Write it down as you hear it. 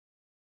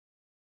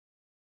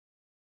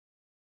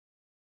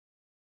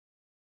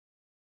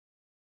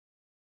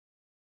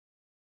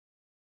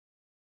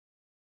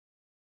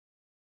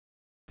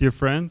dear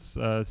friends,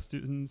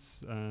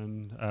 students,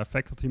 and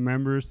faculty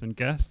members and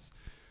guests.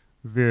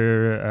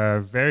 We're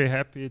very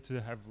happy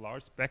to have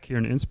Lars back here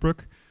in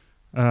Innsbruck.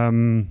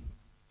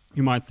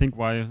 You might think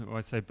why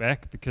I say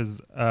back, because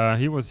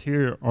he was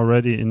here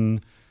already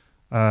in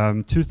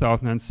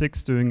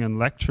 2006 doing a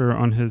lecture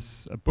on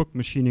his book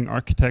Machining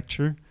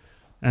Architecture,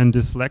 and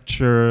this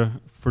lecture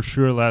for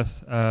sure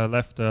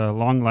left a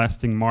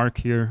long-lasting mark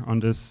here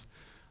on this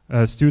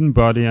student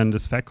body and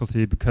this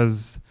faculty,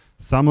 because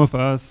some of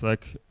us,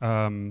 like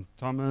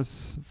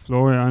Thomas,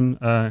 Florian,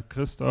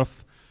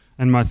 Christoph,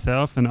 and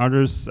myself and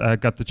others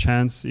got the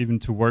chance even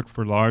to work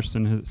for Lars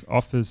in his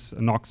office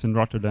Knox in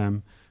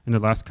Rotterdam in the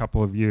last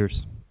couple of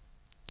years.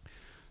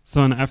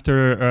 So, and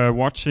after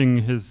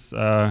watching his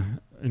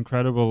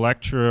incredible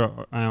lecture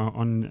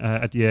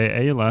at the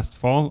AA last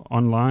fall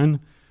online,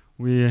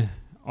 we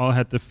all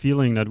had the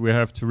feeling that we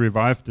have to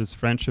revive this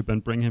friendship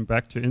and bring him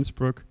back to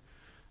Innsbruck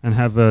and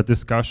have a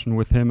discussion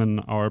with him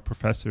and our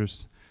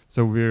professors.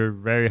 So we're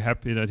very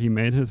happy that he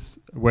made his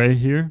way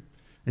here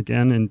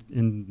again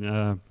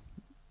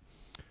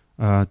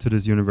to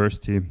this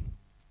university.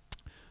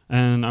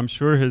 And I'm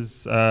sure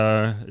his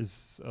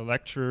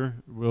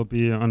lecture will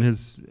be on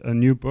his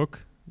new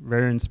book,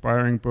 very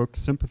inspiring book,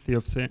 Sympathy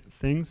of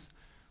Things,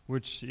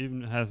 which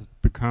even has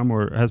become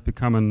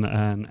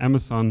an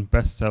Amazon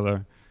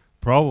bestseller,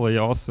 probably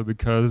also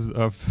because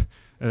of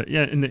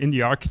in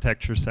the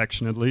architecture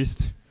section at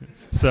least.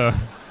 So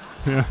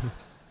yeah,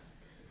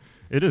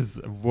 it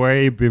is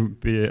way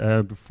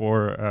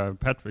before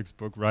Patrick's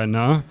book right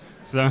now.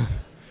 So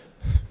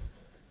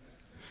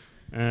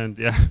and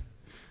yeah.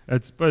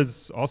 But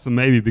it's also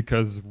maybe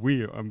because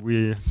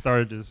we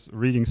started this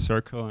reading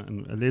circle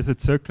and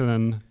Lesezirkel,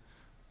 and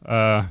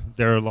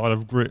there are a lot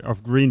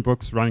of green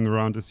books running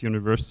around this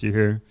university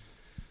here.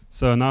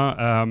 So now,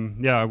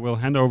 I will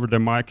hand over the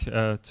mic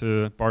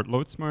to Bart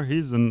Lootsma.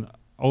 He's an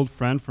old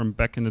friend from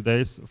back in the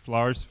days of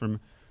Lars from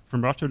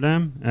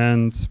Rotterdam,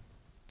 and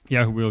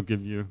yeah, who will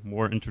give you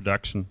more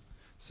introduction.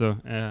 So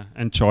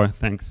enjoy.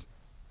 Thanks.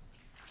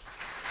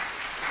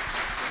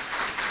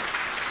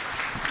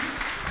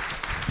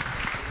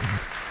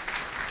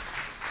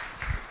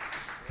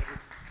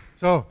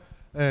 So,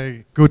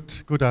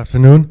 good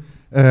afternoon.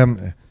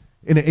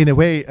 In a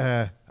way,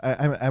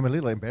 I'm a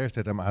little embarrassed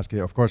that I'm asking.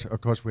 Of course,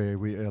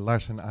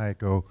 Lars and I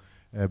go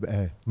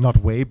not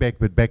way back,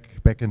 but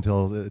back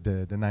until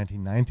the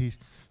 1990s.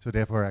 So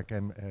therefore, I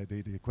can.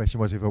 The question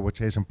was if I would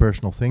say some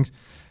personal things.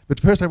 But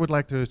first, I would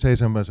like to say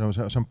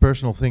some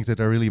personal things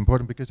that are really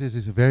important, because this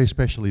is a very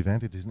special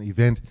event. It is an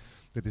event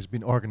that has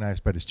been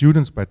organized by the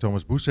students, by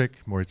Thomas Busek,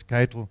 Moritz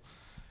Keitel,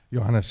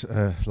 Johannes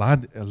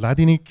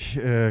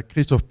Ladinik,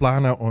 Christoph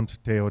Planer, and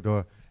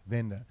Theodor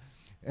Wender.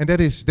 And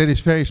that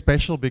is very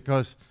special,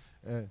 because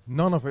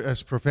none of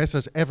us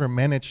professors ever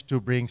managed to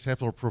bring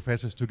several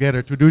professors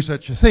together to do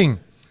such a thing,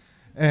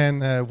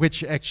 and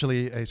which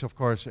actually is, of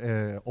course,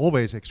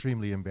 always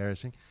extremely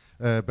embarrassing.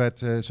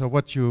 So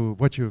what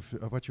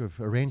you've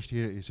arranged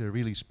here is a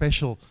really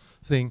special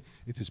thing.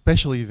 It's a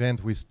special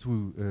event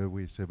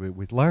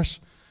with Lars.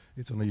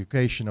 It's on the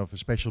occasion of a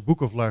special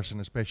book of Lars and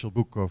a special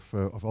book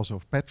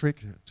of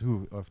Patrick,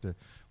 two of the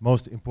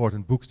most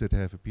important books that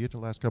have appeared the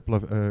last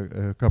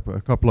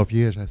couple of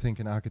years, I think,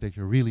 in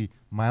architecture, really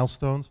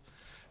milestones.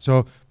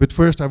 So, but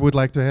first I would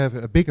like to have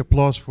a big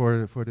applause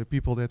for the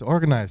people that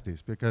organized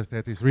this, because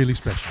that is really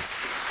special.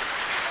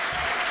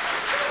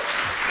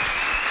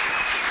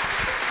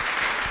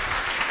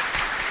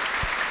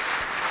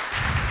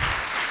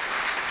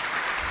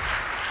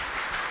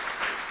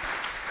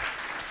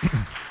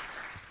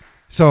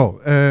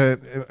 So,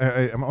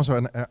 I'm also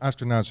an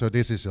astronaut, so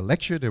this is a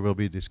lecture, there will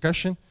be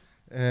discussion,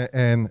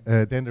 and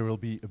then there will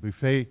be a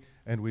buffet,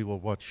 and we will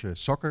watch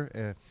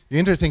soccer. The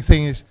interesting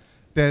thing is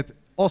that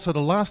also the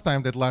last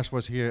time that Lars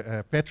was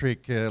here,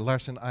 Patrick,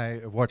 Lars and I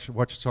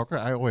watched soccer.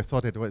 I always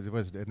thought it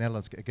was the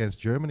Netherlands against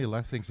Germany.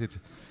 Lars thinks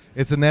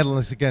it's the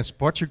Netherlands against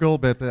Portugal,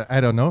 but I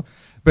don't know.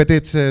 But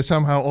it's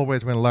somehow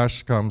always when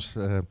Lars comes,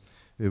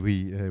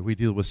 we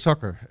deal with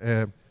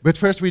soccer. But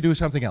first we do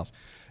something else.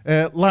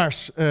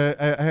 Lars,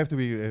 I have to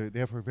be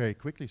therefore very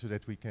quickly so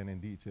that we can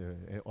indeed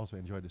also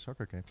enjoy the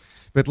soccer game.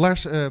 But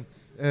Lars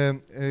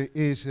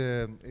is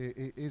a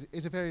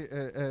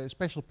very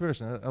special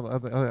person.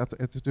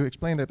 To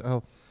explain that,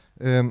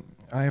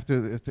 I have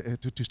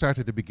to start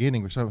at the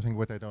beginning with something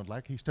what I don't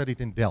like. He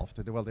studied in Delft.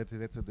 Well,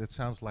 that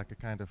sounds like a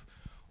kind of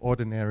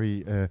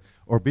ordinary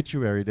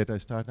obituary that I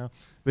start now.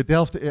 But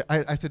Delft,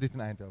 I studied in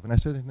Eindhoven. I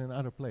studied in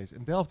another place.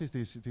 And Delft is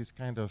this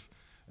kind of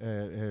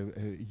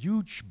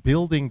huge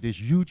building, this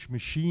huge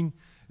machine,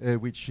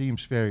 which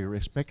seems very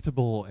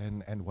respectable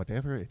and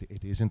whatever.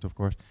 It isn't, of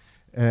course.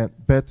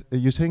 But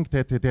you think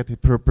that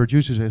it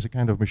produces as a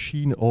kind of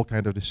machine all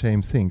kind of the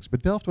same things.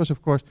 But Delft was,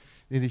 of course,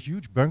 in this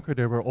huge bunker.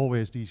 There were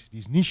always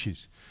these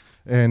niches.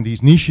 And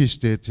these niches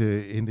that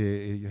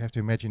you have to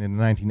imagine in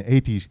the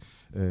 1980s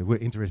were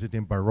interested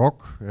in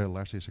Baroque.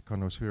 Lars is a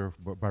connoisseur of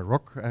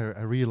Baroque.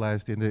 I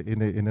realized in the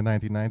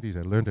 1990s.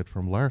 I learned it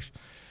from Lars.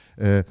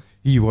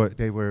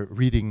 They were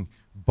reading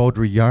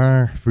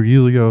Baudrillard,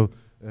 Virgilio,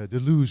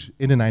 Deleuze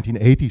in the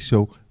 1980s,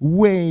 so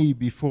way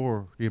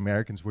before the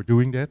Americans were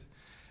doing that.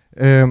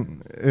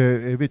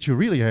 Which you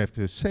really have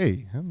to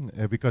say,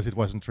 because it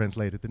wasn't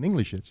translated in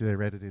English. They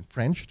read it in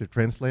French, they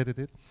translated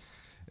it.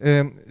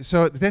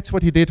 So that's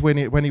what he did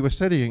when he was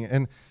studying,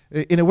 and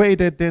in a way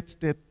that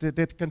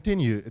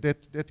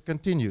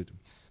continued.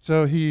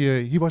 So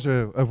he was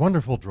a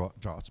wonderful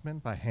draftsman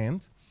by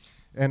hand,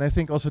 and I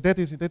think also that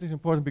is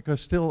important, because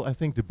still I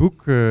think the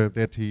book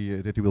that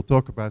he will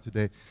talk about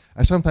today,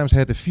 I sometimes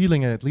had the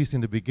feeling, at least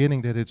in the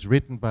beginning, that it's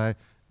written by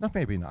not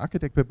maybe an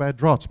architect, but by a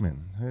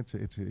draftsman.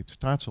 It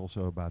starts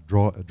also about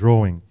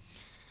drawing.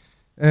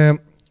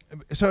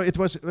 So it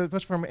was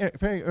from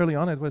very early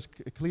on, it was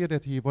clear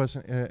that he was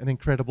an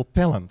incredible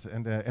talent,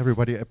 and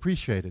everybody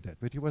appreciated that.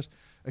 But he was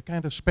a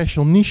kind of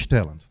special niche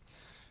talent.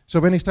 So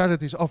when he started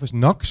his office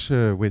Knox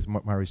with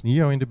Maurice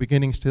Neo in the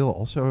beginning, still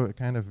also a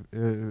kind of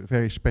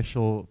very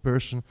special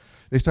person,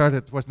 they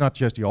started, it was not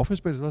just the office,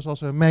 but it was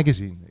also a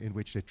magazine in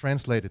which they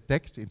translated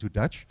text into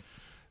Dutch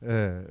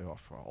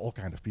for all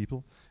kind of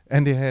people.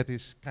 And they had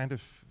this kind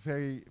of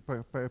very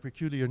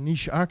peculiar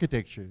niche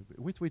architecture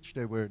with which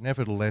they were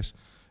nevertheless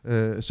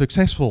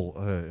successful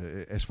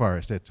as far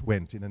as that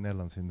went in the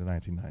Netherlands in the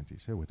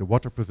 1990s, with the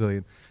water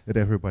pavilion that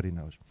everybody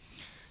knows.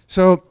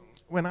 So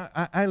when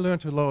I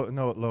learned to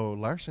know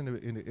Lars in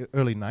the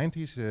early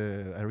 90s,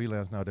 I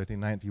realized now that in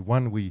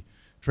 91 we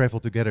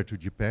traveled together to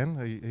Japan.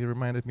 He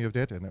reminded me of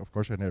that, and of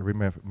course I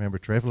remember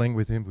traveling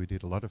with him. We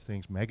did a lot of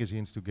things,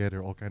 magazines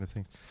together, all kind of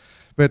things.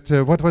 But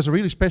what was a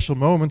really special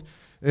moment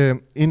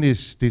in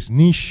this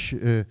niche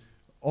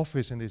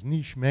office and this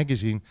niche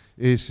magazine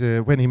is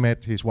when he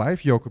met his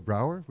wife, Joke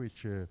Brouwer,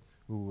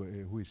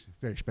 who is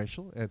very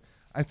special. And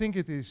I think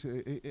it is,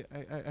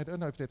 I don't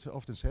know if that's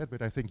often said,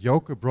 but I think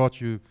Joke brought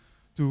you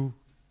to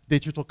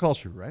digital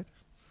culture, right?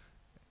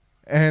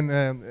 And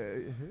that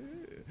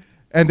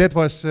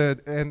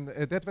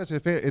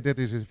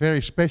is a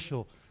very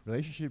special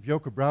relationship.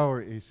 Joke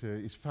Brouwer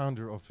is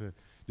founder of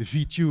the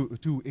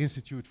V2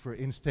 Institute for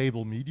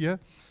Unstable Media,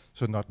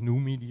 so not new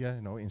media,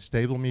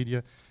 unstable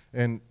media.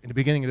 And in the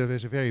beginning there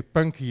was a very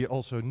punky,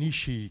 also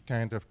niche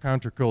kind of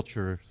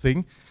counterculture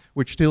thing,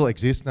 which still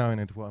exists now, and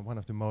it's one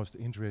of the most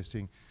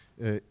interesting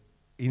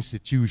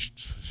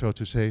institutes, so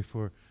to say,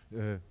 for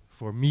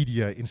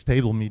media,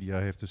 unstable media,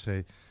 I have to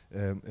say,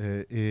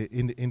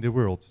 in the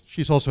world.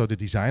 She's also the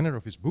designer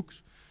of his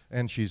books,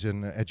 and she's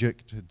an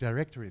adjunct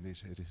director in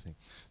this thing.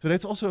 So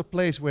that's also a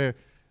place where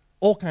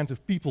all kinds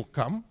of people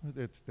come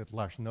that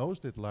Lars knows,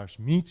 that Lars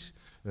meets,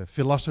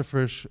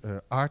 philosophers,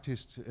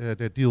 artists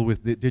that deal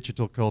with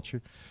digital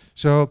culture.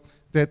 So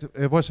that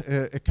was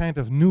a kind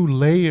of new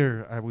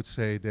layer, I would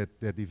say,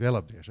 that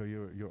developed there. So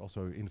you're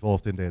also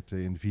involved in that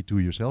in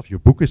V2 yourself. Your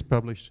book is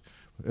published.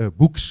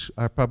 Books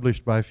are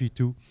published by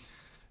V2.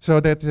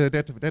 So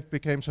that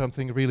became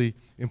something really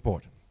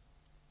important.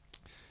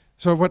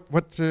 So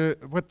what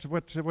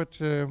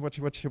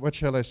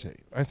shall I say?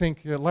 I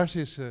think Lars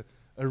is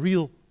a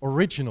real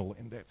original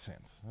in that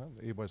sense.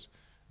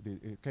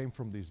 It came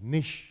from this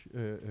niche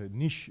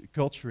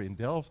culture in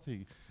Delft,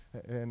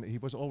 and he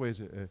was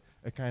always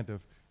a kind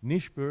of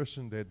niche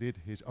person that did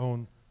his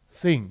own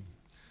thing,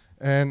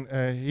 and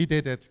he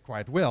did it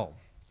quite well.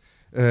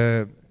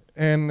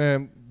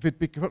 But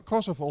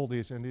because of all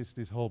this and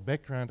this whole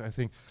background, I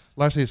think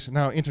Lars is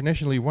now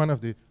internationally one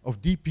of the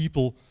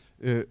people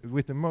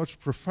with the most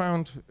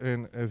profound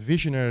and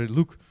visionary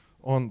look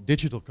on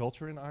digital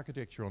culture and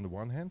architecture on the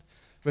one hand,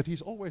 but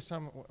he's always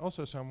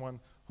also someone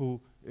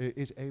who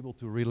is able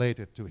to relate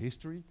it to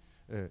history,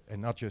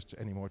 and not just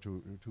anymore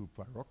to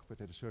Baroque,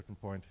 but at a certain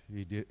point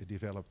he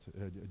developed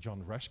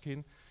John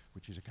Ruskin,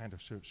 which is a kind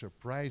of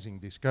surprising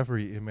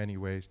discovery in many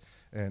ways,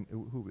 and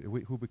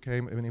who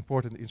became an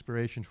important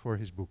inspiration for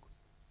his book.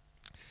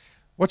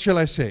 What shall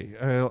I say?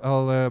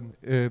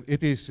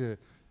 It is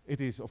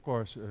of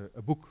course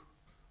a book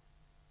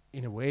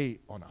in a way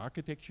on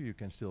architecture. You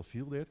can still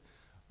feel that.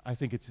 I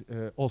think it's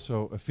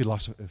also a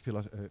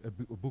philosophical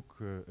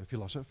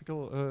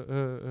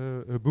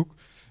book.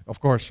 Of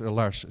course,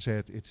 Lars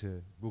said it's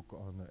a book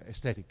on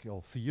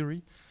aesthetical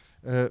theory,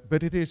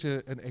 but it is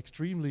an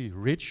extremely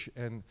rich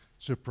and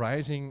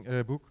surprising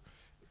book.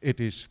 It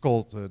is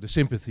called The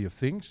Sympathy of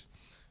Things.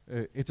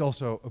 It's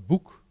also a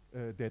book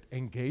that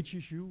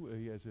engages you.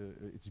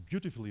 It's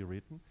beautifully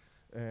written,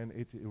 and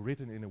it's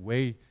written in a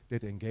way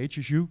that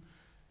engages you.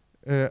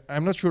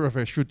 I'm not sure if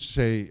I should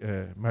say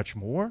much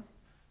more.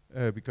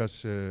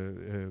 But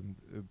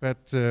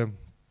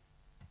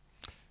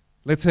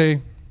let's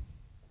say,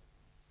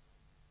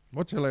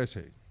 what shall I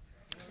say?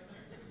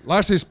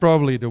 Lars is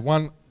probably the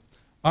one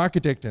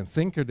architect and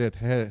thinker that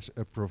has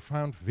a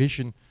profound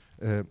vision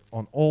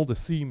on all the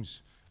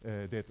themes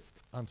that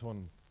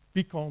Anton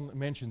Picon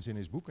mentions in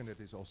his book, and that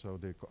is also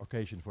the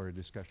occasion for a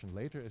discussion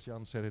later, as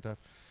Jan set it up.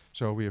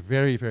 So we are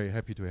very, very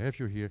happy to have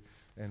you here,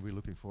 and we're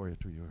looking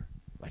forward to your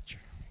lecture.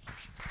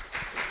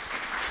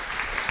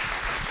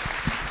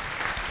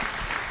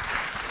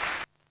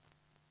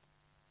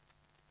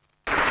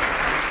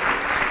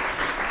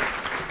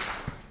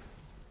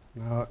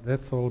 Now,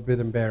 that's all a bit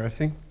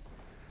embarrassing.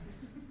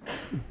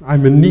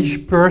 I'm a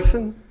niche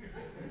person,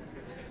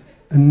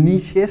 a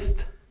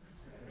nicheist.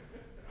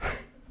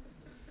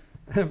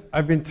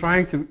 I've been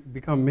trying to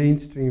become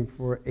mainstream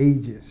for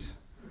ages.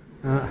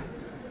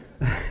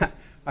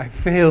 I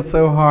failed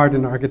so hard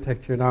in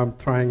architecture, now I'm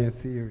trying a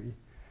theory.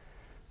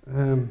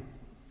 I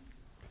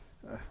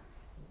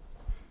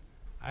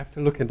have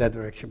to look in that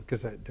direction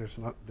because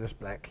there's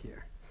black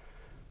here.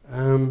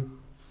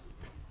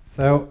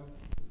 So,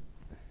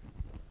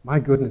 my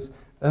goodness,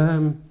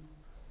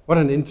 what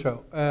an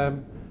intro.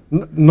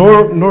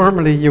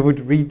 Normally you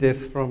would read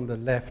this from the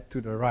left to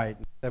the right.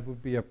 That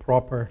would be a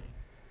proper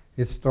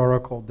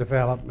historical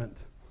development.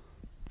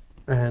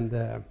 And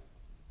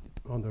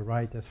on the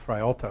right is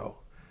Friotto.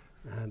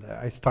 And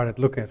I started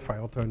looking at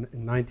Friotto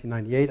in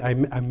 1998. I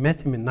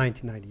met him in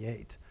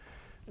 1998.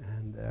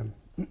 And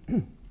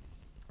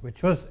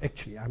which was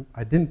actually,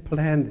 I didn't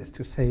plan this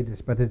to say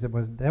this, but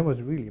that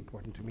was really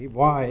important to me.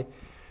 Why?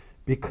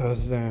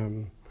 Because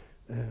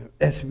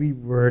as we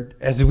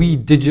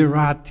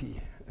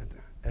digerati,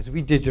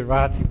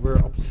 we're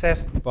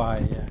obsessed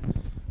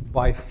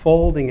by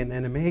folding and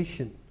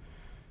animation.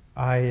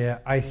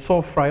 I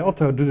saw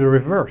Friotto do the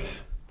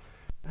reverse.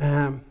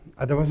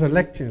 There was a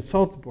lecture in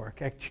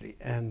Salzburg actually,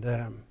 and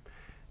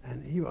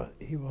he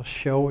was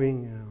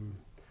showing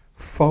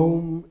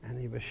foam, and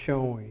he was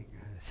showing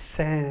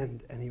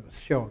sand, and he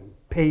was showing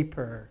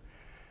paper,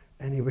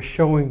 and he was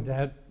showing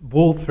that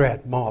wool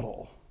thread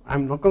model.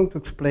 I'm not going to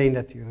explain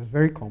that to you. It's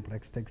very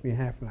complex. It takes me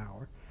half an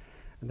hour.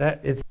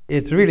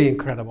 It's really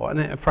incredible. And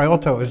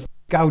Friotto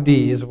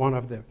Gaudí is one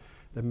of the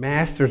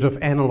masters of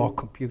analog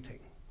computing,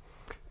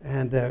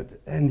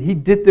 and he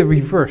did the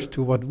reverse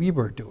to what we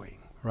were doing.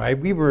 Right,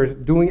 we were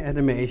doing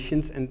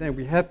animations, and then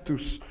we had to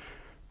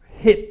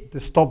hit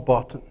the stop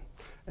button,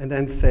 and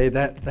then say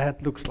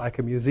that looks like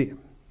a museum.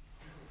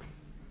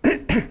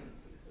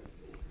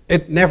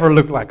 It never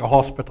looked like a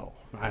hospital,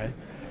 right?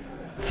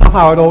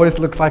 Somehow it always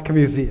looks like a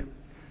museum,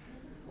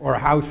 or a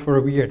house for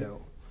a weirdo.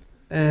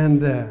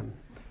 And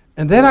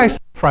then I saw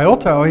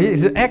Friotto.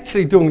 He's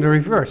actually doing the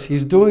reverse.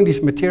 He's doing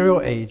these material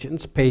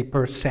agents,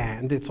 paper,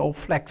 sand. It's all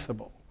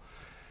flexible.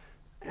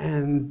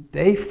 And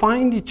they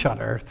find each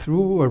other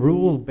through a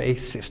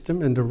rule-based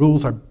system, and the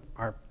rules are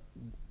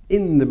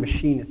in the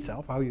machine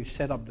itself. How you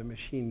set up the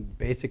machine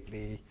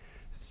basically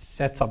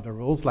sets up the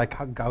rules, like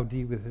how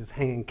Gaudí with his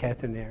hanging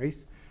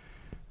catenaries,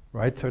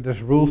 right? So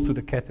there's rules to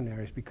the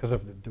catenaries because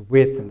of the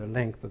width and the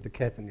length of the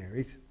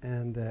catenaries,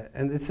 and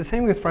it's the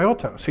same with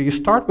Friotto. So you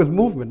start with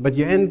movement, but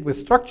you end with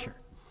structure.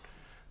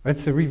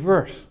 It's the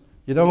reverse.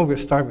 You don't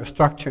start with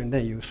structure and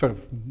then you sort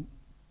of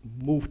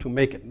move to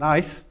make it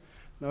nice.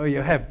 No,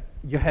 you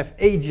have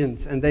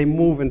agents, and they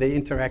move and they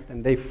interact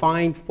and they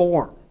find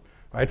form,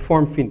 right?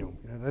 Formfindung,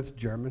 that's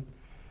German,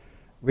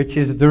 which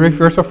is the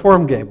reverse of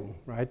Formgebung,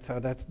 right? So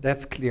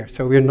that's clear.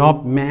 So we're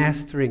not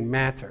mastering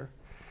matter,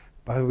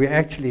 but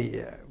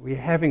we're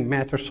having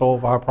matter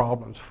solve our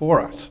problems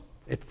for us.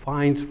 It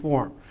finds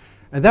form.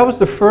 And that was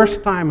the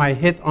first time I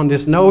hit on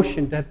this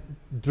notion that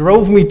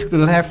drove me to the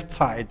left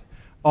side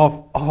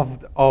of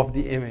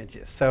the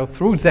images. So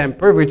through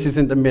Zemper, which is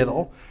in the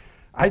middle,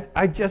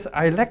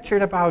 I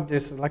lectured about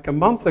this like a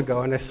month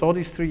ago, and I saw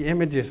these three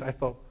images. I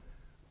thought,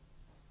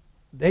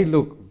 they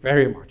look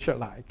very much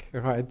alike,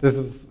 right? This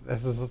is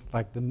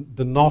like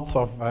the knots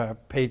of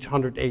page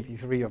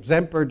 183 of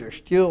Zemper. They're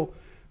still,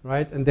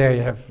 right? And there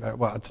you have,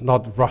 well, it's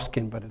not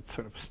Ruskin, but it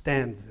sort of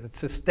stands.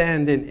 It's a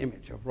stand-in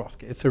image of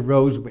Ruskin. It's a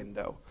rose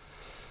window.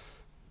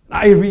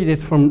 I read it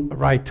from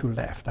right to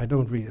left. I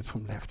don't read it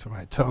from left to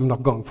right. So I'm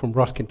not going from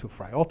Ruskin to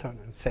Friotto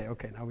and say,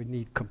 okay, now we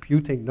need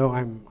computing. No,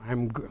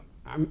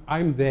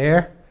 I'm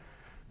there,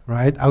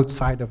 right,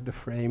 outside of the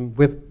frame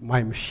with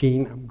my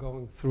machine. I'm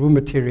going through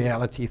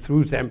materiality,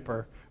 through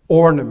Zemper,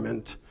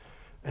 ornament,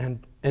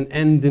 and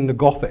end in the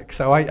Gothic.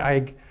 So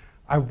I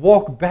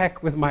walk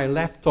back with my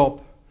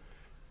laptop,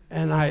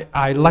 and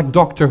I like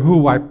Doctor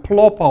Who, I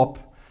plop up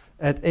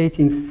at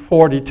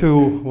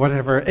 1842,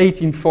 whatever,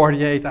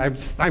 1848.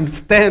 I'm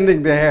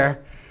standing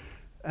there,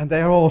 and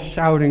they're all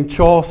shouting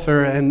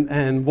Chaucer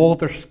and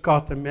Walter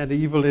Scott and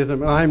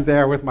medievalism, and I'm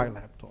there with my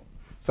laptop.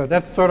 So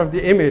that's sort of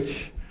the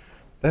image.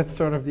 That's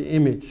sort of the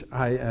image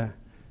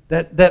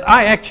that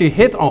I actually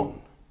hit on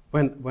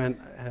when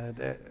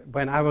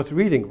I was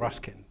reading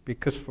Ruskin,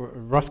 because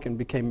Ruskin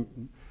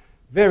became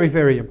very,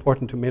 very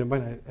important to me.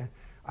 When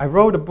I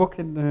wrote a book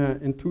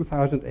in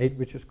 2008,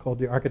 which is called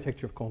The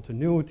Architecture of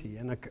Continuity,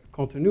 and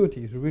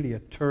continuity is really a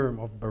term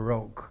of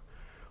Baroque,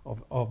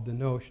 of the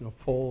notion of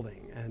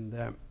folding,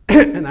 and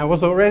and I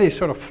was already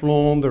sort of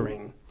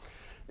floundering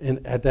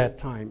at that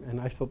time,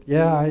 and I thought,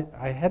 yeah,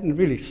 I hadn't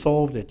really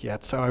solved it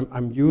yet, so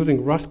I'm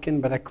using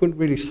Ruskin, but I couldn't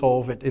really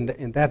solve it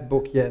in that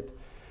book yet.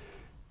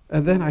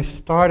 And then I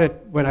started,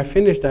 when I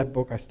finished that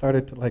book, I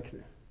started to like,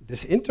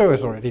 this intro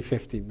is already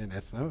 15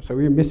 minutes, no? So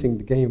we're missing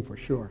the game for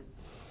sure.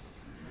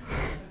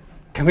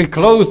 Can we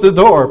close the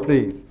door,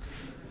 please?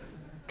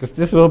 Because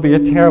this will be a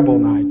terrible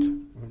night,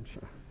 I'm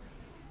sure.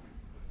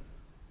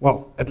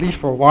 Well, at least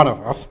for one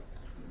of us.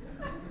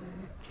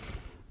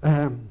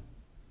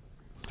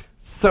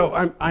 So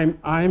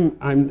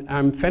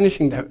I'm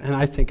finishing that, and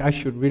I think I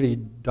should really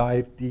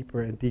dive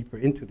deeper and deeper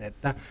into that.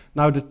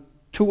 Now the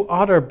two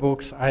other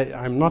books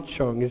I'm not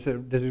showing is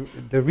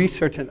the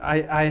research, and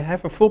I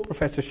have a full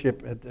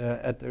professorship at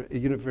the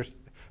University,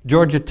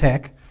 Georgia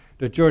Tech,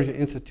 the Georgia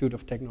Institute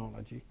of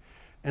Technology,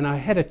 and I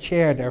had a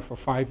chair there for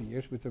 5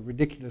 years with a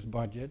ridiculous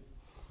budget,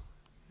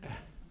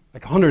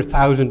 like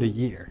 100,000 a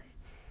year.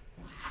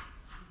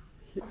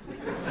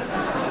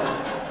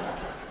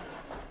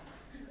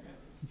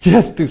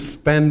 Just to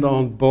spend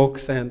on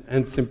books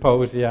and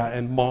symposia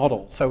and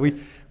models. So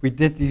we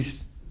did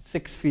these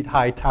 6 feet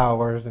high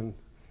towers, and it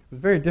was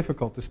very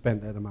difficult to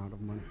spend that amount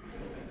of money.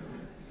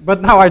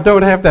 But now I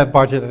don't have that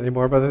budget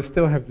anymore, but I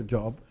still have the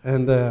job.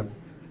 And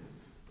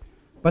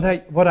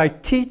what I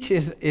teach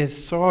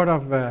is sort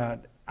of,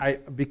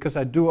 because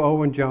I do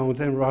Owen Jones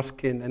and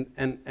Ruskin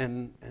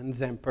and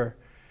Zemper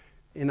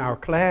in our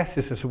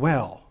classes as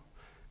well.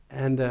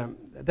 And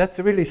that's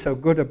really so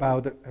good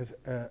about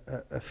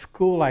a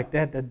school like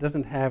that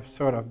doesn't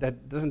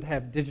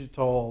have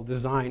digital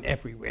design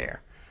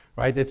everywhere,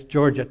 right? It's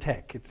Georgia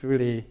Tech. It's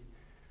really,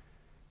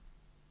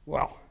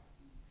 well,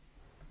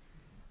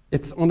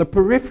 it's on the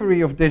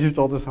periphery of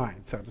digital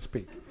design, so to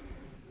speak.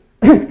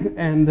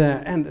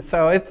 and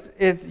so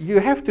you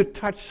have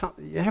to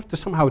you have to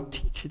somehow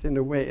teach it in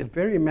a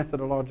very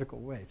methodological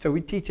way. So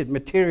we teach it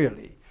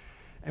materially.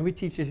 And we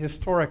teach it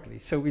historically.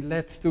 So we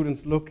let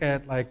students look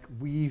at like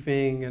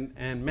weaving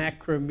and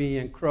macrame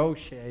and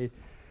crochet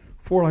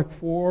for like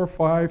 4,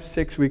 5,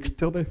 6 weeks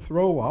till they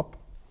throw up.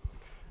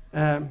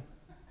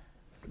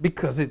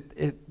 Because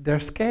they're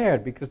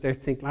scared, because they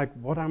think like,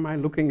 what am I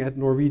looking at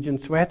Norwegian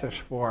sweaters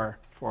for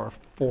 4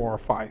 or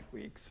 5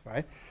 weeks,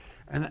 right?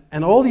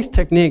 And all these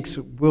techniques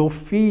will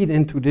feed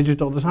into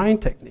digital design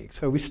techniques.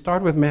 So we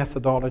start with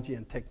methodology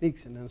and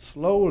techniques, and then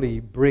slowly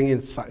bring in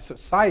sight. So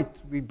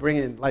sight, we bring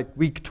in like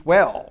week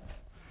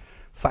 12.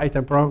 Sight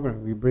and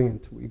programming, we bring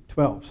into week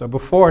 12. So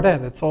before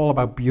that, it's all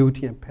about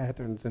beauty and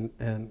patterns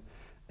and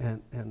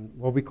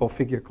what we call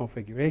figure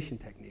configuration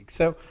techniques.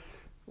 So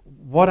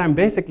what I'm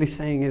basically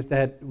saying is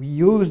that we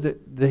use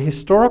the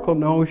historical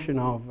notion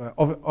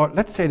or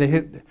let's say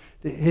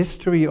the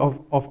history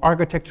of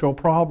architectural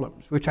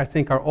problems, which I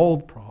think are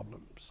old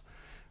problems.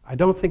 I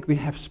don't think we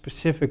have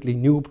specifically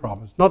new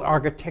problems, not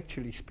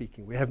architecturally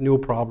speaking. We have new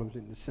problems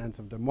in the sense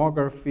of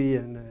demography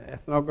and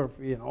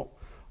ethnography and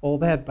all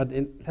that, but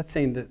let's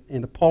say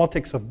in the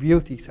politics of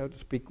beauty, so to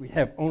speak, we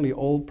have only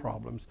old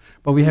problems,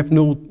 but we have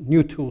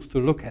new tools to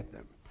look at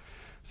them.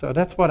 So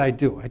that's what I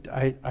do.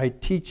 I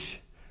teach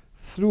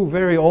through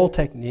very old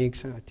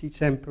techniques, and I teach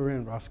Zemper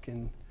and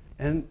Ruskin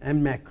and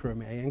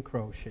macrame and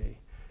crochet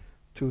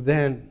to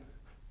then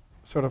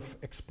sort of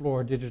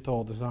explore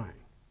digital design.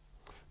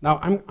 Now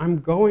I'm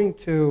going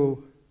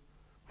to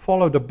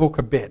follow the book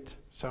a bit.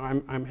 So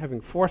I'm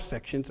having 4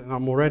 sections, and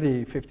I'm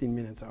already 15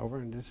 minutes over,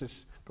 and this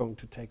is going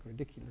to take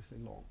ridiculously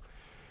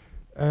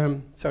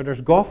long. So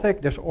there's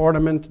Gothic, there's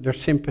ornament, there's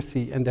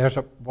sympathy, and there's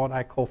what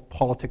I call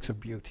politics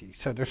of beauty.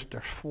 So there's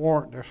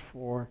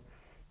four,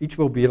 each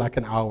will be like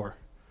an hour.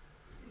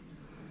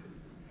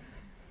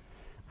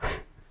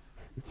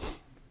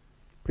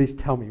 Please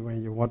tell me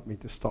when you want me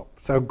to stop.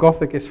 So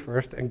Gothic is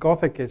first, and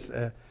Gothic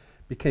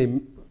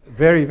became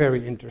very,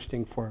 very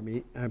interesting for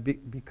me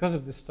because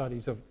of the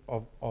studies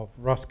of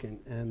Ruskin.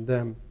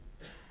 And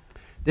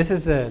this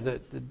is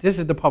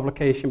the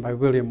publication by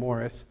William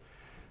Morris.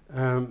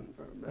 The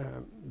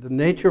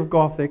nature of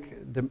Gothic,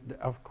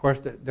 of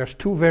course, there's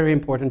 2 very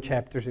important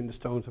chapters in the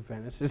Stones of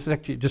Venice. This is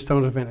actually, the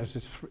Stones of Venice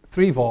is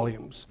 3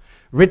 volumes,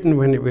 written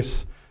when it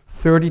was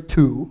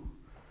 32,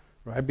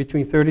 right,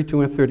 between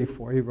 32 and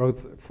 34. He wrote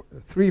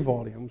 3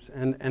 volumes,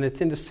 and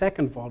it's in the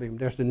 2nd volume.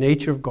 There's the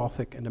nature of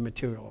Gothic and the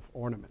material of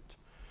ornament.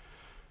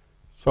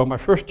 So my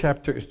first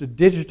chapter is the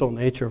digital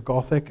nature of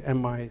Gothic,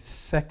 and my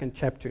 2nd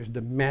chapter is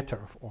the matter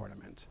of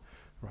ornament,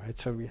 right?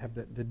 So we have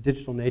the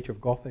digital nature of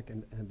Gothic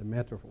and the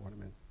matter of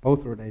ornament,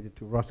 both related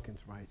to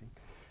Ruskin's writing.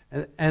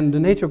 And the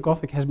nature of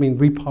Gothic has been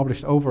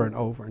republished over and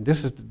over, and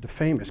this is the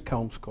famous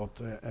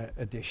Kelmscott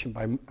edition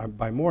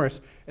by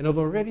Morris, and it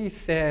already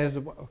says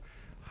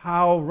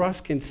how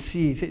Ruskin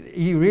sees it.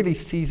 He really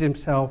sees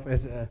himself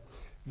as a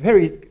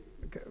very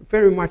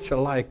much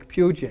like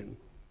Pugin,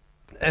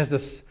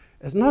 as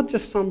not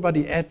just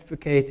somebody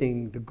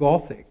advocating the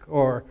Gothic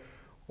or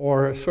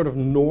a sort of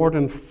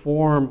northern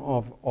form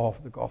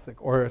of the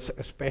Gothic, or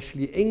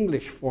especially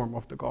English form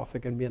of the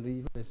Gothic and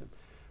medievalism,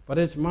 but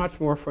it's much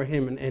more for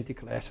him an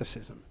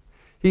anti-classicism.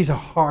 He's a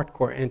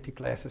hardcore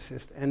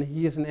anti-classicist, and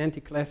he is an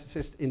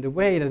anti-classicist in the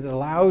way that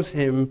allows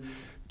him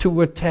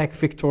to attack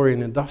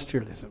Victorian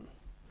industrialism.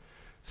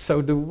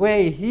 So the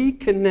way he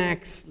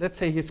connects, let's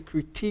say, his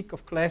critique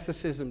of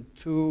classicism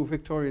to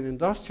Victorian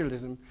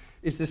industrialism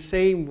is the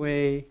same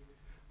way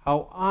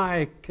how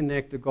I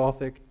connect the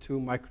Gothic to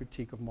my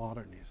critique of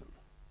modernism,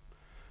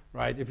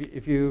 right?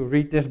 If you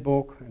read this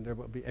book, and there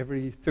will be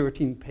every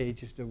 13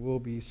 pages, there will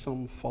be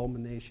some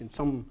fulmination,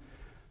 some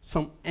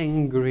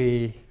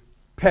angry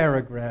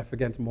paragraph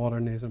against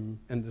modernism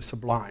and the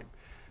sublime.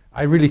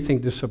 I really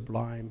think the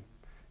sublime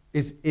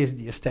is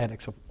the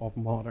aesthetics of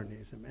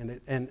modernism.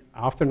 And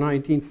after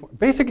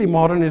basically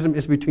modernism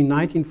is between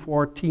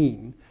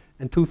 1914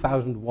 and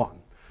 2001,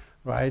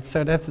 right?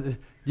 So that's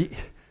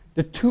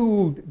the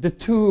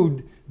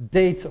two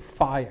dates of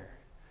fire.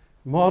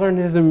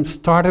 Modernism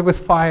started with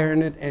fire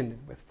and it ended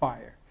with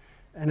fire.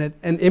 And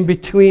in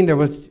between there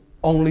was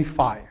only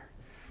fire.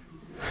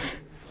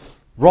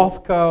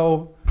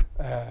 Rothko,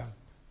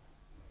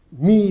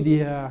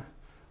 media,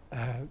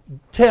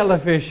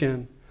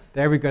 television,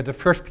 there we go, the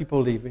first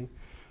people leaving.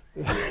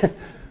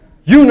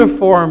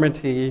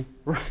 Uniformity,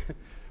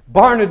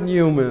 Barnett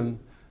Newman.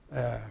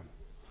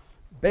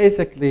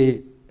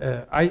 Basically,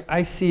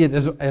 I see it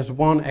as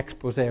one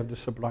expose of the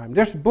sublime.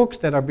 There's books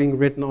that are being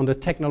written on the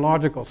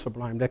technological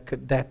sublime that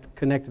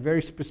connect a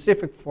very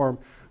specific form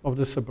of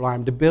the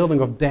sublime. The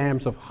building of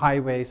dams, of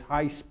highways,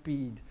 high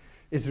speed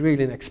is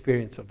really an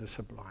experience of the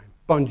sublime.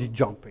 Bungee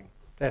jumping,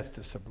 that's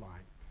the sublime.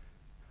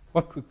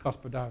 What could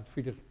Caspar David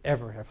Friedrich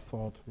ever have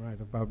thought, right,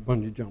 about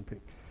bungee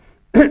jumping?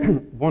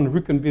 One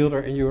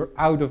Rückenbilder and you're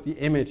out of the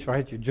image,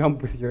 right? You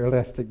jump with your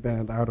elastic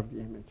band out of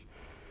the image.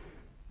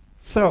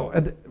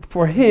 So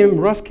for him,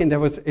 Ruskin,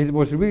 it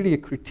was really a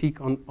critique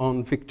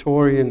on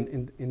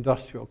Victorian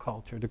industrial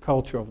culture, the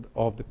culture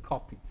of the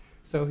copy.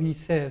 So he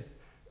says,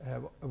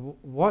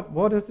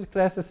 what is this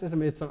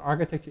classicism? It's an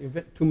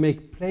architecture to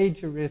make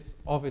plagiarists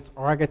of its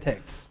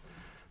architects.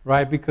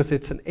 Right, because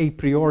it's an a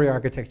priori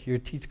architecture. You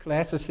teach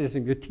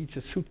classicism, you teach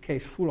a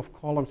suitcase full of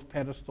columns,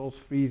 pedestals,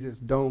 friezes,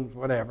 domes,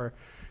 whatever.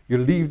 You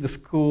leave the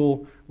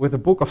school with a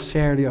book of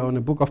Serlio and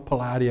a book of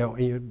Palladio,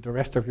 and the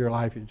rest of your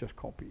life you just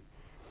copy.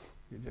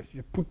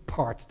 You put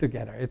parts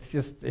together. It's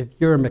just,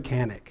 you're a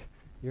mechanic.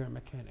 You're a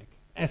mechanic.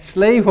 A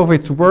slave of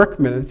its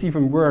workmen, it's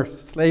even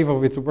worse, slave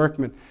of its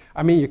workmen.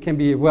 I mean, you can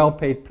be a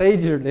well-paid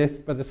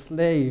plagiarist, but a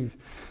slave,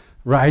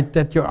 right,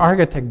 that your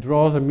architect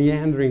draws a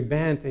meandering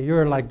band and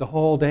you're like the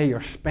whole day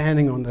you're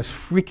spanning on this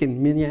freaking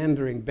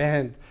meandering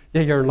band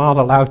that you're not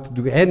allowed to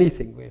do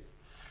anything with.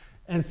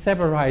 And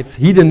Seber writes,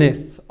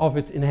 hedonists of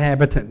its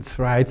inhabitants,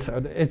 right? So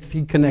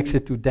he connects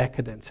it to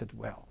decadence as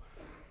well,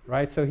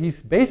 right? So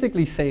he's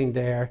basically saying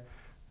there,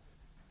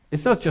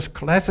 it's not just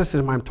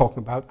classicism I'm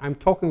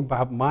talking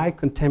about my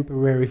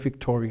contemporary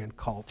Victorian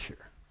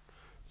culture.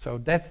 So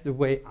that's the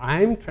way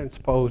I'm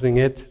transposing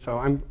it. So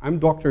I'm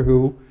Doctor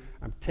Who.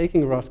 I'm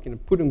taking Ruskin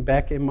and putting him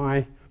back in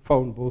my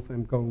phone booth.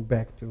 I'm going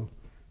back to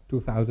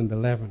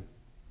 2011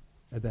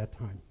 at that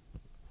time.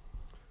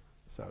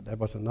 So that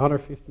was another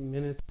 15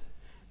 minutes.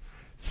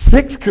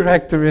 6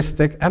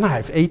 characteristics, and I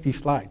have 80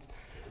 slides.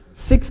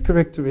 6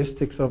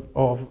 characteristics of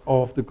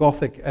the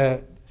Gothic.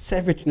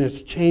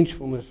 Savageness,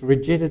 changefulness,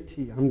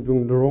 rigidity, I'm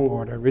doing the wrong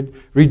order,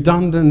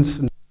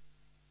 redundance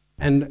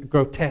and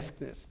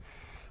grotesqueness.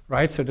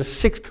 Right, so the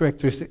 6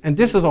 characteristics, and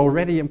this is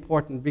already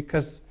important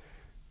because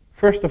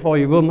first of all,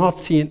 you will not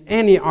see in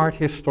any art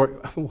history,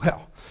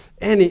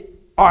 any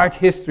art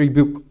history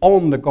book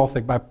on the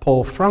Gothic by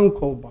Paul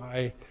Frankel,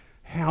 by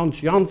Hans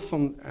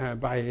Jansson,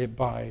 by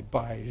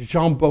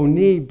Jean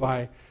Bonny,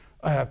 by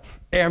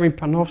Erwin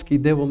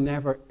Panofsky, they will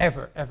never,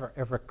 ever, ever,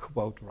 ever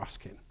quote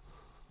Ruskin.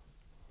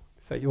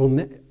 So you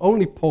will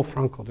only Paul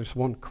Frankel, there's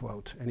one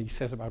quote, and he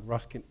says about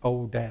Ruskin,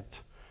 oh,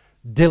 that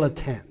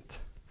dilettante,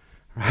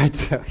 right?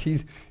 So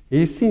he's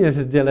seen as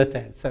a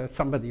dilettante, so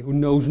somebody who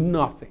knows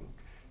nothing.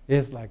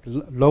 Is like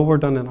lower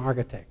than an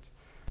architect,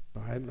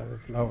 right?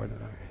 It's lower than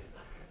an architect.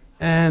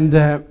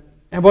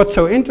 And what's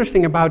so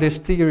interesting about his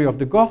theory of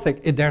the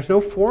Gothic, there's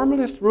no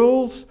formalist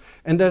rules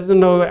and there's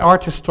no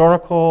art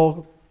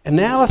historical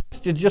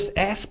analysis. They're just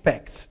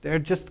aspects. They're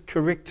just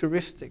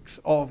characteristics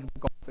of the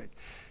Gothic,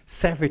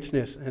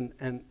 savageness and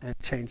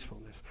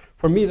changefulness.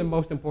 For me, the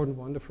most important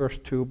one, the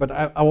first 2, but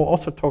I will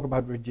also talk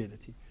about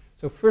rigidity.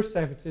 So first,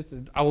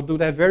 savageness. I will do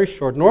that very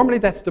short. Normally,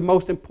 that's the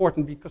most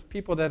important because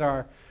people that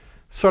are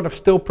sort of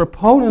still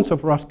proponents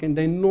of Ruskin,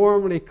 they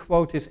normally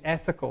quote his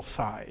ethical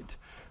side,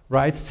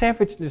 right?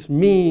 Savageness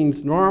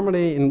means,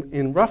 normally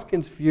in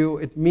Ruskin's view,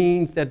 it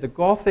means that the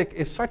Gothic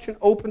is such an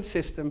open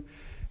system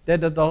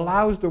that it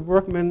allows the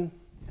workman,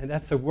 and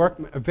that's a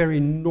workman, a very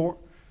Nordisch,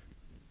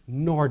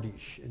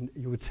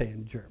 you would say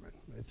in German.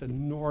 It's a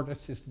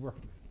Nordicist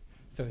workman.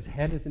 So his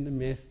head is in the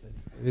mist,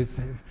 his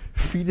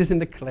feet is in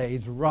the clay,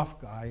 he's a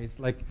rough guy, it's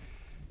like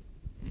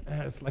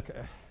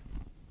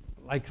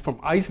from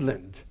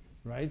Iceland.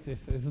 Right?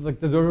 It's like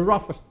the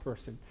roughest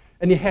person.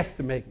 And he has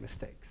to make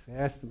mistakes. He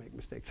has to make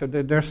mistakes. So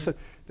there's a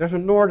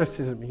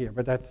Nordicism here,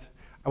 but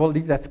I will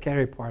leave that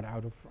scary part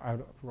out of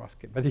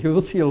Ruskin. But you will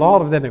see a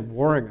lot of that in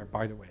Worringer,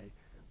 by the way.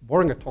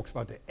 Worringer talks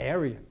about the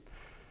Aryan.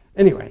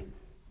 Anyway,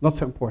 not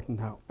so important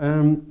now.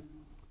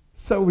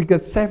 So we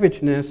got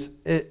savageness.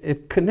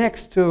 It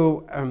connects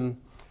to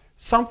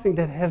something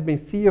that has been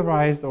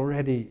theorized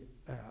already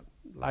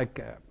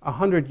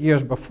 100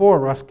 years before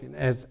Ruskin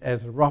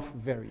as rough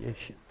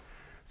variation.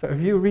 So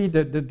if you read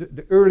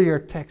the earlier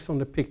text on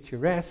the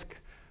picturesque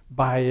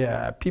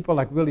by people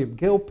like William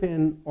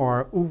Gilpin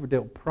or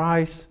Uwe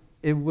Price,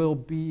 it will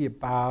be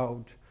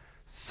about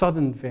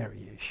sudden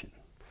variation.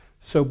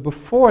 So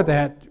before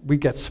that, we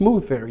get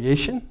smooth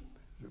variation,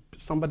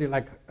 somebody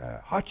like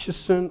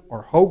Hutchison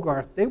or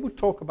Hogarth, they would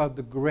talk about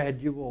the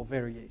gradual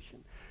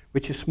variation,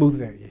 which is smooth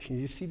variation.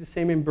 You see the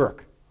same in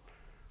Burke.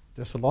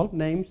 There's a lot of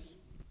names,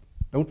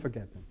 don't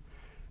forget them.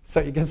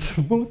 So you get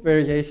smooth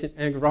variation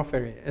and rough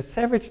variation. And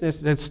savageness,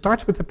 that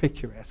starts with the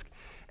picturesque.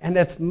 And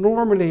that's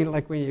normally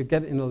like when you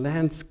get in a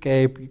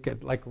landscape, you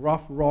get like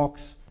rough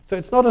rocks. So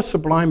it's not a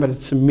sublime, but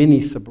it's a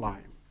mini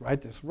sublime, right?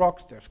 There's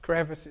rocks, there's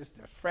crevices,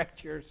 there's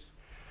fractures.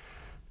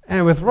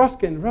 And with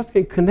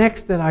Ruskin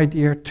connects that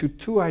idea to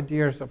two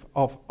ideas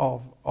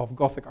of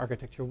Gothic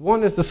architecture.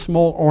 One is the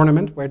small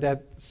ornament, where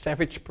that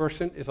savage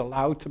person is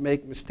allowed to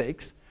make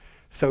mistakes.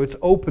 So it's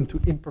open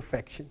to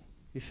imperfection.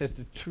 He says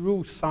the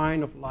true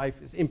sign of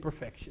life is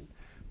imperfection.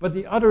 But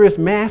the other is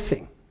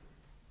massing.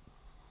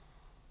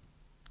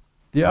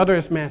 The other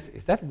is massing.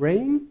 Is that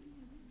rain?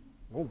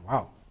 Oh,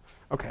 wow.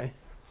 Okay.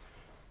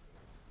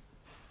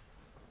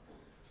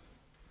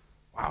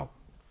 Wow.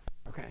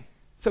 Okay.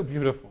 So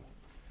beautiful.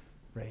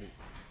 Rain.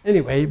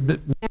 Anyway, but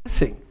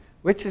massing,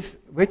 which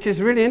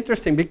is really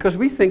interesting, because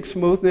we think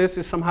smoothness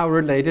is somehow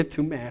related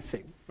to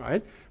massing,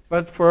 right?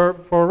 But for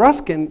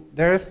Ruskin,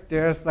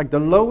 there's like the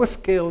lowest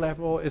scale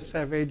level is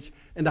savage,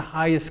 and the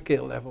highest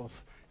scale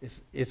levels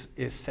is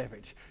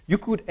savage. You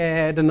could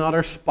add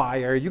another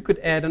spire, you could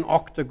add an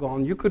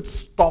octagon, you could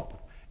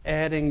stop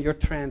adding your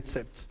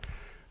transepts.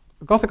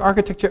 Gothic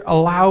architecture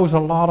allows a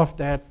lot of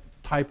that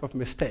type of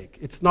mistake.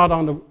 It's not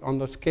on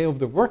the scale of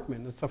the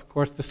workman, it's of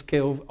course the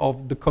scale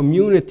of the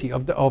community,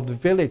 of the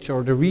village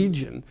or the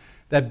region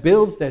that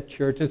builds that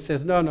church and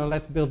says, no,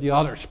 let's build the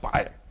other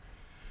spire.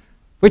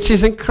 Which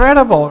is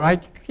incredible,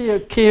 right?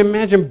 Can you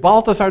imagine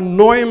Balthasar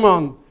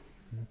Neumann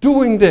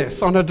doing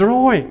this on a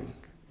drawing?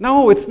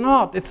 No, it's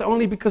not. It's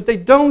only because they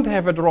don't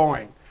have a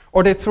drawing,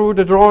 or they threw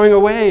the drawing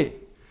away,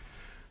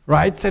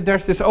 right? So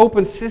there's this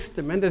open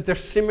system, and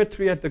there's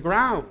symmetry at the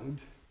ground.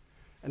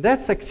 And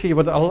that's actually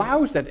what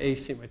allows that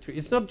asymmetry.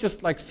 It's not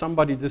just like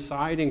somebody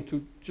deciding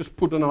to just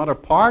put another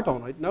part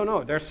on it.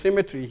 No, there's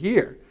symmetry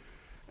here.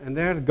 And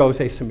there it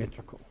goes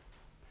asymmetrical.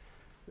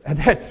 And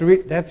that's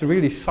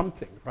really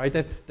something, right?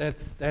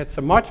 That's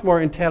a much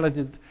more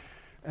intelligent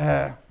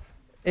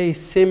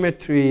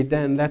asymmetry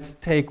than, let's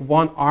take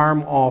one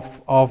arm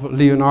off of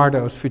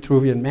Leonardo's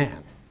Vitruvian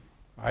Man,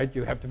 right?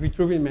 You have the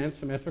Vitruvian Man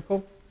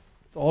symmetrical.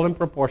 It's all in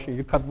proportion.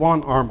 You cut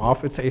one arm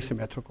off, it's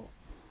asymmetrical.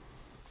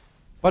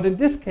 But in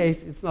this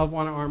case, it's not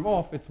one arm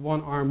off, it's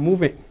one arm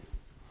moving,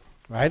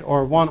 right?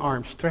 Or one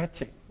arm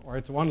stretching, or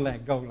it's one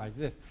leg going like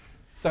this.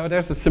 So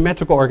there's a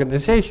symmetrical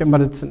organization, but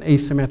it's an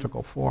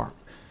asymmetrical form,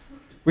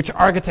 which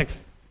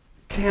architects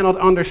cannot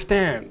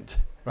understand,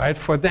 right?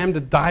 For them, the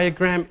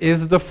diagram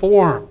is the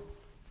form.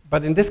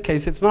 But in this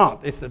case, it's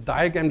not. It's the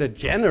diagram that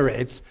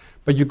generates,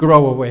 but you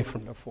grow away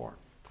from the form.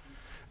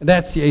 And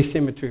that's the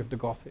asymmetry of the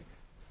Gothic.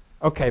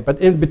 Okay, but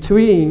in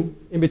between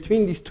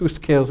these two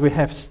scales, we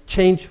have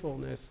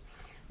changefulness,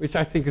 which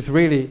I think is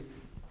really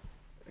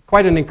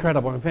quite an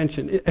incredible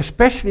invention,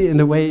 especially in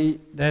the way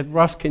that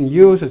Ruskin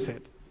uses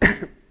it,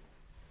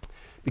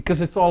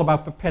 because it's all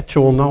about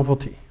perpetual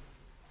novelty.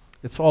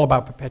 It's all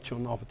about perpetual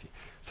novelty.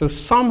 So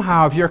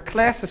somehow, if you're a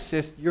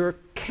classicist, you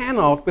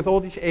cannot, with all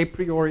these a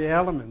priori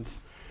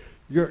elements,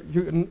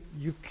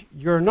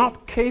 you're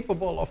not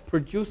capable of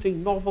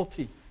producing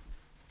novelty,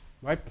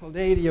 right?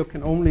 Palladio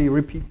can only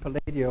repeat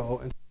Palladio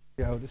and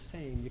Palladio the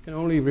same. You can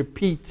only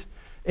repeat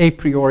a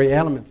priori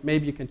elements.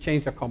 Maybe you can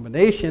change their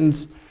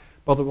combinations,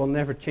 but it will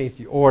never change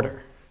the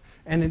order.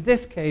 And in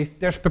this case,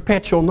 there's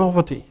perpetual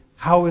novelty.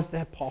 How is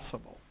that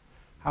possible?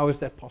 How is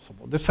that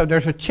possible? So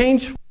there's a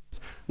change,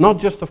 not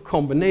just of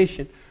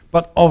combination,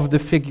 but of the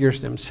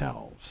figures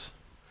themselves.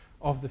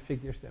 Of the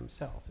figures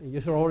themselves. And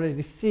you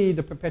already see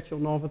the perpetual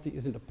novelty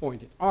is in the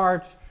pointed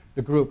arch,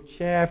 the grouped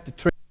shaft, the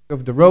trick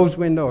of the rose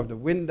window, of the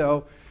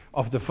window,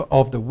 of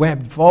the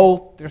webbed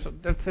vault.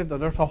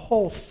 There's a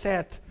whole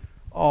set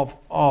of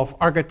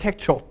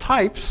architectural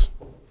types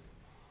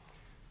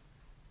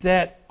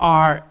that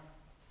are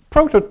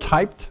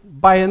prototyped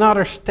by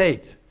another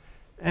state.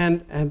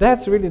 And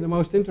that's really the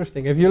most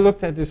interesting. If you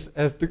looked at this,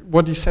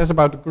 what he says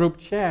about the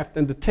grouped shaft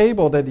and the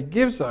table that he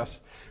gives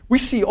us, we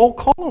see all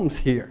columns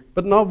here,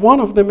 but not one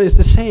of them is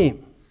the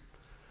same.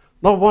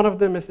 Not one of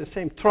them is the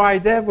same. Try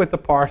that with the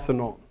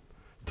Parthenon.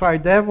 Try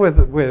that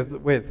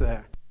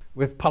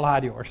with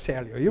Palladio or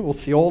Serlio. You will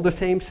see all the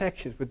same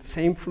sections with the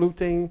same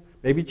fluting,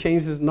 maybe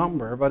changes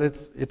number, but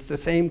it's the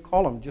same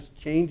column, just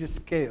changes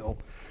scale.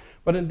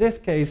 But in this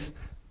case,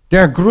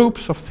 there are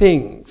groups of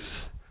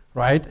things,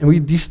 right?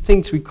 And these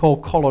things we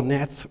call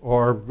colonnettes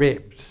or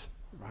ribs,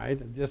 right?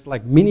 Just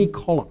like mini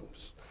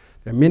columns.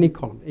 They're mini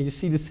columns. And you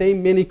see the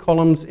same mini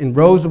columns in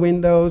rose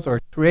windows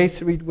or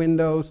traceried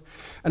windows.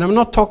 And I'm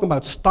not talking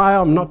about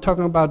style. I'm not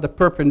talking about the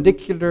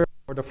perpendicular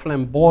or the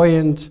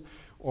flamboyant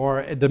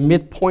or the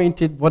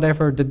mid-pointed,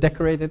 whatever, the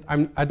decorated.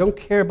 I don't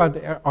care about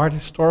the art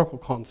historical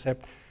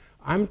concept.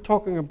 I'm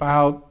talking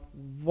about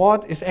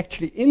what is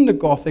actually in the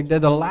Gothic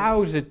that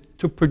allows it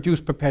to produce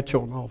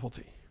perpetual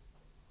novelty.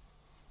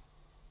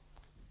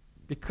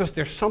 Because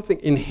there's something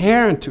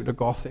inherent to the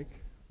Gothic,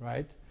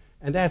 right?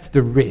 And that's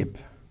the rib.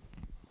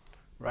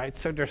 right?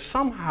 So there's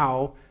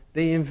somehow,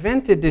 they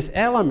invented this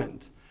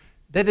element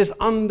that is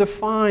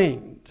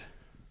undefined.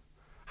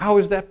 How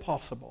is that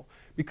possible?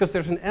 Because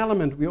there's an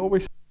element, we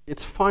always say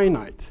it's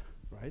finite,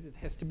 right? It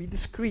has to be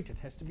discrete, it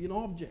has to be an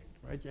object,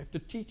 right? You have to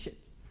teach it.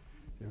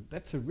 You know,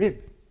 that's a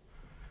rib,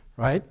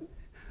 right?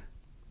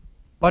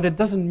 But it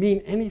doesn't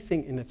mean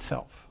anything in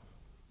itself.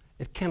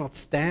 It cannot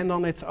stand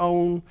on its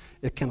own,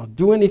 it cannot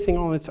do anything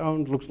on its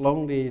own, it looks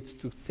lonely, it's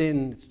too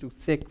thin, it's too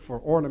thick for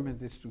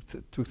ornament, it's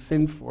too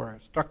thin for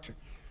structure.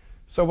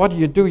 So what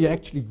do? You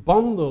actually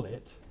bundle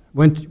it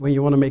when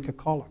you want to make a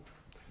column.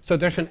 So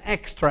there's an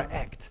extra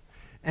act.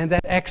 And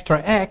that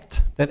extra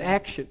act, that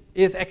action,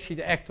 is actually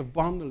the act of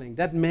bundling.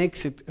 That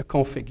makes it a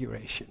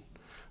configuration,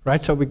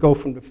 right? So we go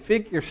from the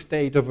figure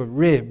state of a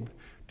rib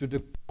to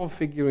the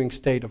configuring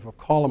state of a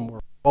column or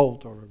a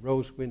bolt or a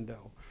rose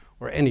window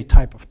or any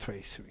type of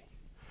tracery.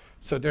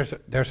 So there's a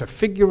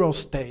figural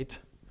state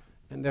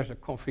and there's a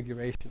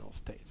configurational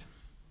state.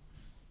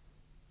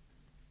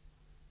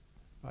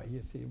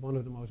 You see one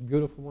of the most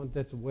beautiful ones,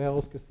 that's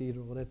Wells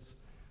Cathedral, that's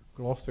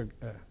Gloucester.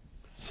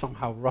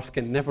 Somehow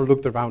Ruskin never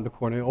looked around the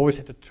corner. He always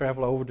had to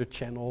travel over the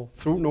channel,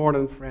 through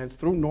northern France,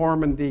 through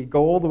Normandy,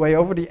 go all the way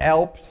over the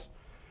Alps,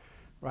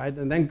 right?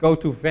 And then go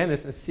to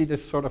Venice and see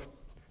this sort of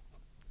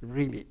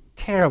really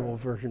terrible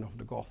version of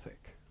the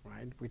Gothic,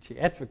 right? Which he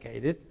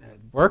advocated, and it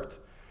worked.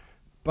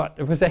 But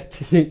it was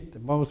actually the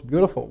most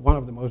beautiful, one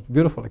of the most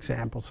beautiful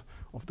examples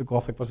of the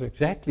Gothic was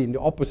exactly in the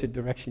opposite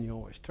direction you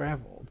always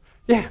traveled.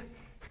 Yeah,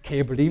 can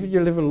you believe it? You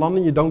live in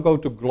London, you don't go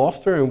to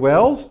Gloucester and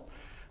Wells?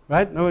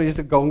 Right? No, he's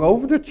going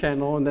over the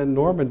channel, and then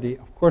Normandy.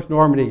 Of course,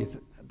 Normandy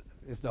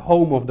is the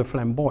home of the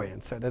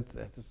flamboyant, so that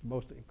is the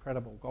most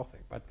incredible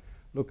Gothic. But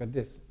look at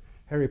this.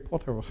 Harry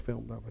Potter was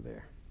filmed over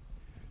there.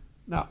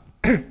 Now,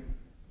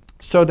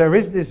 so there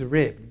is this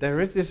rib,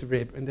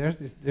 and there's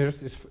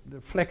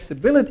the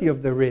flexibility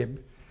of the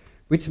rib,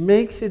 which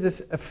makes it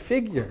as a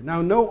figure.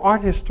 Now, no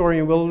art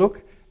historian will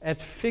look at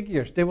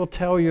figures. They will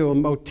tell you a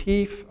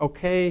motif,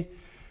 okay,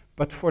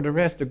 but for the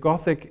rest, the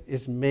Gothic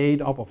is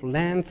made up of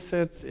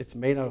lancets, it's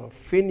made out of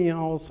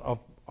finials,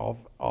 of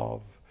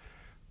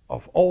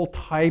all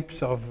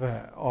types of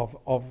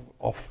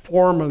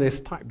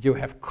formalist type. You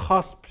have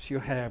cusps, you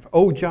have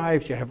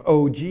ogives, you have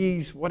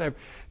OGs, whatever.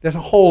 There's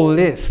a whole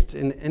list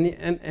in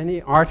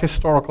any art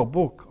historical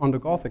book on the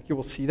Gothic. You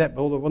will see that,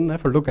 but we'll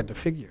never look at the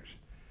figures.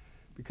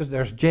 Because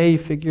there's J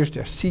figures,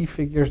 there's C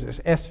figures,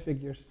 there's S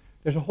figures.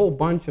 There's a whole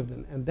bunch of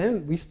them. And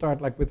then we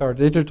start, like with our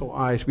digital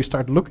eyes, we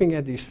start looking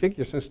at these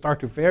figures and start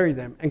to vary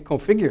them and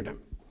configure them.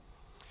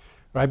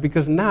 Right?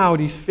 Because now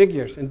these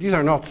figures, and these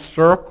are not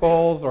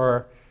circles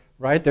or,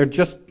 right? They're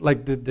just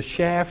like the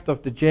shaft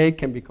of the J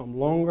can become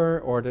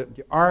longer, or the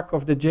arc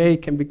of the J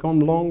can become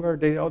longer.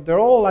 They're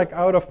all like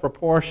out of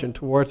proportion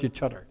towards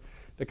each other.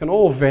 They can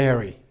all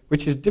vary,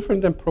 which is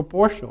different than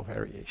proportional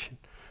variation.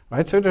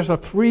 Right? So there's a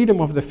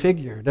freedom of the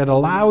figure that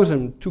allows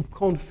them to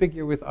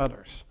configure with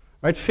others.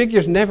 Right?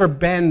 Figures never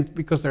bend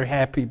because they're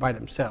happy by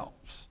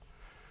themselves.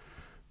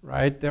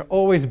 Right? They're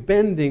always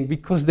bending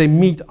because they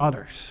meet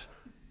others.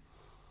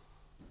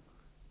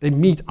 They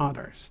meet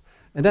others.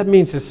 And that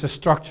means it's a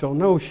structural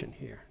notion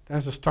here.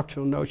 There's a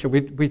structural notion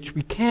which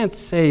we can't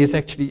say is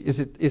actually, is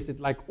it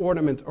like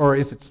ornament or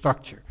is it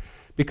structure?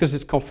 Because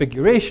it's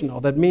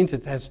configurational, that means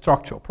it has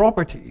structural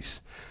properties.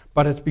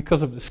 But it's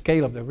because of the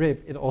scale of the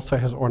rib, it also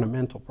has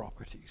ornamental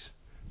properties.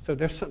 So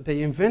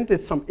they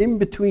invented some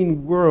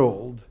in-between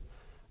world.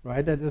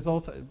 Right, that is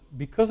also,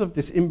 because of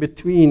this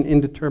in-between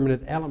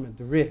indeterminate element,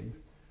 the rib,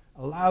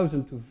 allows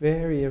them to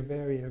vary and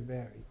vary and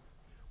vary.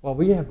 Well,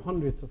 we have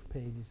hundreds of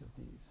pages of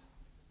these.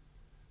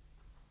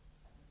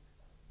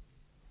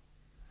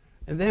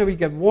 And then we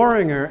get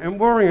Warringer, and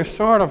Warringer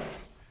sort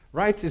of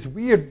writes this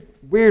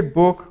weird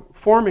book,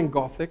 Forming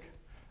Gothic,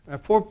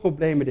 Voor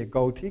Problemen der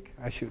Gotiek,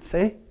 I should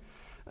say,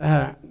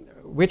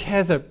 which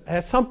has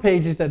some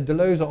pages that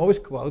Deleuze always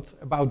quotes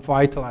about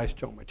vitalized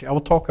geometry. I will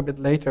talk a bit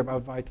later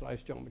about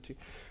vitalized geometry.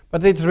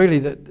 But it's really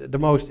the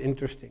most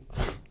interesting.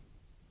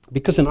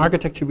 Because in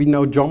architecture we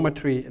know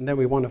geometry and then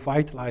we want to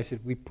vitalize it,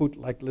 we put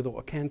like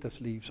little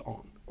acanthus leaves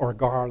on, or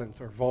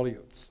garlands or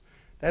volutes.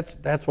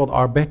 That's what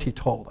Arbetti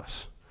told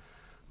us.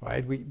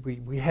 Right?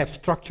 We have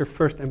structure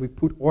first and we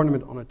put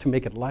ornament on it to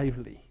make it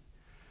lively.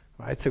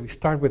 Right? So we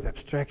start with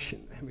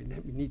abstraction and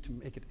we need to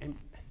make it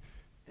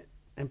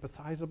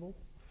empathizable.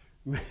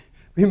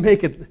 We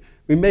make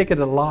it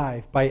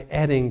alive by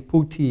adding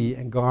putti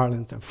and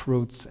garlands and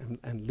fruits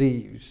and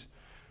leaves,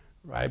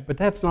 right? But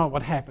that's not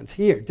what happens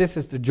here. This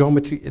is the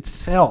geometry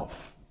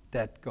itself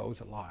that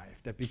goes alive,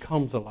 that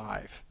becomes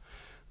alive,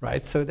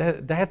 right? So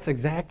that's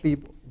exactly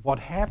what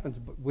happens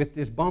with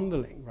this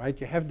bundling,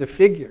 right? You have the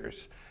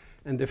figures,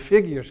 and the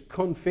figures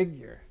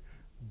configure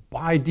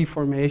by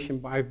deformation,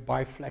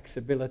 by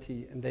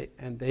flexibility,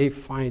 and they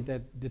find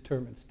that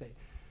determined state.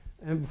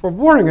 And for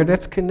Warringer,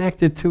 that's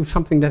connected to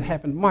something that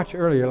happened much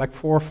earlier, like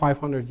 400 or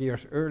 500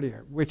 years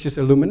earlier, which is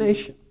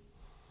illumination,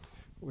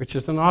 which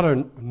is another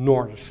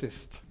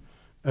Nordicist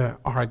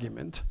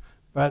argument.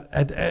 But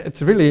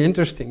it's a really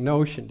interesting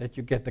notion that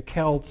you get the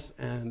Celts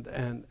and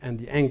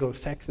the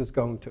Anglo-Saxons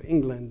going to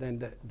England, and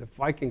the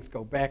Vikings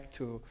go back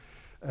to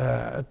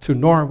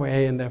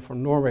Norway, and then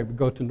from Norway we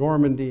go to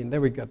Normandy, and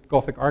then we got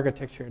Gothic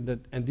architecture,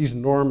 and these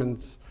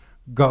Normans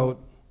go,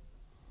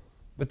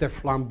 with their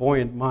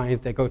flamboyant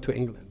minds, they go to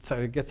England. So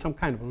you get some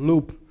kind of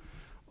loop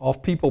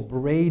of people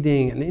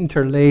braiding and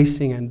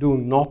interlacing and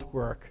doing knot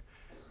work.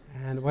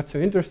 And what's so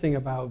interesting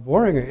about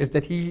Worringer is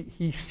that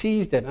he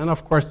sees that, and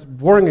of course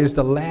Worringer is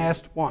the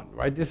last one,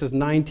 right? This is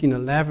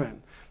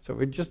 1911, so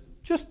we're just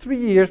 3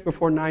 years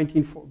before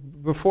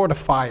before the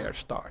fire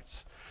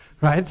starts,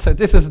 right? So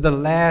this is the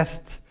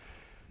last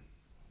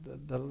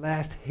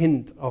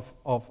hint of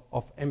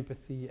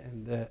empathy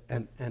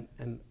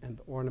and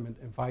ornament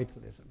and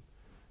vitalism.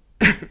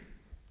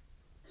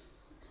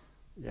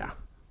 Yeah,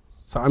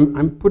 so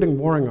I'm putting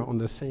Worringer on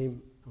the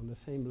same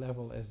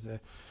level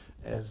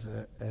as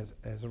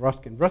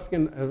Ruskin.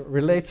 Ruskin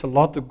relates a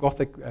lot to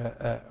Gothic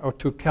or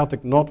to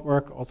Celtic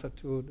knotwork, also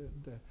to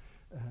the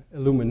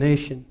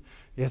illumination.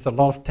 He has a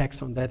lot of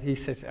text on that. He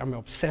says, I'm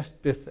obsessed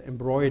with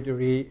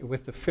embroidery,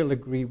 with the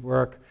filigree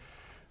work.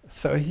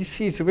 So he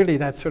sees really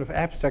that sort of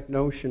abstract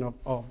notion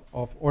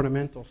of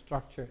ornamental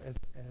structure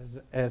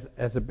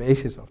as a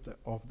basis of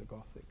the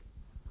Gothic.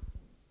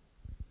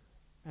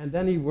 And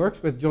then he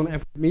works with John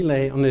Everett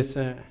Millais on this.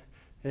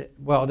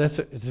 Well, it's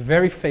a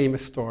very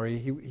famous story.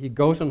 He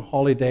goes on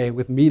holiday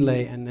with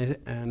Millais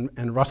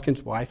and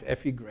Ruskin's wife,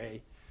 Effie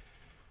Gray.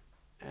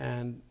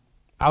 And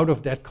out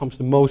of that comes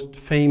the most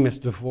famous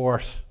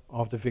divorce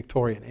of the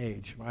Victorian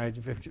age, right?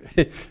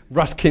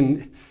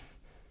 Ruskin,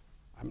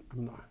 I'm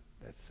not,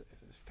 that's a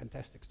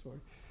fantastic story.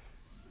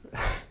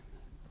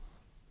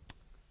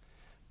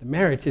 The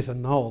marriage is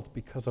annulled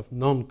because of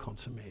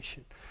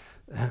non-consummation.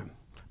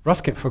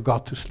 Ruskin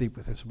forgot to sleep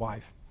with his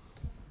wife.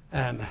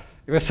 And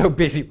he was so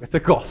busy with the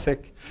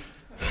Gothic,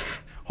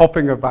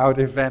 hopping about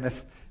in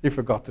Venice, he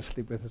forgot to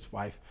sleep with his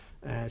wife.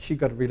 She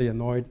got really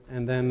annoyed,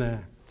 and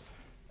then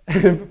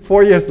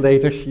 4 years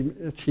later,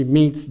 she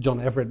meets John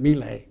Everett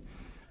Millais,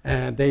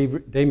 and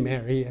they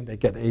marry and they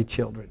get 8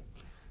 children.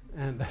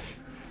 And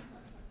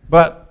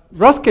but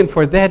Ruskin,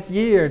 for that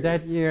year,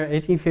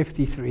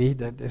 1853,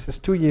 this is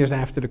 2 years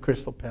after the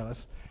Crystal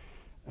Palace.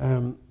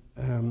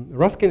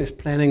 Ruskin is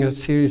planning a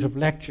series of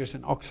lectures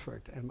in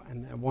Oxford,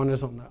 and one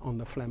is on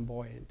the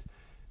flamboyant.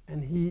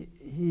 And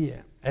he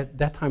at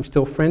that time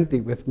still friendly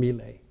with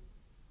Millais,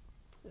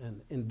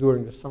 and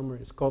during the summer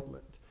in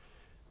Scotland.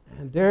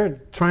 And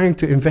they're trying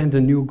to invent a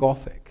new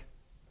Gothic.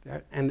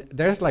 And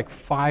there's like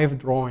 5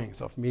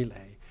 drawings of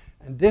Millais.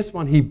 And this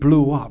one he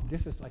blew up.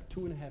 This is like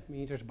 2.5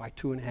 meters by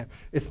 2.5.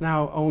 It's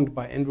now owned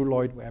by Andrew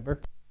Lloyd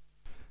Webber.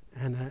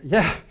 And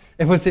yeah,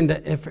 it was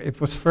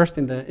first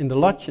in the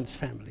Lutyens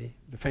family,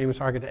 the famous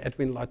architect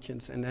Edwin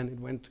Lutyens, and then it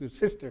went to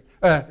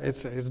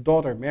his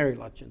daughter Mary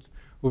Lutyens,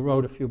 who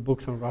wrote a few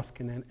books on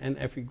Ruskin and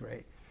Effie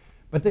Gray.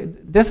 But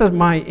this is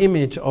my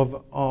image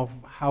of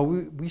how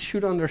we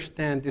should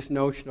understand this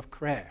notion of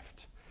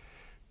craft,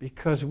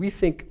 because we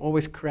think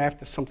always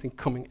craft is something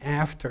coming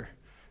after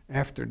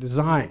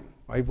design,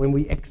 right? When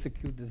we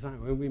execute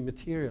design, when we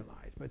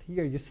materialize. But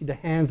here you see the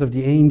hands of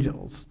the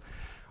angels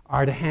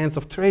are the hands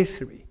of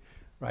tracery.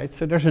 Right?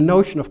 So there's a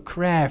notion of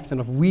craft and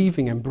of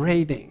weaving and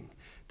braiding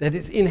that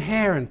is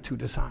inherent to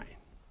design.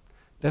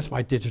 That's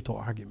my digital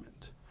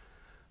argument.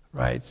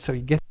 Right? So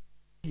you get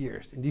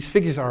figures, and these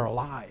figures are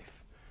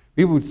alive.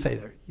 He would say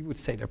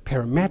they're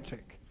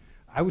parametric.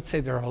 I would say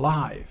they're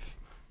alive.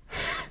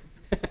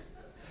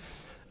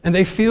 And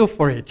they feel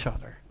for each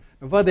other.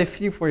 And while they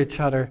feel for each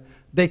other,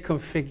 they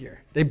configure.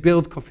 They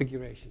build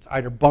configurations,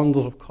 either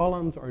bundles of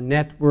columns or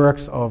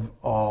networks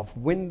of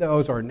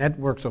windows or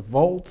networks of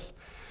vaults.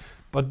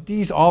 But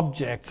these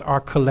objects are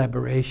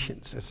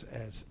collaborations,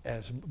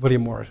 as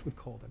William Morris would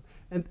call them.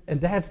 And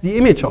that's the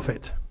image of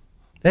it.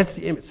 That's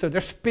the image. So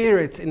they're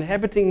spirits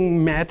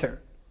inhabiting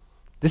matter.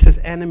 This is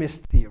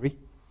animist theory.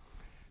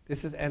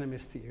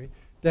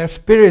 They're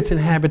spirits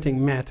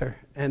inhabiting matter,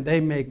 and they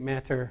make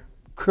matter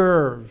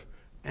curve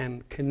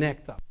and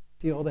connect up.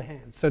 See all the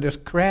hands. So there's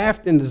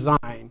craft in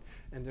design,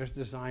 and there's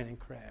design in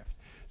craft.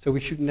 So we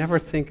should never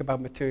think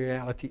about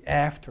materiality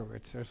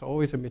afterwards. There's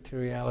always a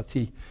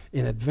materiality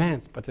in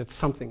advance, but it's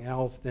something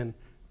else than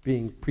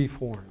being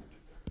preformed.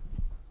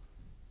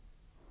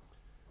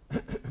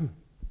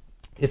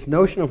 His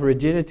notion of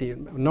rigidity,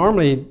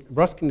 normally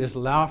Ruskin is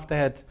laughed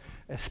at,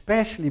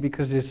 especially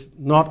because his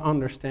not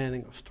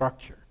understanding of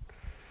structure.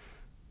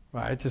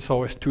 Right? It's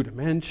always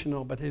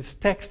two-dimensional, but his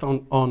text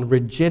on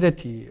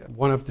rigidity,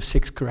 one of the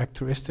 6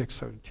 characteristics,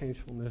 so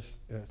changefulness,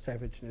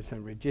 savageness,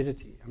 and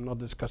rigidity. I'm not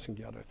discussing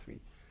the other 3.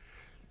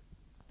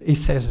 He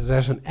says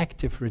there's an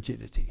active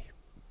rigidity.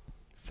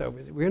 So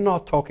we're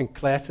not talking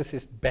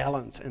classicist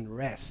balance and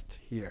rest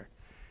here.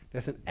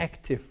 There's an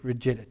active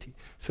rigidity.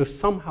 So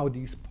somehow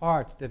these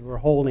parts that were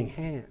holding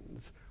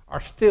hands are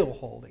still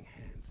holding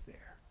hands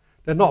there.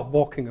 They're not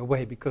walking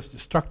away because the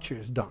structure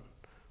is done.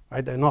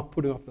 Right? They're not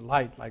putting off the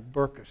light like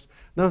Burkers.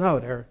 No,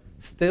 they're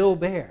still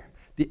there.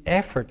 The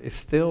effort is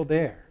still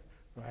there.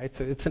 right?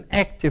 So it's an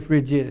active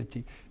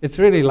rigidity. It's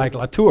really like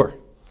Latour,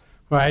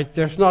 right?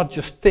 There's not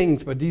just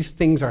things, but these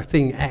things are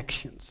thing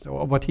actions,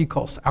 or what he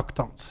calls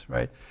actants,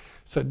 right?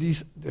 So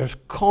there's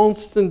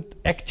constant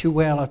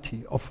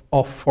actuality of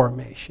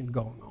formation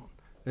going on.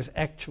 There's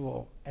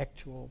actual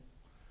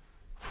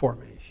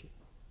formation.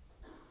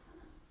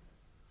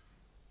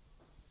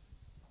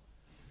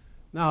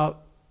 Now,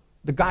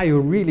 the guy who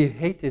really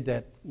hated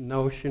that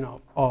notion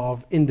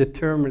of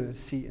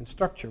indeterminacy in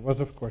structure was,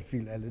 of course,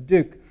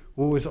 Villers-le-Duc,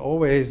 who was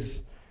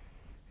always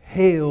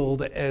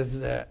hailed as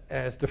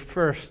the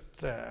first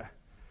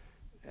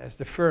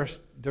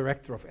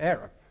director of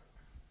Arab,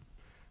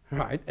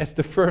 right? As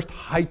the first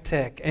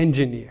high-tech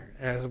engineer,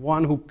 as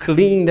one who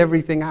cleaned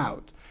everything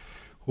out,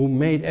 who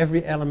made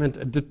every element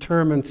a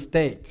determined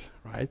state,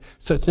 right?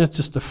 So it's not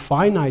just the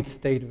finite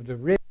state of the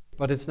rib,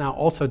 but it's now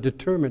also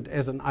determined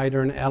as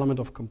either an element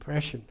of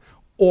compression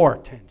or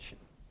tension.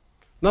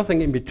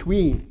 Nothing in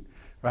between,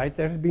 right?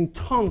 There's been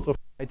tons of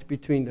fights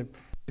between the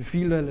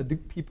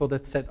Villers-le-Duc people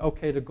that said,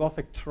 okay, the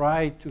Gothic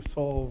tried to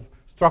solve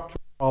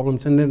structural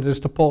problems, and then there's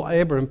the Paul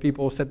Abraham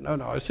people who said, no,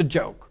 it's a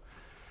joke.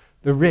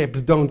 The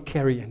ribs don't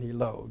carry any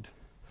load.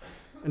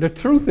 And the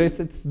truth is,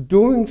 it's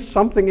doing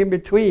something in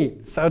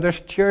between. So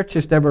there's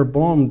churches that were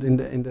bombed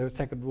in the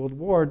Second World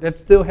War that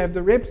still have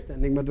the ribs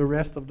standing, but the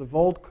rest of the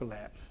vault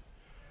collapsed.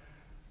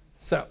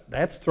 So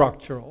that's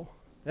structural.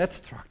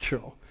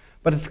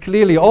 But it's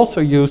clearly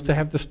also used to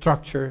have the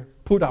structure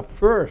put up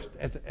first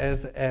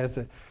as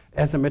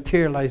a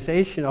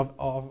materialization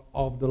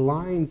of the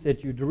lines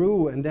that you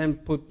drew, and then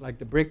put like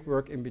the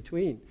brickwork in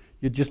between.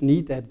 You just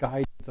need that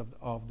guidance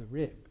of the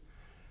rib.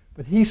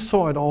 But he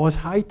saw it all as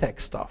high-tech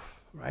stuff,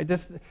 right?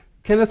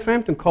 Kenneth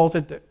Frampton calls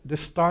it the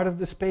start of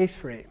the space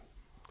frame.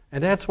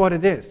 And that's what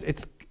it is.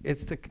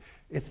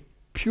 It's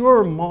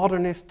pure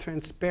modernist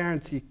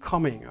transparency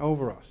coming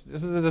over us.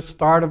 This is the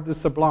start of the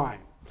sublime,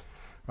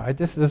 right?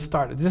 This is the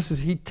start.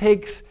 He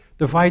takes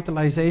the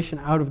vitalization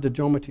out of the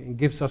geometry and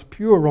gives us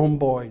pure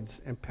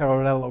rhomboids and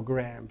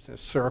parallelograms and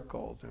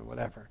circles and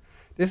whatever.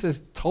 This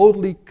is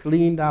totally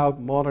cleaned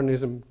out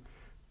modernism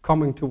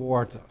coming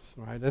towards us,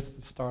 right? That's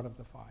the start of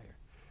the fire.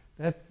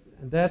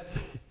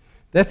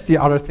 That's the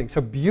other thing. So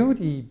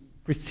beauty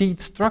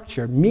precedes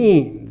structure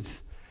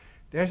means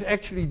there's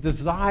actually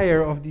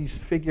desire of these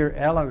figure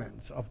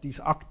elements, of these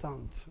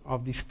actants,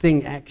 of these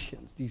thing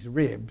actions, these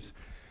ribs,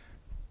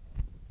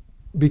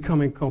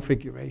 becoming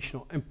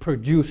configurational and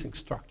producing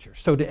structure.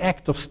 So the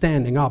act of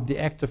standing up, the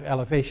act of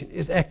elevation,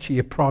 is actually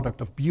a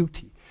product of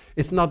beauty.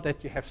 It's not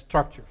that you have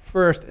structure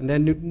first and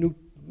then you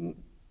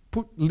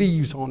put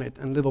leaves on it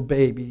and little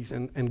babies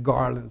and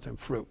garlands and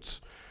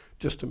fruits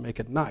just to make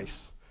it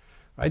nice.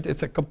 Right?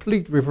 It's a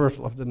complete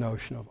reversal of the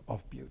notion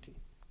of beauty.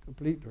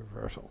 Complete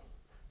reversal.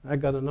 I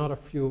got another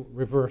few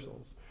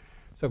reversals.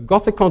 So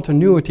Gothic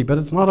continuity, but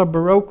it's not a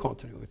Baroque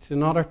continuity. It's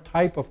another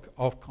type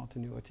of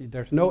continuity.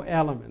 There's no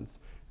elements,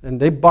 and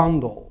they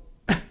bundle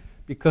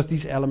because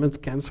these elements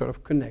can sort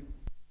of connect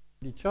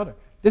with each other.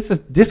 This is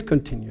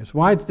discontinuous.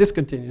 Why it's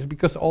discontinuous?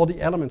 Because all the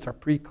elements are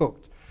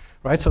pre-cooked,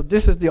 right? So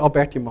this is the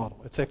Alberti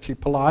model. It's actually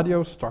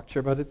Palladio's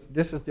structure, but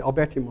this is the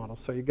Alberti model.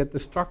 So you get the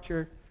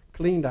structure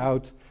cleaned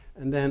out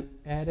and then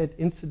added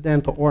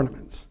incidental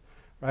ornaments,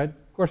 right?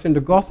 Of course, in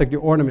the Gothic, the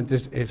ornament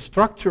is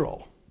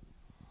structural.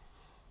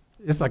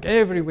 It's like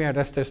everywhere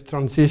there's this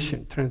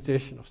transition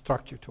of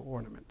structure to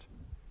ornament.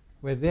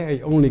 Where there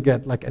you only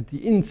get like at the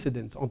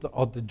incidence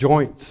on the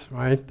joints,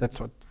 right? That's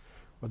what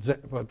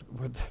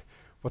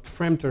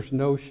Frampton's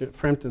notion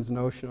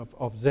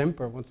of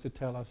Zemper wants to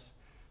tell us,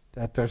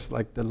 that there's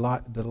like the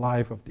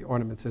life of the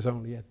ornaments is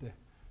only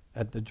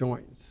at the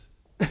joints.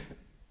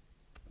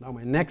 Now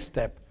my next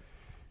step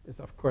is,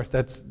 of course,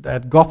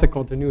 that Gothic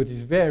continuity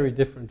is very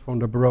different from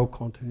the Baroque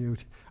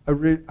continuity.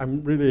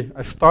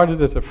 I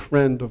started as a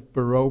friend of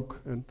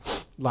Baroque and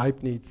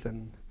Leibniz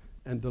and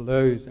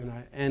Deleuze, and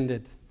I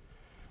ended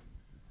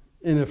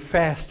in a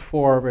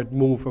fast-forward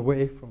move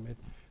away from it.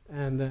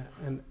 And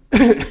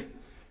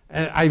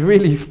I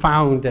really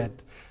found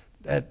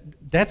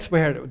that's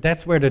where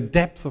the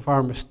depth of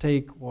our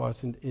mistake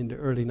was in the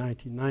early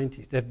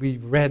 1990s, that we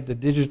read the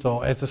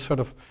digital as a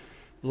sort of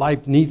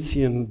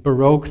Leibnizian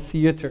Baroque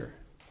theater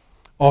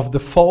of the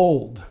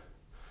fold,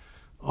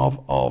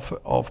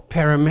 of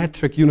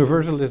parametric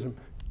universalism.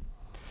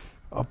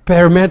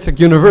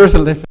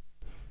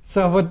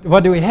 So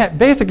what do we have?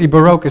 Basically,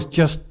 Baroque is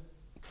just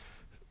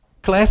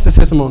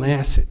classicism on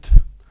acid,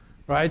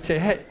 right? So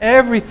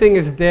everything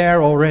is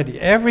there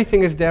already.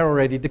 Everything is there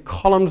already. The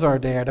columns are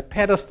there. The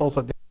pedestals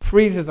are there. The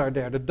friezes are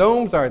there. The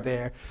domes are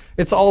there.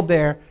 It's all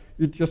there.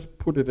 You just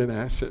put it in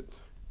acid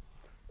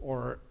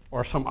or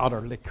some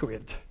other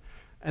liquid.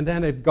 And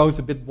then it goes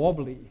a bit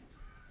wobbly.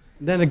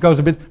 Then it goes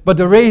a bit, but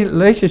the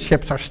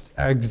relationships are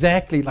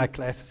exactly like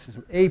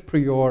classicism, a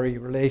priori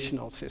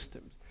relational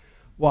systems.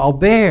 While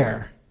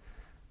there,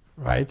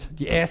 right,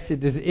 the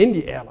acid is in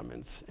the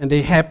elements, and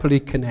they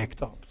happily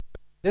connect up.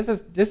 This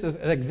is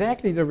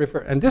exactly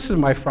the and this is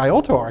my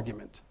Friotto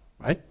argument,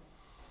 right?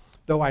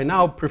 Though I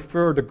now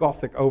prefer the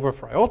Gothic over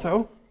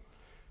Friotto,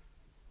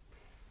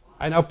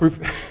 I now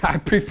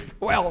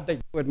well, they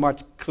do it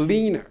much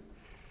cleaner.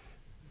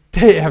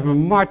 They have a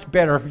much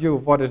better view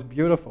of what is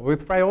beautiful.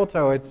 With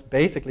Friotto, it's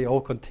basically all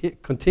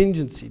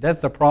contingency. That's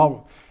the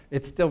problem.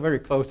 It's still very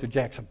close to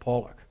Jackson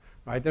Pollock,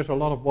 right? There's a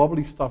lot of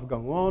wobbly stuff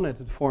going on, and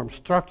it forms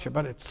structure,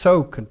 but it's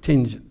so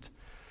contingent.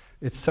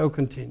 It's so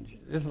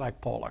contingent. It's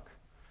like Pollock.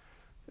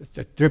 It's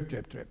just drip,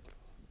 drip, drip.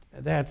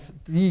 And that's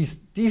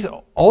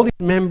all these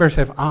members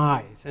have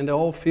eyes, and they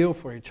all feel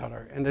for each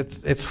other, and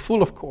it's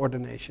full of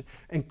coordination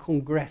and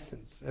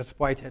congrescence, as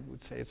Whitehead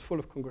would say. It's full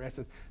of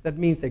congrescence. That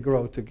means they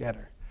grow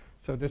together.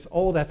 So there's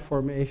all that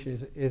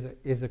formation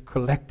is a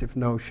collective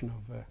notion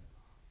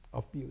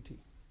of beauty.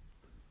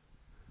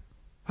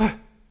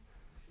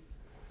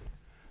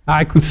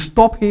 I could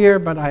stop here,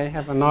 but I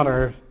have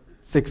another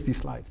 60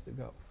 slides to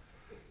go.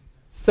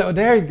 So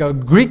there you go,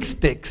 Greek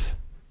sticks.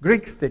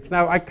 Greek sticks.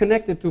 Now I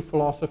connect it to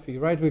philosophy,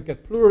 right? We've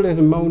got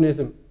pluralism,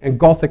 monism, and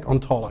Gothic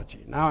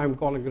ontology. Now I'm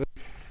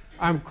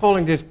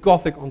calling this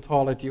Gothic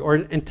ontology or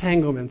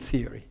entanglement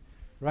theory,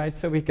 right?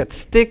 So we got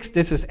sticks.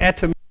 This is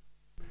atomism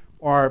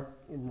or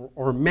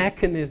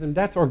mechanism.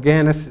 That's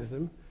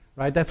organicism,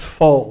 right? That's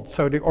folds.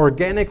 So the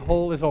organic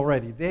whole is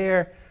already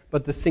there,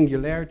 but the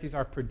singularities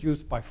are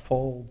produced by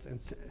folds,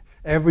 and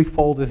every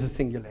fold is a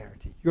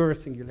singularity. You're a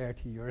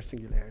singularity. You're a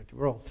singularity.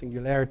 We're all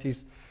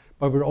singularities,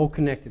 but we're all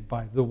connected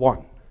by the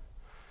one,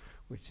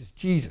 which is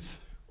Jesus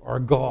or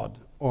God,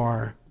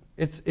 or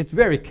it's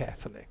very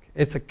Catholic.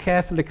 It's a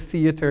Catholic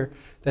theater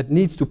that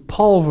needs to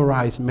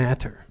pulverize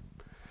matter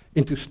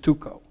into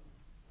stucco.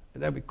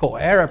 And that we call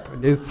Arab,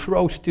 and they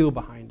throw steel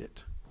behind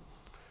it.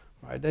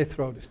 Right? They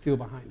throw the steel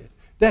behind it.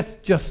 That's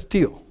just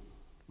steel,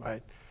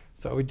 right?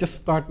 So we just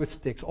start with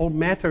sticks. All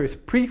matter is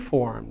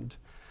preformed,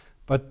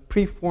 but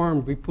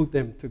preformed we put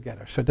them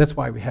together. So that's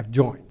why we have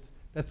joints.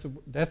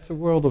 That's a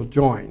world of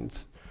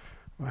joints.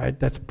 Right,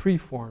 that's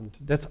preformed,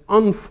 that's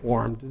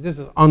unformed, this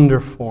is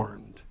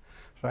underformed.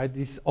 Right?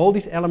 All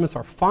these elements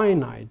are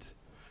finite,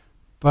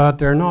 but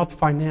they're not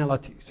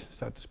finalities,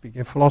 so to speak.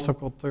 In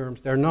philosophical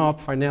terms, they're not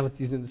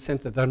finalities in the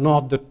sense that they're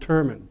not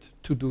determined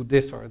to do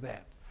this or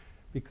that,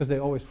 because they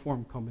always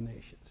form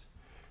combinations.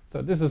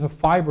 So this is a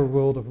fiber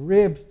world of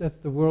ribs, that's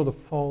the world of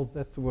folds,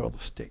 that's the world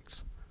of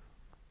sticks.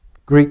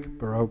 Greek,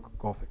 Baroque,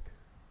 Gothic.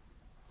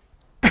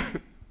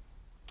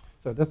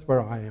 So that's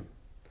where I am,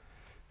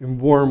 in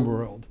warm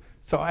world.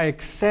 So I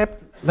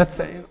accept, let's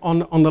say, on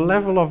the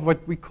level of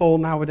what we call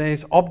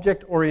nowadays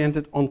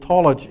object-oriented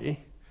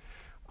ontology,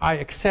 I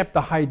accept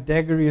the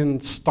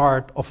Heideggerian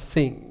start of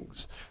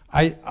things.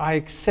 I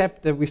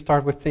accept that we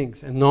start with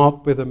things and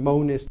not with a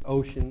monist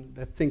ocean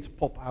that things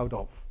pop out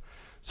of.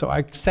 So I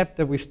accept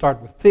that we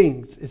start with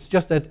things. It's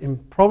just that the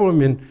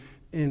problem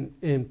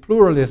in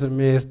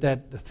pluralism is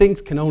that the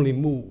things can only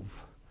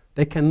move.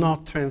 They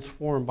cannot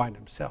transform by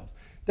themselves.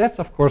 That's,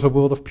 of course, a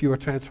world of pure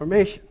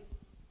transformation,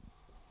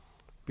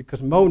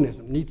 because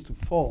monism needs to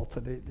fall, so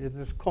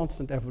there's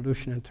constant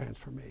evolution and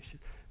transformation.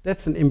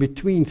 That's an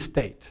in-between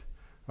state,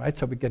 right?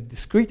 So we get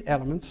discrete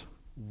elements,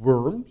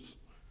 worms,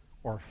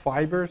 or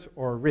fibers,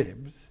 or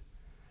ribs,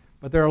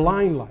 but they're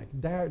line-like,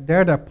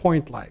 they're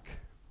point-like,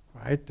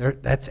 right?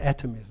 That's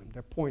atomism,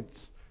 they're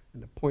points,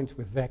 and the points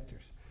with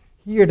vectors.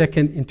 Here they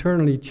can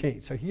internally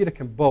change, so here they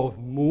can both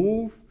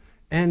move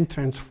and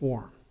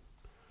transform.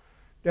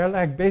 They're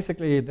like,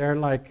 basically, they're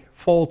like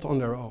folds on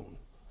their own.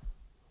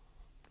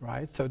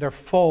 Right? So they're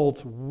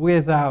folds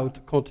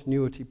without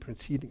continuity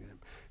preceding them.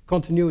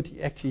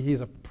 Continuity actually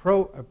is a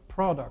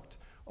product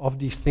of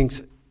these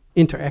things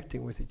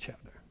interacting with each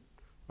other.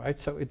 Right?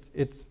 So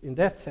it's in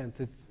that sense,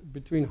 it's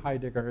between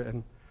Heidegger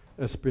and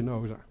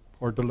Spinoza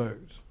or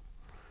Deleuze.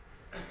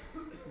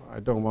 I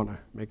don't want to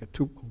make it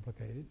too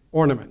complicated.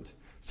 Ornament.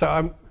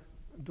 So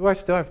do I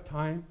still have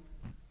time?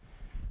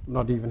 I'm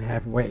not even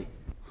halfway.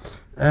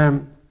 I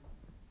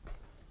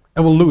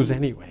will lose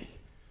anyway.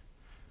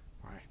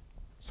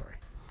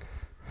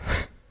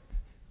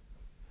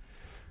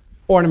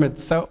 Ornament.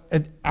 So,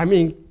 I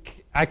mean,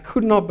 I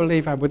could not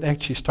believe I would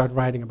actually start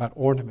writing about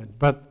ornament,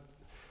 but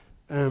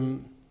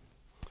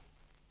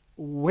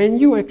when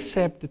you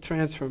accept the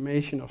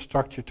transformation of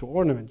structure to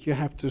ornament, you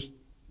have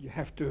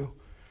to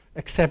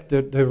accept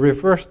the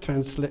reverse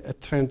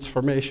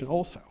transformation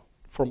also,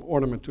 from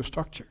ornament to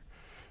structure.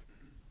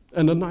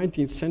 And the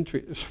 19th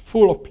century is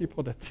full of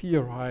people that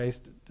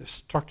theorized the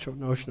structural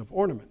notion of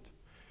ornament.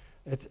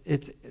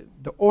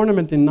 The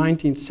ornament in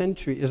 19th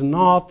century is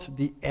not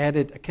the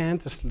added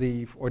acanthus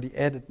leaf or the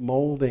added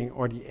molding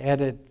or the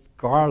added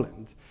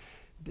garland.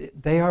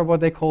 They are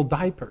what they call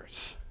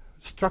diapers,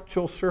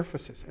 structural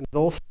surfaces. And it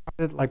all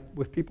started like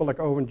with people like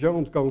Owen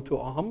Jones going to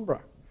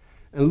Alhambra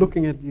and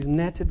looking at these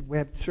netted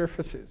webbed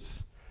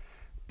surfaces.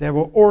 They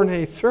were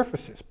ornate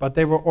surfaces, but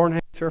they were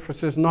ornate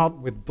surfaces not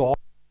with dots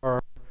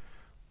or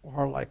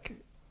like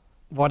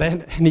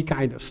any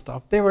kind of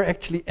stuff. They were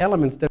actually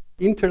elements that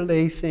were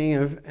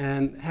interlacing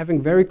and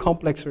having very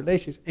complex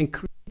relations and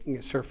creating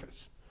a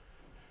surface.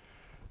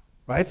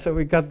 Right? So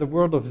we got the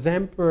world of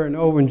Zamper and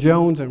Owen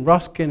Jones and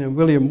Ruskin and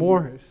William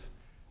Morris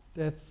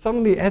that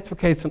suddenly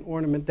advocates an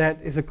ornament that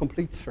is a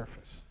complete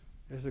surface.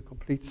 Is a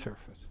complete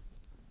surface.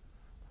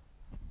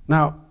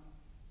 Now,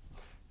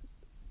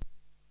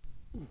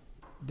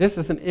 this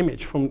is an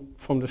image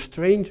from the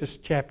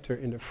strangest chapter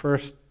in the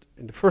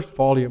first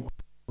volume of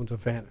Stones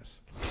of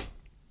Venice.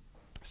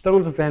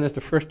 Stones of Venice,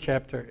 the first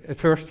chapter, the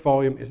first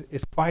volume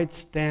is quite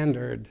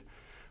standard,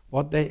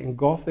 what they in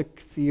Gothic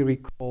theory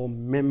call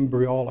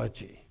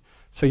membriology.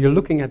 So you're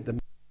looking at the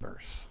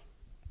members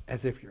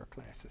as if you're a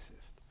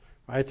classicist,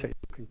 right? So you're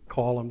looking at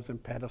columns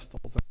and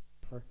pedestals and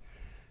whatever.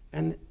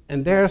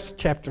 And there's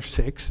chapter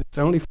 6, it's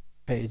only 4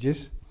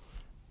 pages,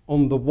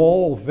 on the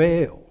wall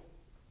veil.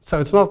 So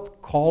it's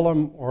not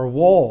column or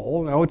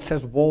wall, no, it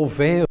says wall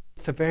veil.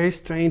 It's a very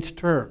strange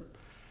term.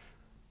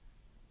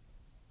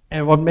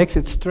 And what makes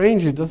it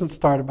strange, it doesn't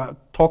start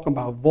about talking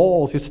about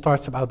walls, it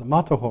starts about the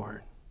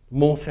Matterhorn,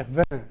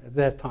 Montservin at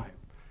that time.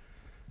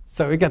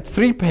 So you get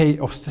 3 pages,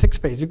 or 6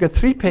 pages, you get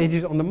 3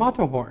 pages on the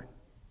Matterhorn.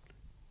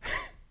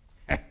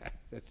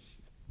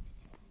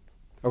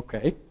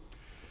 Okay.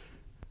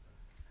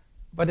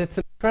 But it's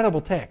an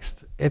incredible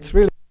text. It's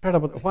really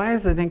incredible. Why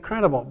is it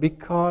incredible?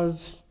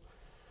 Because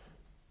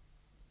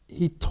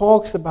he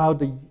talks about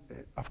the,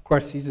 of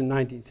course he's in the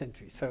 19th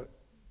century, so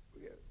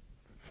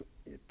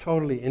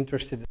totally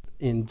interested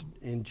in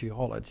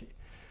geology.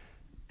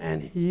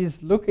 And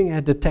he's looking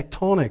at the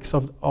tectonics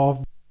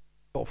of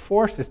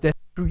forces that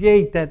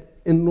create that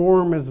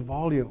enormous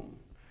volume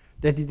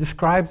that he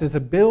describes as a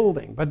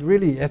building, but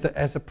really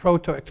as a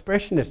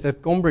proto-expressionist,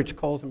 that Gombrich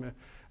calls him a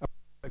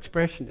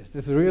expressionist.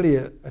 This is really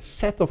a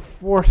set of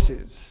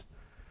forces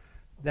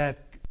that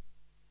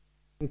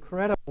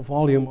incredible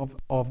volume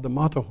of the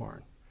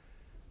Matterhorn.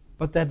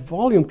 But that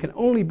volume can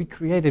only be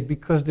created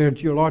because there are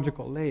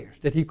geological layers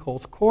that he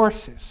calls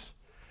courses.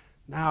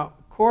 Now,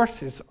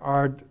 courses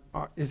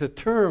is a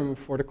term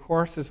for the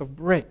courses of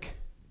brick.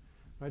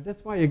 Right?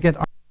 That's why you get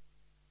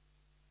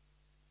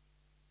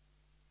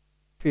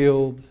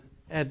field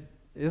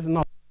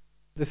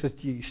this is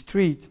G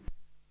Street.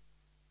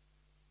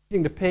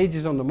 Reading the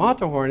pages on the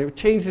Matterhorn, it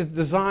changes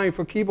design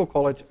for Keble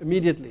College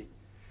immediately.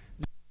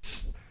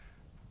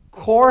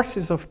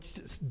 Courses of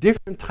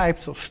different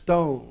types of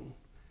stone.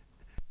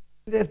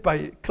 This,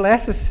 by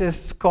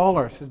classicist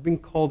scholars, has been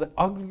called the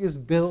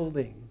ugliest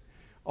building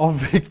of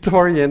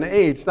Victorian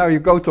age. Now you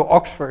go to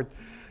Oxford,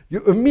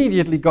 you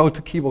immediately go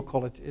to Keble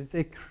College. It's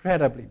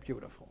incredibly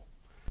beautiful.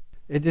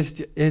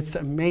 It's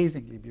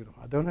amazingly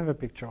beautiful. I don't have a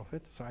picture of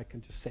it, so I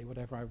can just say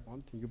whatever I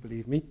want, and you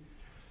believe me.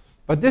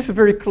 But this is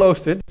very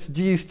close to it. It's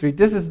G Street.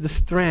 This is the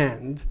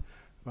Strand,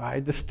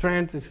 right? The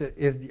Strand is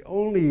the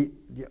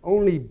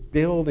only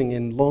building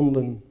in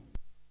London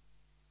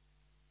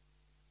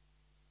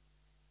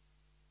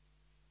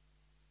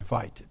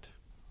invited.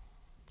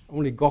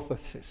 Only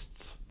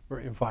Gothicists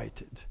were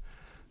invited,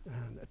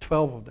 and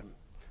 12 of them.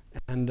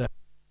 And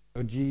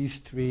G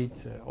Street,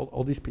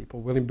 all these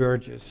people, William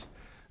Burgess.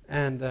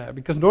 And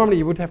because normally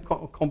you would have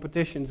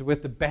competitions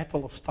with the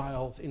battle of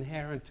styles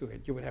inherent to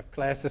it. You would have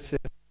classicists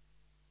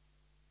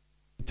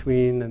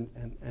between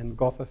and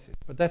Gothicists.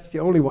 But that's the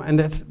only one. And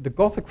the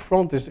Gothic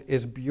front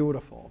is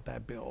beautiful,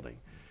 that building.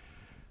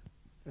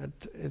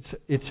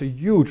 It's a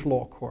huge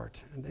law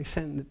court. And they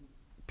send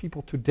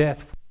people to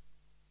death.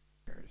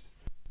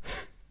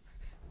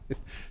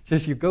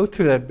 Just you go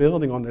to that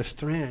building on the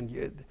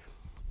Strand,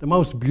 the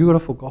most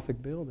beautiful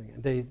Gothic building.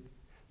 And they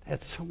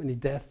had so many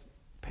death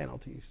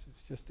penalties.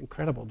 It's just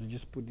incredible to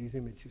just put these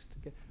images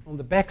together. On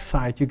the back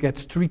side, you get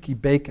streaky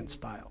bacon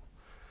style.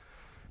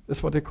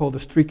 That's what they call the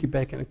streaky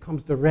bacon. It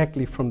comes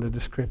directly from the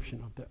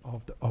description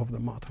of the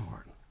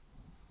Matterhorn.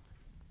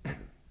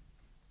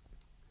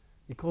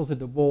 He calls it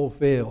the wall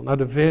veil. Now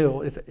the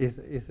veil is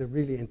a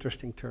really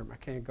interesting term. I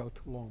can't go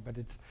too long, but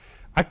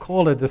I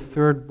call it the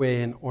third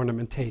way in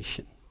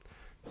ornamentation.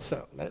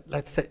 So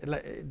let's say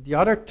the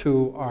other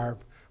two are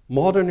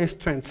modernist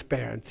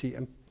transparency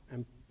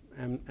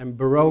and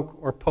Baroque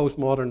or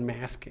postmodern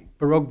masking.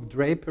 Baroque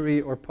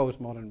drapery or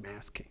postmodern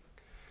masking.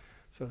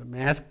 So the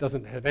mask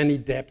doesn't have any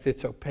depth,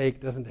 it's opaque,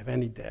 doesn't have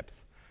any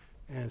depth.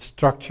 And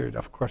structured,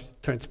 of course,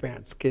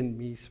 transparent, skin,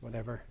 Mies,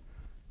 whatever,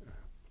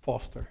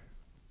 Foster.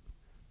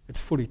 It's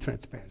fully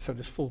transparent, so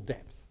there's full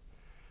depth.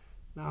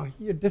 Now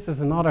here, this is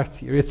another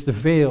theory, it's the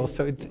veil.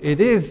 So it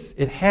is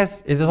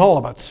all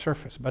about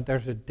surface, but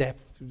there's a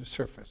depth to the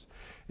surface.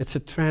 It's a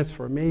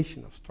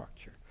transformation of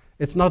structure.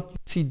 It's not,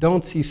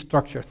 don't see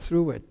structure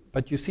through it,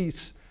 but you see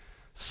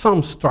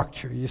some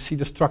structure. You see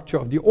the structure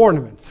of the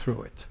ornament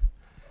through it.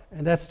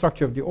 And that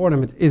structure of the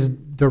ornament is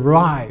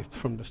derived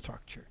from the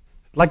structure.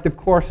 Like the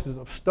courses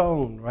of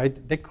stone, right?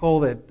 They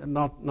call it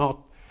not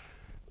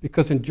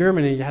because in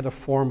Germany you had a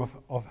form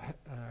of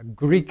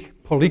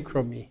Greek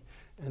polychromy,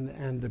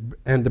 and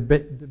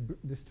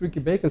the streaky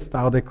bacon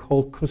style they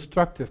called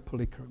constructive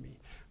polychromy,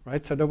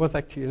 right? So there was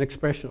actually an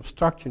expression of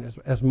structure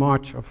as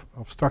much of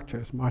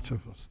structure as much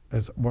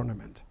as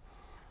ornament.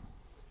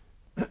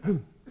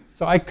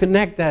 So I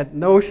connect that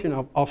notion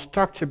of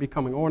structure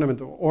becoming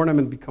ornament or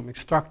ornament becoming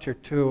structure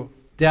to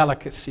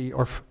delicacy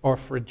or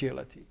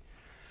fragility.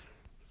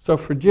 So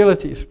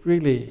fragility is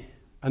really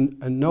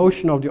a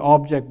notion of the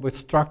object with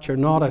structure,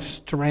 not as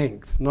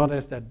strength, not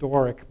as that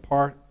Doric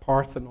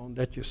Parthenon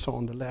that you saw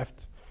on the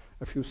left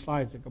a few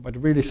slides ago, but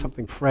really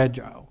something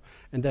fragile,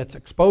 and that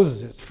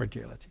exposes its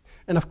fragility.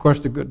 And of course,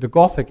 the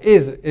Gothic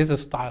is a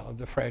style of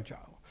the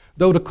fragile,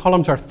 though the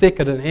columns are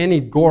thicker than any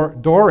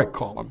Doric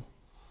column,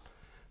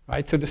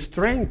 right? So the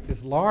strength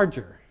is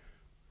larger.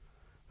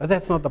 But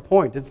that's not the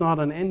point. It's not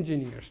an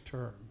engineer's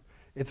term.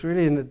 It's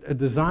really a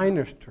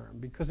designer's term,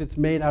 because it's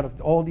made out of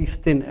all these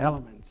thin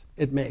elements.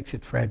 It makes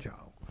it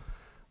fragile,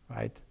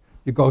 right?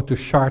 You go to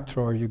Chartres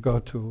or you go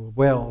to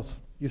Wales,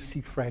 you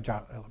see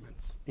fragile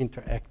elements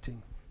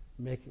interacting,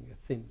 making a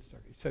thin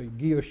story. So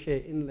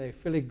guilloche, inlay,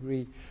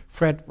 filigree,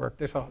 fretwork.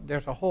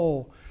 There's a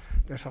whole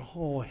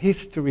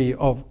history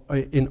of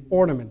in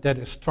ornament that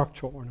is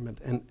structural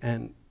ornament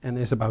and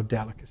is about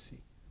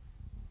delicacy.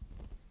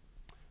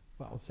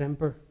 Well,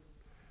 Zemper,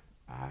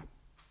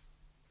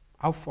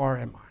 how far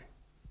am I?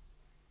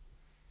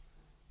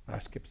 I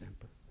skip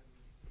Zemper.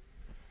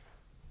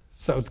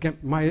 So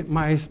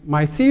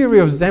my theory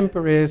of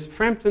Zemper is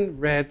Frampton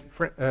read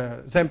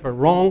Zemper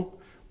wrong.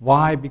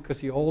 Why? Because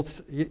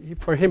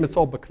for him it's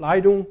all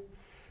Bekleidung.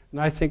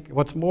 And I think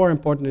what's more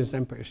important in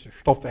Zemper is the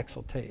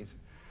Stoffwechselthese.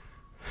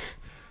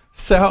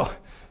 So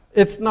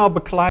it's not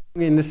Bekleidung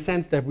in the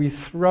sense that we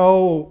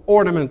throw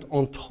ornament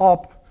on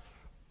top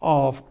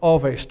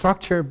of a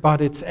structure,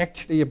 but it's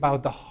actually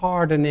about the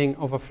hardening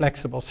of a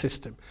flexible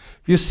system.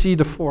 If you see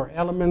the four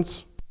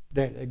elements,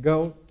 there they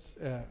go.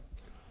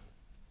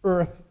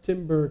 Earth,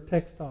 timber,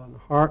 textile, and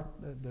heart,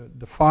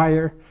 the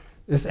fire.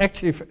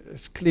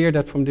 It's clear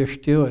that from their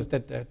steel is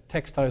that the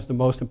textile is the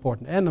most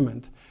important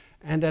element,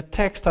 and that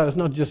textile is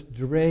not just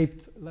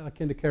draped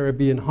like in the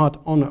Caribbean hut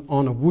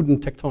on a wooden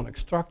tectonic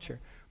structure,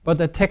 but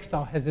that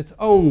textile has its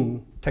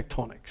own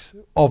tectonics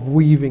of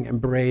weaving and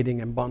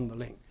braiding and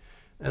bundling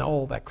and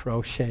all that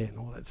crochet and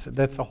all that. So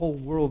that's a whole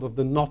world of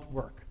the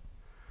knotwork.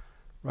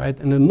 Right?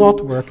 And the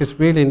knotwork is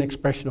really an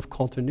expression of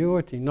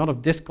continuity, not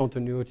of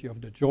discontinuity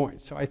of the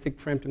joints. So I think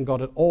Frampton got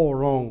it all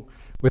wrong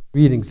with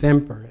reading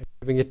Zemper and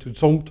giving it to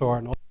Zumthor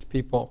and all these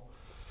people.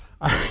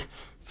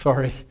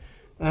 Sorry.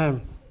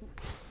 I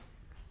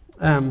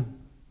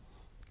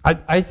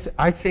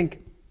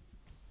think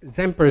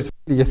Zemper is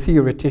really a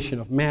theoretician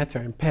of matter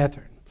and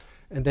pattern,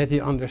 and that he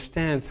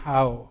understands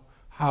how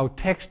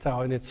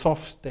textile in its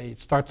soft state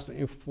starts to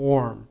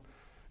inform,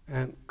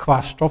 and qua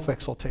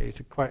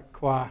Stoffwechselthese,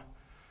 qua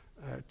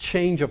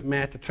change of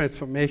matter,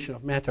 transformation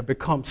of matter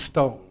becomes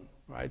stone,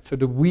 right? So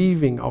the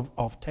weaving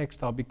of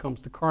textile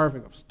becomes the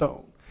carving of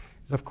stone.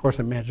 It's of course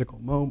a magical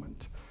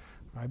moment,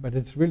 right? But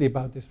it's really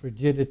about this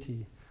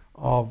rigidity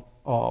of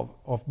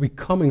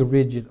becoming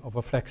rigid of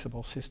a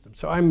flexible system.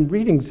 So I'm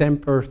reading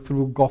Zemper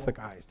through Gothic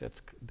eyes.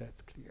 That's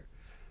clear.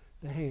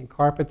 The hanging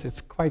carpets. It's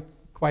quite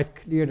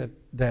clear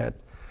that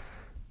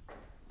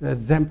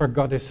Zemper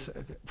got his,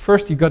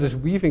 first he got his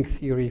weaving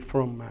theory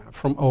from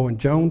Owen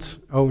Jones.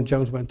 Owen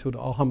Jones went to the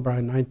Alhambra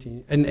in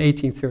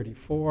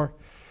 1834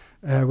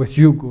 with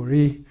Jules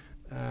Goury.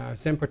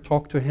 Zemper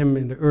talked to him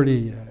in the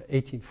early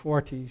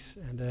 1840s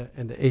and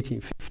the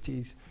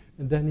 1850s.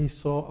 And then he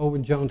saw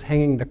Owen Jones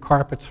hanging the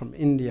carpets from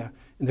India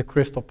in the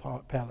Crystal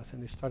Palace,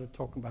 and he started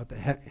talking about the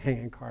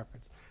hanging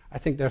carpets. I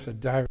think there's a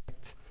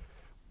direct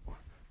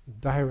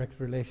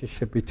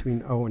relationship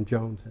between Owen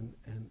Jones and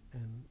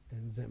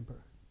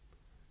Zemper.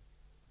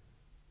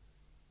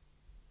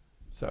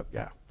 So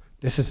yeah,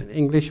 this is in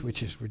English,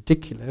 which is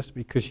ridiculous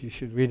because you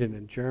should read it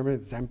in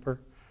German, Zemper,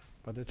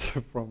 but it's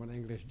from an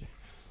English.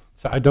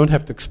 So I don't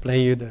have to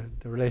explain you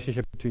the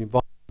relationship between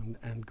Wand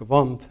and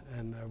Gewand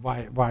and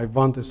why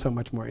Wand is so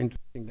much more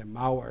interesting than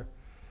Mauer.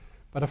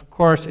 But of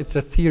course, it's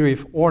a theory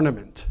of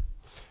ornament.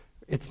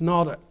 It's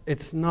not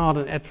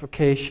an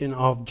advocation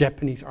of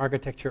Japanese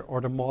architecture or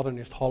the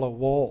modernist hollow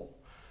wall.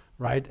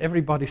 Right?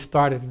 Everybody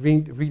started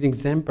reading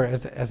Zemper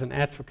as an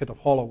advocate of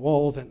hollow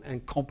walls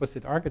and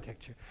composite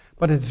architecture,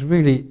 but it's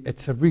really a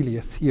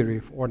theory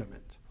of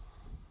ornament.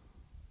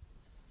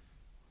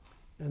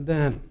 And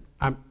then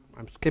I'm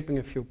skipping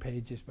a few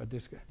pages, but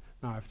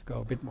now I have to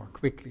go a bit more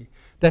quickly.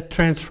 That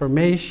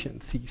transformation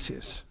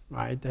thesis,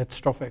 right? That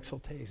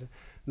Stoffwechselthese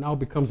now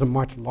becomes a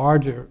much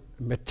larger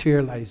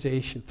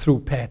materialization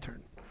through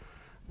pattern,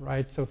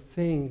 right? So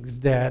things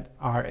that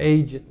are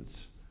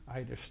agents,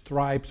 either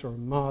stripes or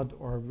mud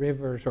or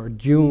rivers or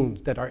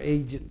dunes that are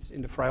agents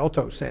in the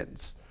Friotto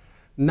sense,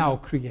 now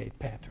create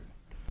pattern,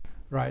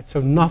 right? So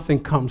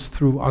nothing comes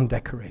through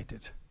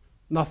undecorated.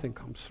 Nothing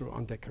comes through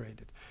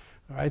undecorated,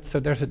 right?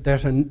 So there's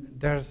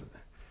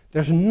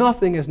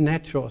nothing as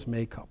natural as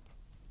makeup.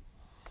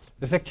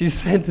 There's actually a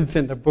sentence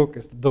in the book,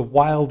 is the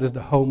wild is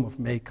the home of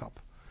makeup.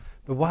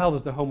 The wild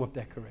is the home of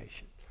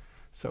decoration.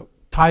 So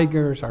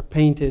tigers are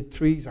painted,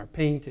 trees are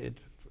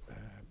painted,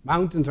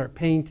 mountains are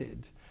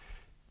painted.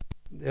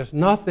 There's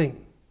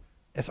nothing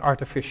as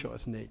artificial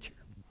as nature,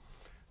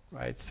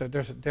 right? So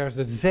there's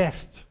a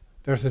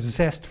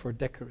zest for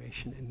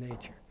decoration in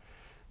nature.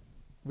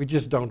 We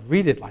just don't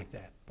read it like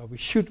that, but we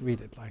should read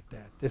it like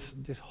that. This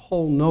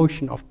whole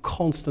notion of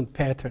constant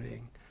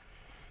patterning,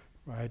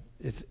 right,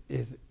 is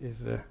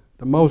the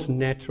most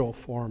natural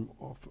form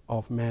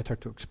of matter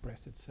to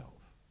express itself.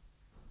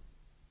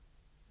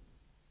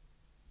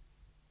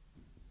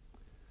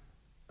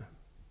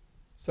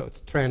 So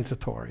it's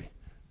transitory.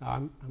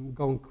 Now I'm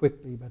going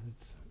quickly, but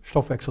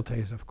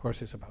Stoffwechselthese, of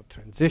course, is about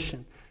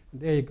transition.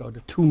 And there you go,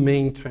 the two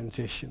main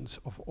transitions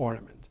of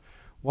ornament.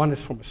 One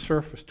is from a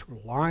surface to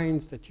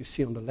lines that you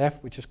see on the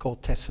left, which is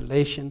called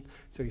tessellation.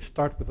 So you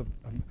start with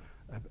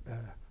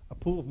a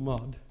pool of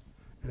mud,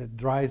 and it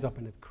dries up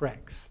and it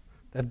cracks.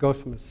 That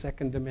goes from a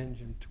second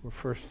dimension to a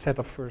first set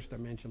of first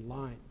dimension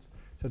lines.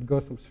 So it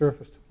goes from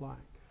surface to line.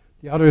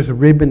 The other is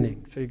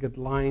ribboning. So you get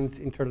lines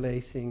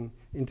interlacing,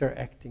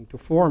 interacting to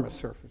form a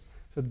surface.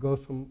 So it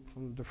goes from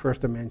the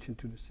first dimension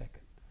to the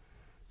second.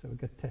 So we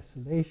get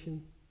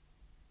tessellation,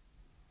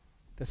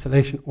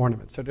 tessellation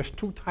ornament. So there's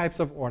two types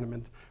of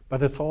ornament,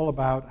 but it's all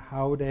about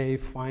how they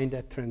find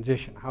that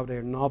transition, how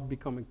they're not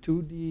becoming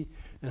 2D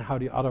and how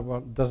the other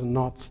one does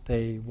not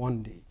stay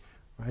 1D,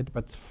 right?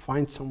 But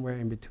find somewhere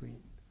in between.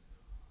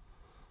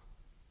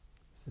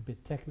 It's a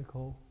bit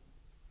technical.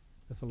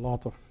 There's a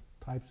lot of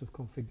types of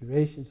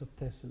configurations of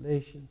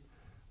tessellation.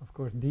 Of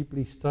course,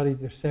 deeply studied.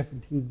 There's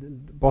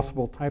 17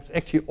 possible types.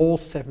 Actually, all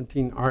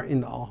 17 are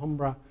in the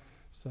Alhambra.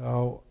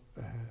 So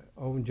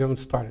Owen Jones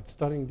started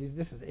studying these.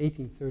 This is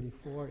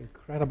 1834.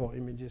 Incredible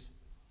images.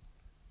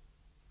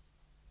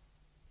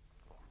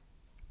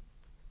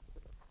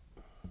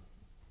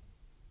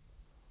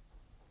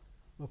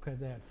 Look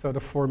at that. So the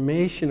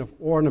formation of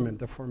ornament,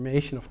 the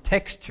formation of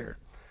texture.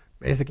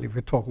 Basically, if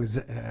we're talking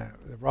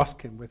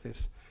Ruskin with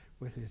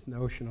his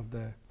notion of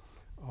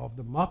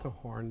the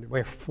Matterhorn,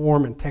 where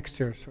form and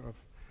texture sort of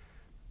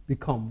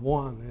become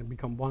one and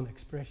become one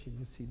expression.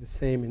 You see the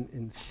same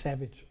in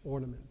savage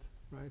ornament,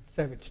 right?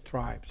 Savage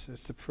tribes.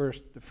 It's the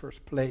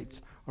first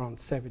plates are on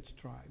savage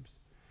tribes.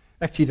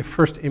 Actually, the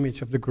first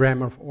image of the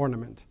grammar of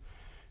ornament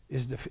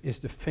is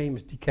the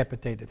famous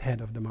decapitated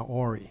head of the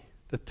Maori,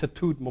 the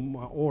tattooed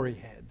Maori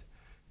head.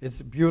 It's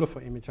a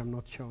beautiful image. I'm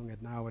not showing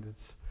it now, but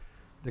it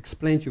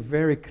explains you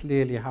very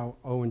clearly how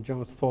Owen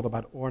Jones thought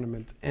about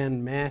ornament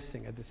and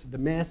massing. The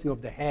massing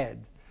of the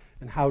head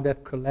and how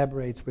that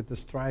collaborates with the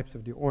stripes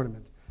of the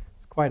ornament.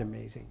 It's quite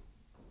amazing.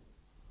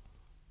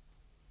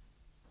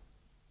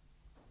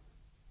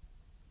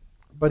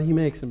 But he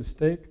makes a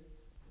mistake.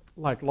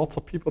 Like lots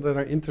of people that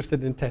are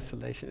interested in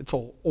tessellation, it's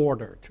all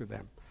order to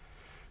them.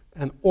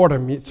 And order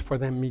for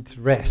them means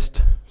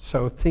rest.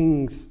 So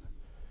things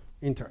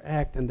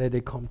interact and then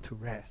they come to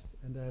rest.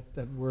 And that's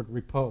that word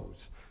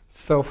repose.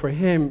 So for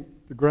him,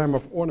 the grammar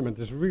of ornament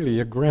is really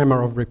a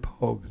grammar of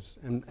repose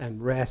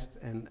and rest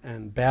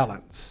and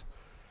balance.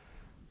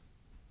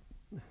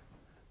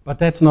 But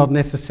that's not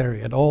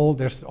necessary at all.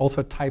 There's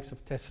also types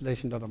of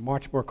tessellation that are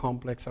much more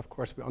complex. Of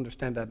course, we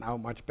understand that now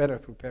much better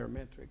through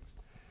parametrics.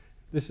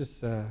 This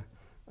is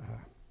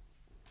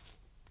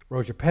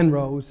Roger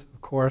Penrose,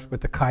 of course,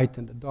 with the kite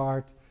and the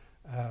dart.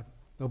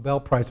 Nobel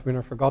Prize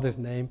winner, forgot his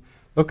name.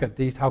 Look at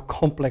these, how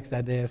complex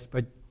that is.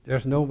 But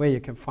there's no way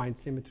you can find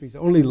symmetries,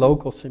 only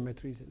local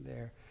symmetries in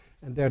there.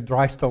 And they're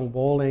dry stone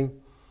walling.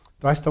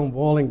 Dry stone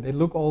walling, they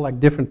look all like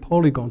different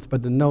polygons,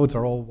 but the nodes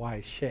are all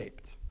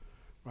Y-shaped,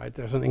 right?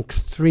 There's an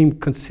extreme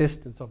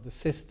consistency of the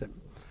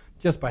system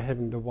just by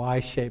having the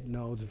Y-shaped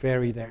nodes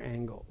vary their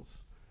angles.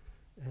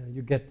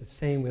 You get the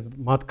same with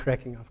mud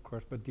cracking, of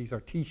course, but these are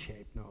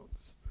T-shaped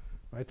nodes,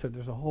 right? So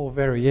there's a whole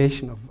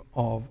variation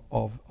of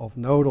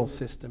nodal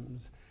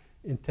systems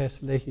in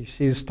tessellation. You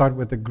see, you start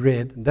with the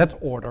grid, and that's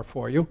order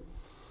for you.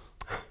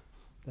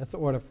 That's the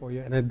order for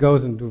you, and it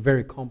goes into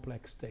very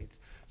complex states.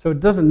 So it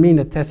doesn't mean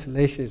that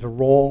tessellation is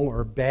wrong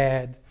or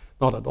bad,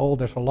 not at all.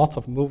 There's a lot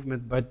of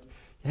movement, but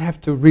you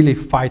have to really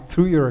fight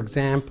through your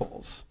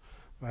examples,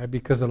 right?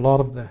 Because a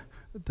lot of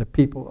the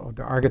people or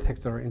the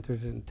architects that are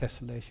interested in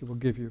tessellation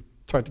will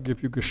try to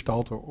give you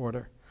gestalt or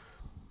order.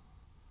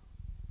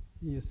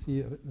 You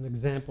see an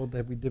example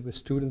that we did with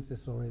students.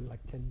 This is already like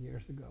 10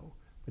 years ago.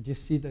 But you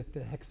see that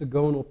the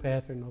hexagonal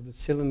pattern of the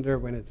cylinder,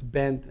 when it's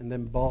bent and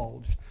then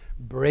bulged,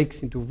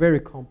 breaks into a very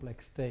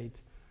complex state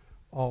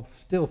of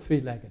still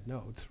three-legged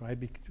nodes, right?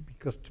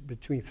 Because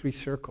between three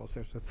circles,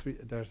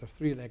 there's a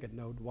three-legged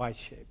node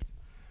Y-shaped,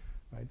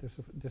 right?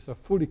 There's a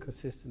fully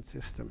consistent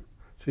system.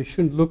 So you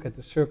shouldn't look at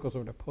the circles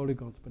or the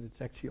polygons, but it's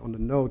actually on the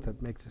node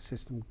that makes the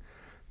system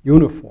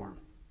uniform.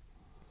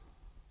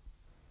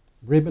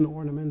 Ribbon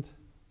ornament.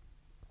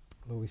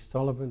 Louis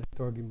Sullivan,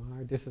 Hector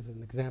Guimard. This is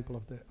an example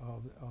of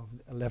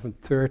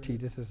 1130.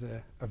 This is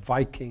a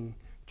Viking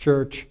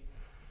church.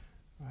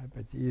 Right?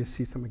 But you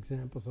see some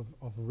examples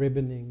of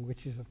ribboning,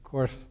 which is, of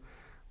course,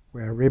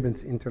 where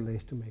ribbons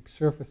interlace to make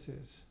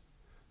surfaces.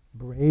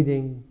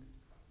 Braiding.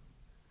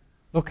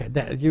 Look at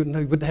that. You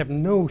would have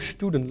no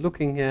student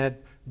looking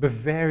at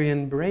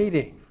Bavarian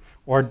braiding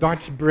or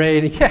Dutch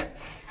braiding. Yeah,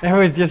 they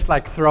would just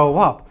like throw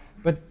up.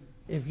 But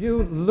if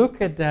you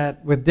look at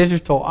that with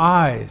digital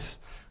eyes,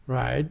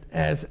 right,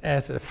 as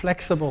a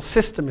flexible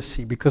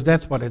systemacy, because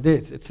that's what it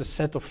is. It's a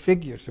set of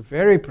figures, a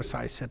very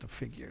precise set of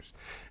figures.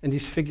 And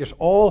these figures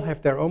all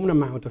have their own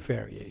amount of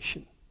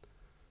variation.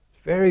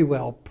 It's very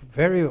well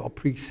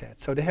preset.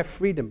 So they have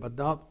freedom, but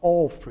not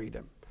all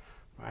freedom,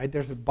 right?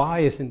 There's a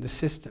bias in the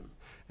system.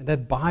 And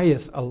that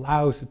bias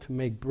allows it to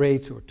make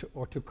braids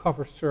or to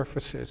cover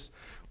surfaces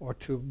or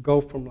to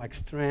go from like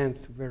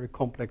strands to very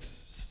complex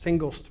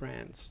single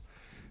strands.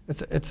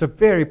 It's a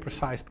very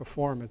precise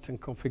performance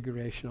and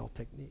configurational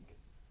technique.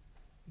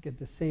 You get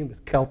the same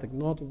with Celtic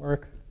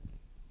knotwork,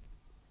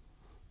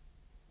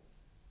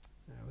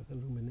 with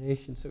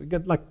illumination. So we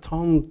get like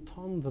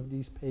tons of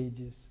these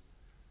pages,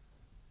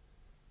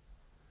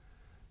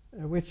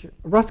 which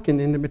Ruskin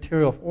in the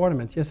Material of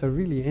Ornaments, he has a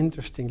really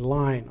interesting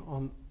line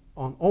on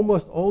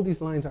almost all these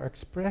lines are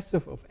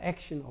expressive of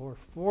action or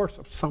force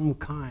of some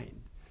kind.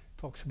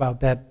 Talks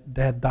about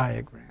that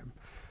diagram.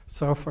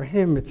 So for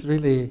him, it's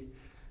really,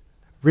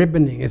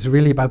 ribboning is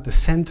really about the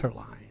center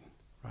line,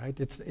 right?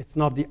 It's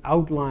not the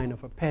outline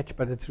of a patch,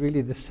 but it's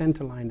really the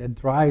center line that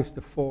drives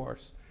the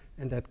force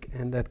and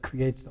that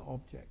creates the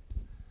object.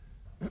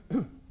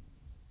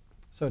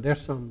 So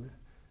there's some,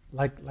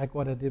 like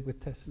what I did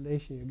with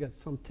tessellation, you get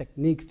some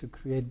techniques to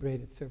create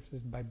braided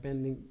surfaces by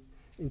bending,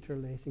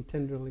 interlacing,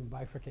 tendriling,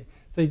 bifurcating.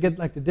 So you get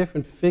like the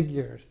different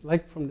figures,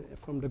 like from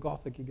the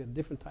Gothic, you get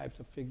different types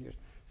of figures.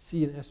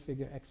 C and S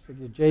figure, X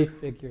figure, J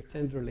figure,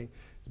 tendriling.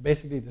 It's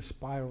basically the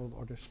spiral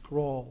or the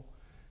scroll,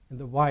 and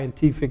the Y and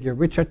T figure,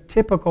 which are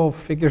typical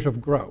figures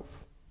of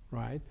growth,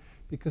 right?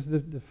 Because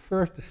the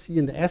C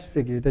and the S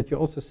figure that you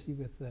also see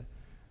with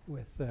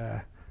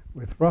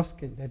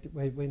Ruskin, that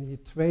when he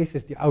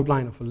traces the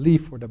outline of a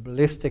leaf or the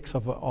ballistics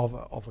of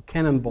a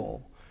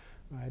cannonball,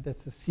 right?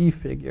 That's a C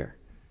figure,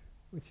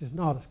 which is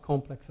not as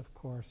complex, of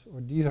course.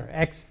 Or these are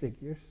X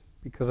figures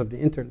because of the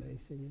interlacing,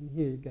 and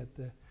here you get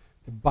the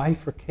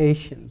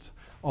bifurcations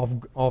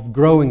of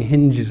growing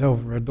hinges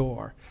over a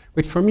door,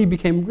 which for me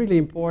became really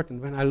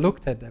important when I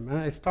looked at them. And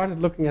I started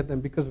looking at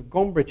them because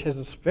Gombrich has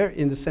this very,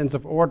 in the sense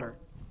of order,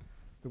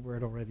 the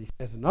word already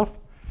says enough.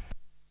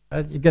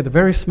 You get a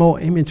very small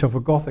image of a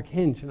Gothic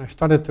hinge, and I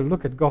started to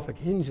look at Gothic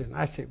hinges, and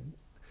I said,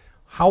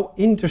 how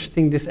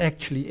interesting this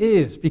actually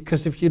is,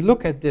 because if you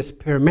look at this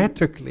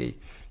parametrically,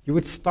 you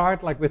would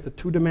start like with a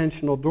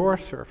two-dimensional door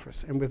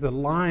surface and with a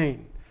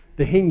line,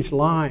 the hinge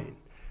line.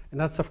 And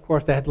that's, of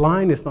course, that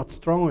line is not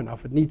strong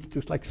enough. It needs to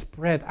like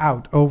spread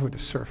out over the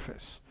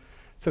surface.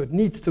 So it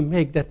needs to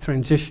make that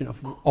transition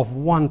of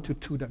 1 to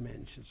 2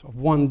 dimensions, of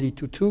 1D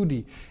to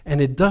 2D. And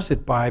it does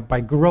it by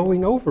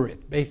growing over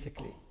it,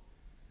 basically.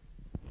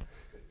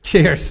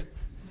 Cheers.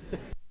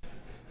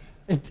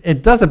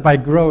 It does it by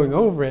growing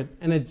over it,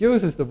 and it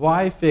uses the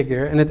Y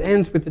figure, and it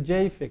ends with the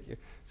J figure.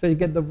 So you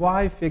get the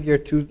Y figure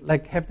to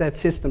like have that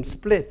system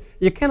split.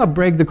 You cannot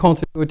break the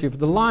continuity of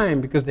the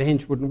line because the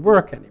hinge wouldn't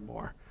work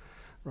anymore,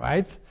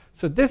 right?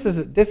 So this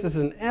is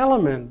an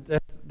element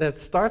that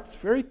starts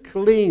very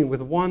clean with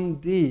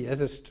 1D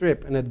as a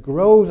strip, and it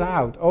grows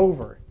out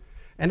over.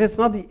 And it's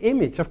not the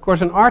image. Of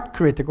course, an art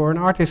critic or an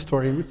art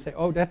historian would say,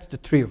 oh, that's the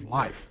tree of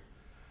life,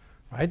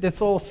 right?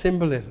 That's all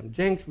symbolism.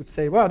 Jenks would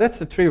say, well, that's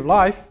the tree of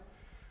life,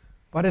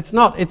 but it's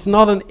not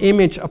an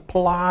image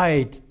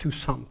applied to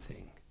something.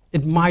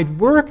 It might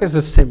work as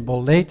a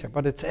symbol later,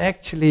 but it's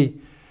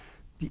actually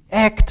the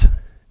act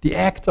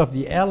of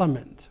the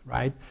element,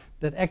 right?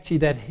 That actually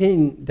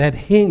that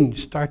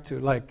hinge start to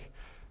like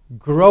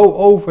grow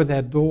over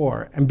that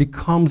door and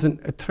becomes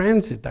a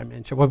transit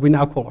dimension, what we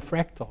now call a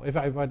fractal. If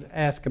I would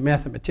ask a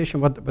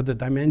mathematician what the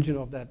dimension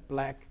of that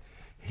black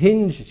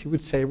hinge is, he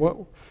would say,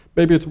 well,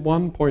 maybe it's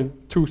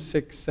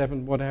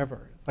 1.267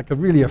 whatever, like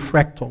really a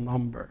fractal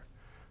number,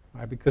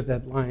 right? Because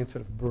that line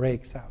sort of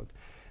breaks out.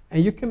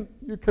 And you can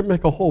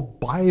make a whole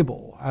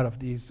Bible out of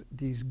these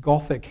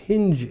Gothic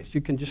hinges. You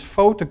can just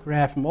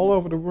photograph them all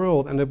over the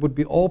world, and it would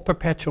be all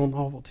perpetual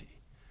novelty.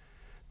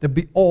 They'd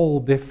be all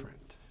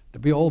different.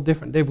 They'd be all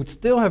different. They would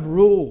still have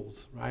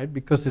rules, right?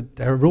 Because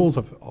there are rules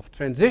of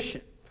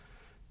transition.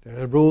 There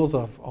are rules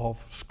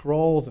of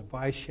scrolls and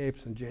Y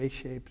shapes and J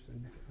shapes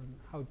and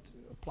how to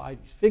apply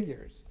these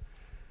figures.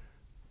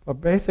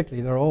 But basically,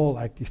 they're all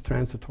like these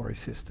transitory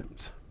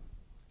systems.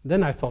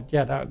 Then I thought,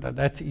 yeah,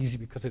 that's easy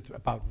because it's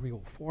about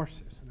real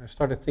forces. And I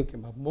started thinking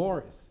about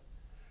Morris,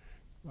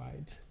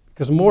 right?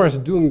 Because Morris is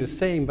doing the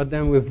same, but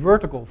then with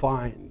vertical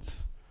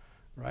vines,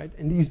 right?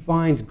 And these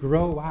vines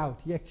grow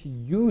out. He actually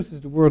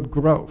uses the word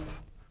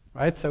growth,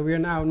 right? So we are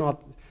now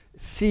not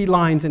C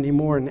lines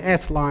anymore and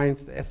S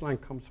lines. The S line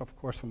comes, of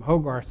course, from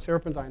Hogarth's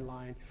serpentine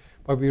line,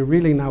 but we're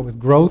really now with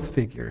growth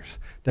figures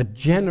that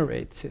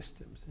generate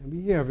systems. And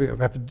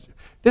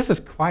this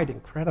is quite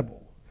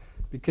incredible.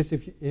 Because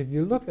if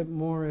you look at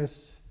Morris,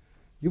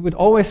 you would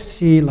always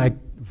see like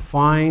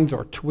vines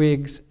or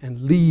twigs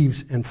and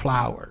leaves and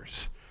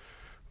flowers,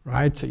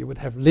 right? So you would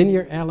have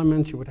linear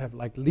elements, you would have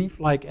like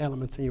leaf-like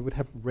elements, and you would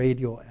have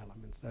radial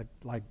elements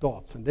like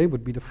dots, and they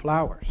would be the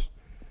flowers.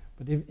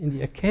 But in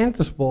the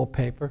acanthus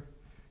wallpaper,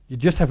 you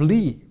just have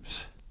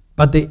leaves,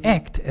 but they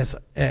act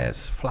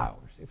as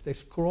flowers. If they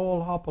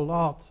scroll up a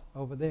lot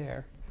over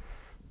there,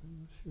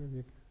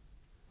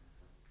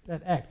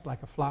 that acts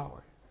like a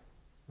flower.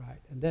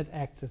 Right, and that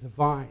acts as a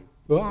vine.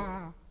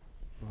 Ah.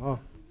 Oh,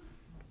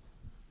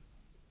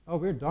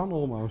 we're done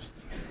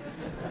almost.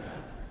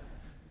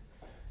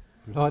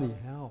 Bloody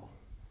hell.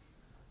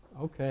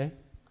 Okay,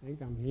 I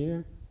think I'm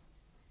here.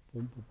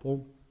 Boom, boom,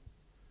 boom.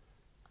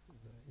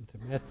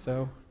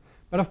 intermezzo.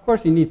 But of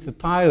course he needs to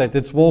tile it,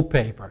 it's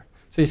wallpaper.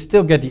 So you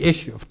still get the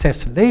issue of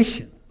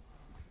tessellation,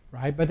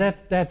 right? But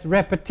that's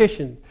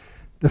repetition.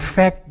 The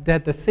fact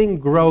that the thing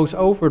grows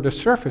over the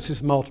surface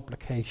is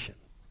multiplication.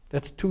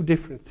 That's two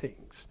different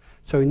things.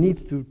 So he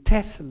needs to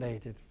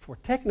tessellate it for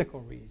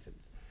technical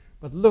reasons.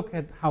 But look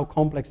at how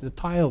complex the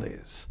tile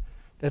is.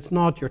 That's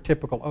not your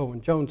typical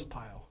Owen Jones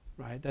tile,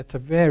 right? That's a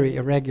very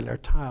irregular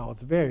tile.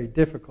 It's very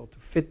difficult to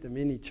fit them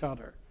in each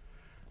other,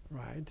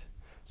 right?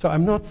 So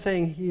I'm not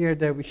saying here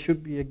that we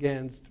should be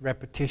against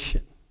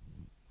repetition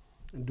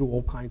and do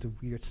all kinds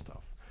of weird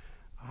stuff.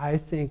 I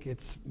think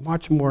it's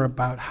much more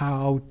about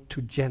how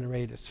to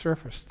generate a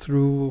surface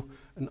through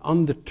an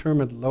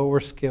undetermined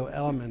lower scale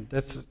element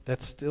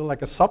that's still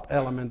like a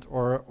sub-element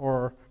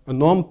or a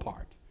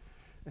non-part.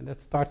 And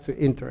that starts to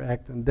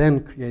interact and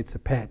then creates a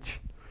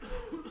patch.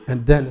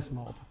 And then it's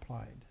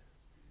multiplied.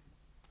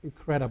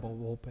 Incredible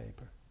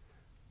wallpaper.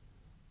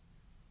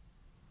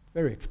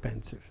 Very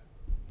expensive.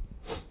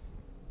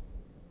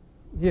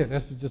 Here,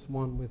 that's just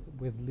one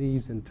with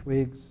leaves and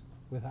twigs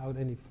without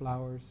any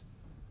flowers.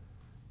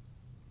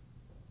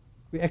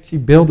 We actually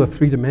built a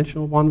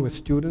three-dimensional one with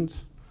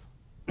students.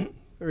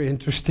 Very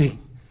interesting.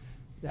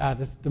 Yeah,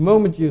 the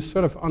moment you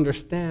sort of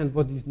understand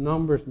what these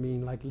numbers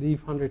mean, like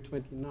leaf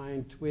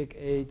 129, twig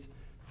 8,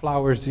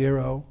 flower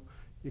 0,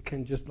 you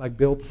can just like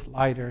build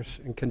sliders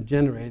and can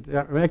generate.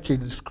 I'm actually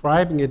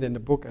describing it in the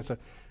book as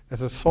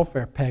a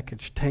software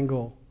package,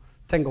 Tangle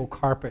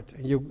Carpet,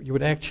 and you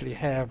would actually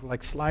have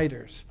like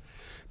sliders.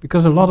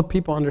 Because a lot of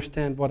people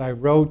understand what I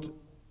wrote,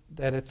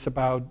 that it's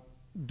about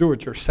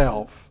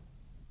do-it-yourself.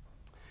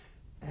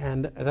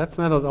 And that's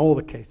not at all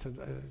the case.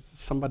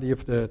 Somebody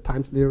of the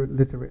Times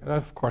literary,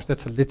 of course,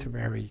 that's a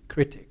literary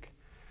critic.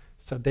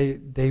 So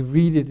they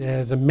read it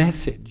as a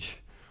message,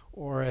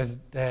 or as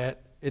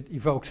that it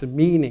evokes a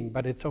meaning,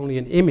 but it's only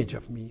an image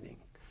of meaning,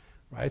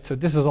 right? So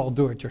this is all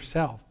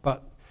do-it-yourself.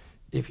 But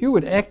if you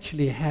would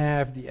actually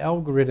have the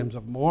algorithms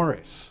of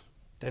Morris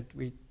that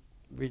we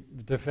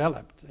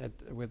developed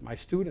with my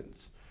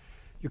students,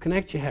 you can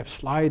actually have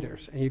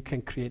sliders, and you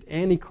can create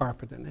any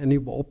carpet and any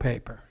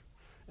wallpaper.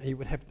 And you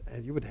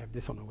would have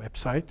this on a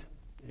website.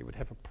 You would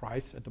have a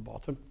price at the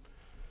bottom.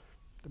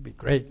 That'd be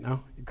great,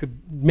 no? You could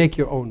make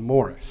your own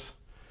Morris.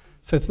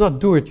 So it's not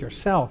do it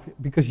yourself,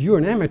 because you're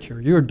an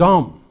amateur, you're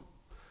dumb,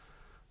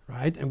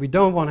 right? And we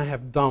don't want to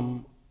have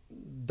dumb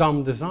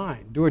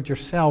design. Do it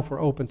yourself or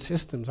open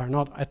systems are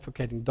not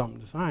advocating dumb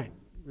design.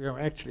 We are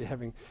actually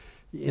having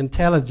the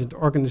intelligent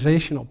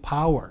organizational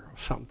power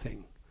of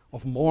something,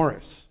 of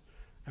Morris,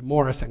 and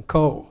Morris and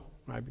Co.,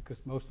 right?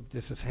 Because most of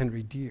this is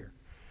Henry Deere.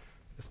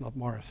 It's not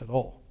Morris at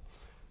all.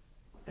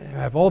 And you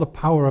have all the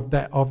power of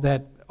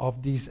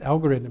these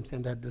algorithms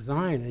and that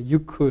design, and you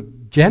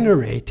could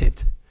generate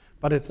it,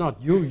 but it's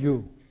not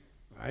you,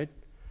 right?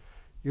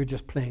 You're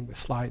just playing with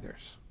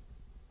sliders.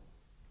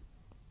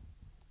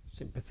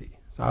 Sympathy.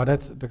 So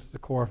that's the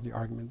core of the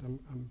argument.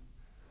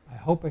 I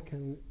hope I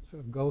can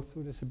sort of go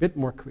through this a bit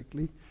more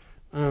quickly.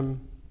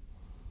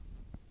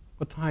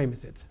 What time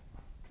is it?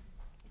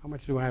 How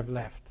much do I have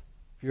left?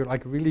 If you're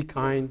like really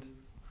kind.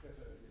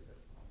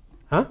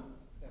 Huh?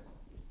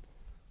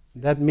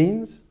 That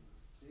means?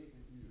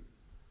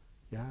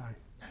 Yeah.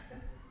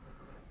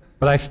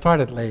 But I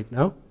started late,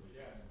 no?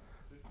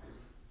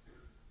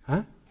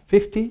 Huh?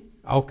 50?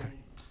 Okay.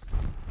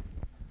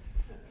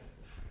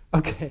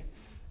 Okay.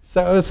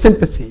 So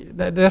sympathy.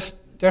 There's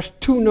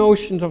two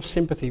notions of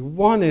sympathy.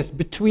 One is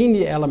between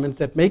the elements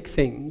that make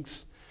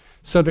things,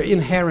 so they're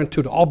inherent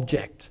to the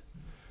object.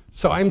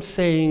 So I'm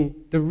saying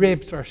the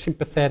ribs are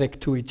sympathetic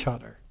to each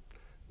other.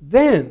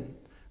 Then,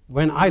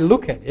 when I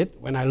look at it,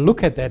 when I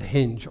look at that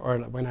hinge or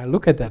when I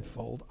look at that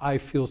fold, I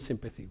feel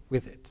sympathy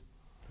with it.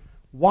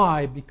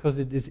 Why? Because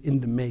it is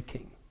in the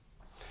making.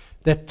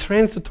 That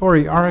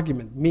transitory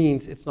argument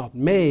means it's not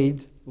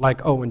made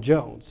like Owen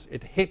Jones.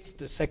 It hits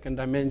the second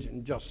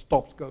dimension, just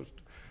stops,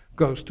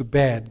 goes to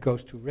bed,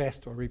 goes to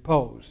rest or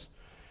repose.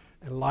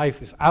 And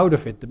life is out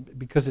of it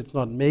because it's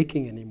not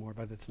making anymore,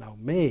 but it's now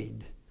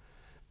made.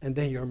 And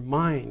then your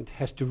mind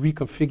has to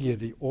reconfigure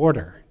the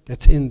order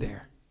that's in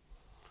there,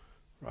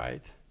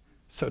 right?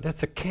 So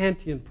that's a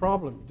Kantian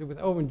problem. With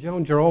Owen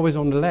Jones, you're always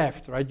on the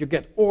left, right? You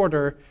get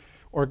order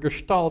or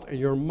gestalt, and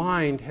your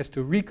mind has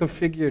to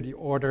reconfigure the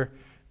order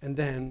and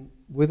then,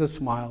 with a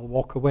smile,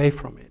 walk away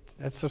from it.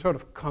 That's a sort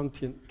of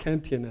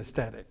Kantian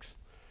aesthetics,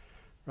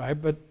 right?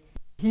 But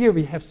here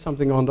we have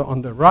something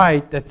on the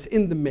right that's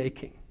in the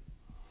making.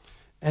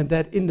 And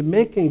that in the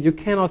making you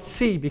cannot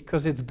see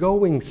because it's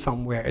going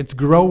somewhere, it's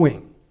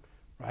growing,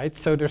 right?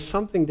 So there's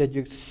something that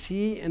you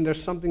see and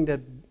there's something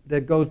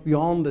that goes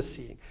beyond the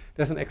seeing.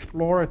 There's an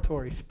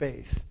exploratory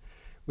space,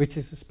 which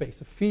is a space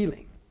of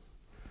feeling,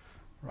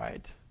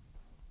 right?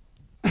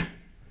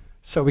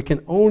 So we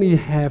can only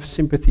have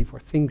sympathy for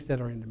things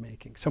that are in the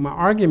making. So my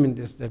argument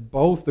is that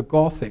both the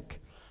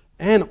Gothic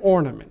and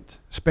ornament,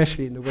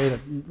 especially in the way that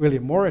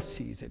William Morris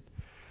sees it,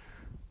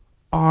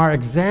 are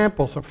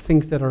examples of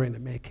things that are in the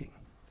making.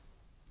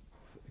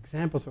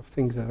 Examples of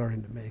things that are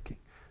in the making.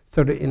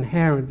 So they're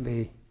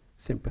inherently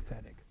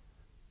sympathetic.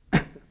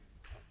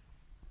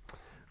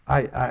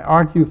 I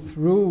argue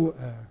through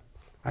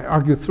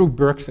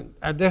Bergson.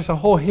 There's a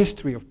whole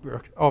history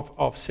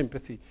of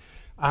sympathy.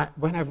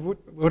 When I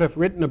would have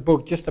written a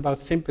book just about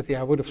sympathy,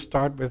 I would have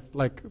started with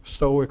like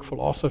Stoic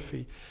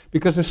philosophy,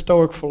 because in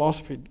Stoic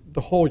philosophy,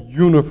 the whole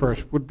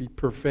universe would be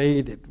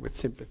pervaded with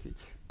sympathy.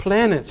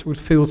 Planets would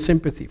feel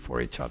sympathy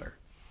for each other.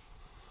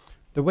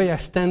 The way I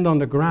stand on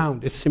the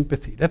ground is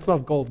sympathy. That's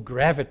not called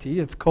gravity,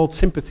 it's called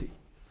sympathy.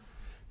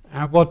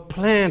 What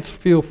plants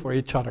feel for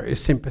each other is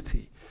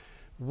sympathy.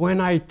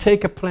 When I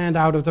take a plant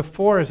out of the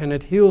forest and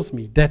it heals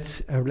me,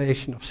 that's a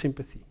relation of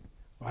sympathy.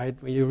 Right?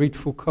 When you read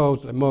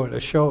Foucault's Le Mot et les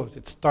Choses,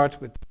 it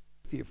starts with the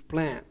sympathy of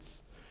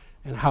plants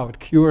and how it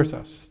cures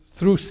us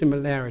through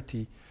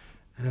similarity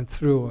and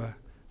through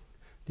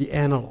the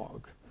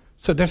analog.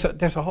 So there's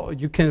a whole,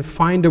 you can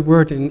find a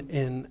word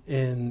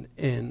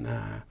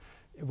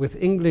with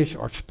English,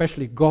 or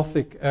especially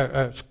Gothic,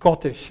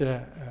 Scottish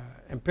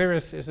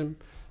empiricism.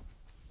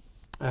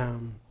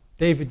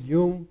 David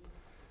Hume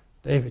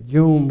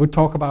would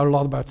talk about a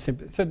lot about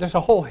sympathy. So there's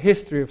a whole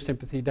history of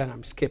sympathy that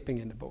I'm skipping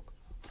in the book.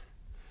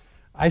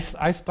 I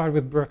start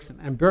with Bergson,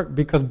 and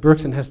because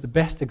Bergson has the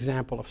best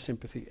example of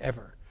sympathy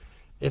ever.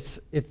 It's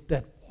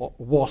that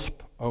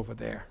wasp over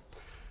there.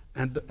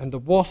 And the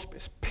wasp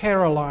is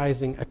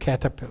paralyzing a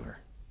caterpillar.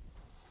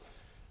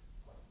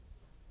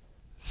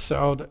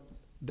 So the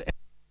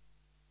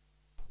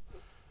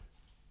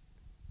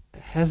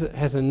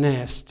has a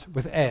nest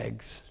with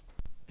eggs.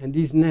 And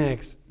these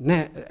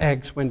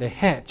eggs, when they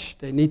hatch,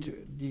 they need to,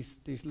 these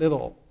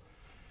little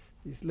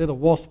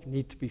wasps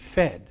need to be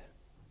fed.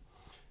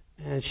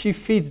 And she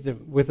feeds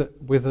them with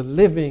a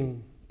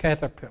living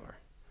caterpillar,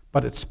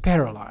 but it's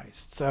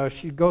paralyzed. So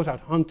she goes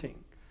out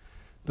hunting.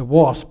 The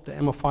wasp, the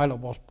Ammophila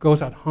wasp,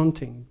 goes out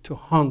hunting to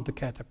hunt the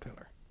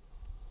caterpillar.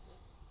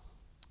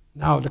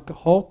 Now the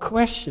whole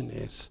question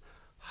is,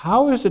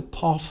 how is it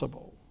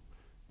possible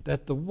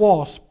that the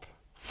wasp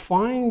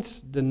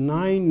finds the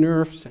 9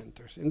 nerve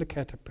centers in the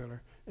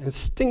caterpillar and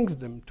stings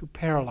them to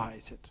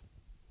paralyze it?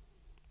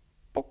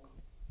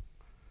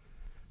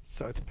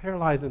 So it's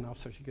paralyzed enough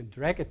so she can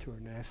drag it to her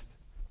nest,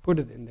 put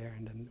it in there,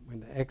 and then when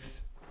the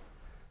eggs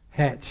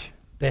hatch,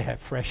 they have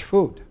fresh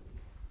food.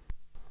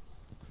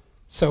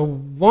 So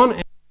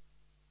one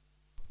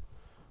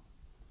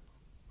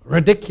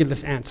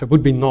ridiculous answer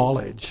would be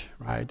knowledge,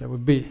 right? That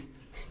would be,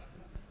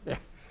 yeah.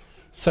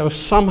 So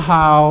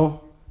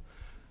somehow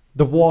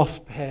the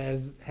wasp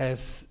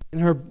has in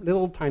her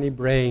little tiny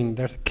brain,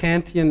 there's a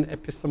Kantian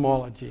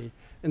epistemology,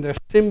 and their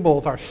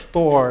symbols are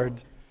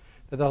stored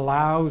that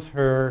allows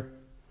her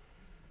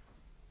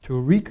to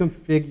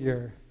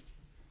reconfigure,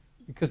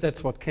 because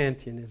that's what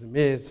Kantianism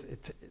is.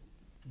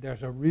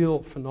 There's a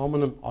real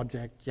phenomenon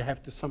object. You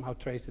have to somehow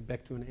trace it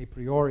back to an a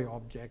priori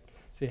object,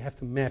 so you have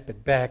to map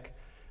it back.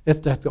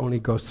 That only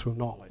goes through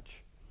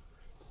knowledge.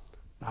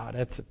 Now,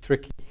 that's a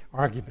tricky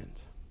argument.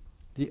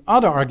 The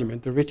other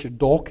argument, the Richard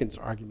Dawkins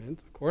argument,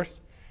 of course,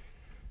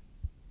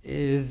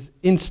 is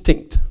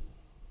instinct,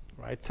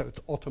 right? So it's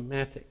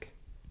automatic.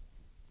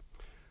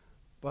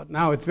 But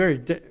now it's very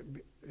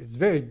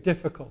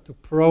difficult to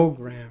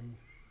program.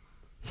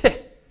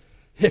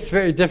 It's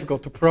very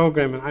difficult to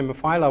program an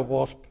Ammophila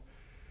wasp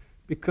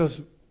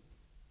because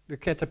the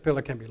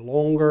caterpillar can be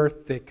longer,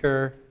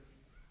 thicker,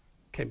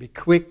 can be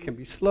quick, can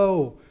be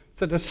slow.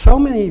 So there's so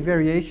many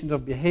variations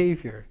of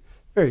behavior.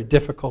 Very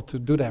difficult to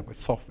do that with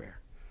software,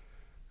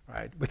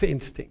 right? With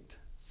instinct.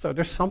 So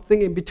there's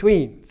something in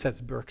between,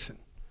 says Bergson.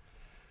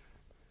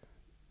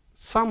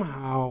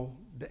 Somehow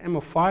the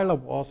Ammophila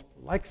wasp,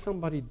 like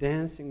somebody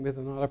dancing with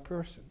another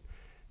person,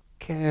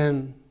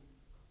 can,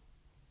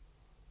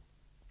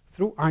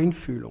 through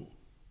Einfühlung.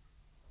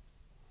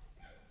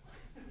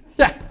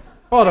 Yeah,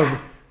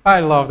 I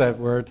love that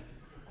word.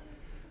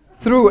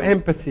 Through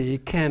empathy,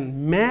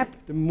 can map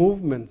the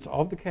movements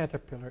of the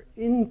caterpillar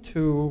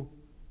into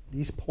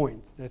these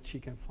points that she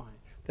can find.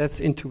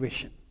 That's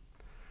intuition.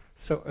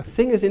 So a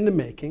thing is in the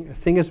making, a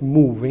thing is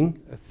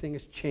moving, a thing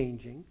is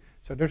changing.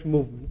 So there's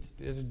movement,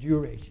 there's a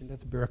duration,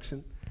 that's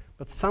Bergson.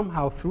 But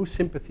somehow through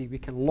sympathy we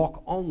can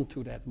lock on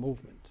to that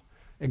movement.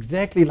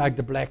 Exactly like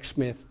the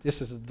blacksmith,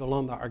 this is a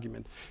Delanda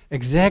argument,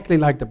 exactly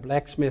like the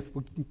blacksmith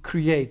would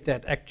create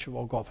that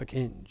actual Gothic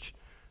hinge.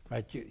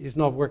 Right? He's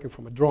not working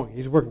from a drawing,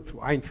 he's working through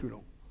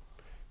Einfühlung.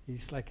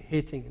 He's like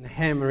hitting and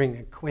hammering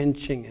and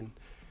quenching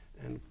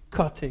and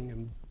cutting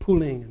and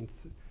pulling. And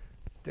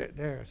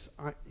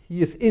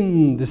he is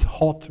in this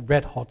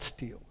red hot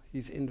steel.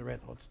 He's in the red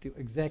hot steel,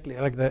 exactly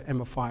like the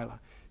Ammophila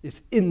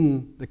is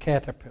in the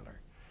caterpillar.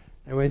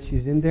 And when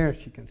she's in there,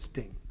 she can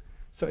sting.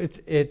 So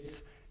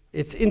it's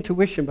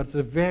intuition, but it's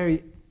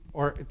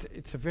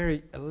a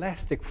very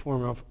elastic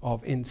form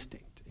of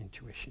instinct.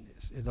 Intuition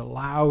is. It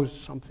allows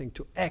something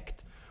to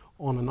act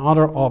on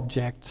another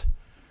object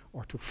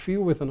or to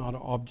feel with another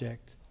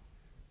object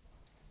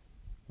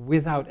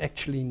without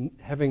actually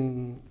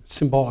having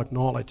symbolic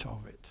knowledge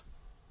of it.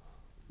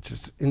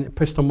 Just in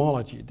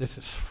epistemology, this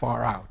is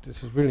far out.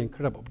 This is really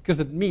incredible because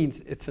it means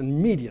it's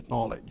immediate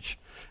knowledge.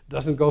 It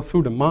doesn't go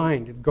through the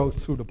mind, it goes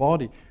through the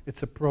body.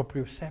 It's a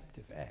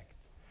proprioceptive act.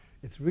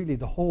 It's really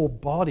the whole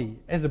body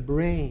as a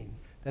brain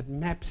that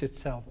maps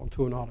itself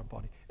onto another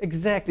body.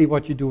 Exactly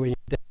what you do when you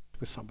dance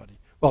with somebody.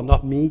 Well,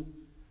 not me,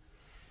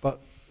 but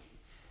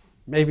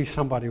maybe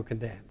somebody who can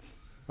dance,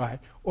 right?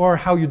 Or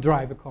how you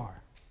drive a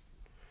car.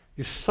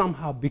 You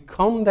somehow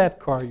become that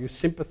car, you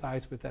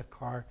sympathize with that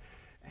car,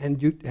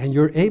 and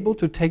you're able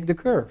to take the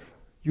curve.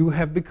 You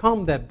have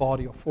become that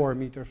body of 4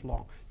 meters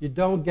long. You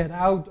don't get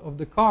out of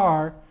the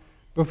car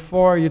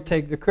before you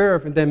take the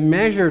curve and then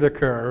measure the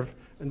curve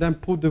and then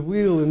put the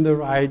wheel in the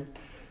right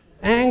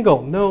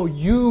angle. No,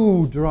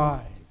 you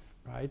drive,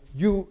 right?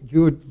 You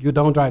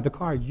don't drive the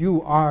car,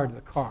 you are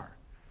the car.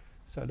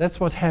 So that's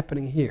what's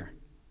happening here.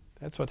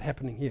 That's what's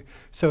happening here.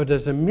 So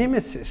there's a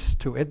mimesis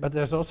to it, but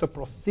there's also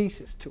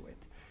prosthesis to it.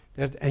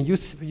 And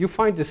you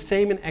find the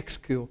same in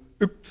Exkul,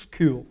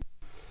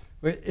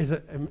 which is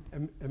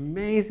an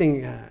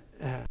amazing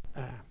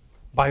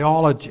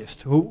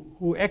biologist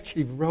who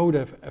actually wrote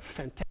a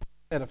fantastic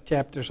set of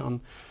chapters on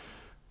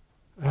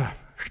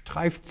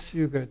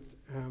Streifzüge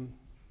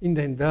in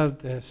den Welt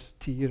des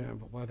Tieren,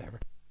 whatever.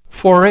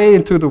 Foray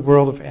into the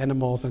world of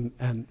animals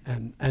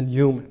and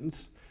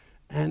humans.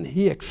 And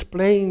he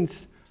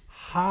explains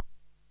how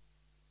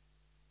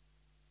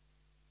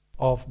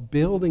of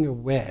building a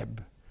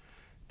web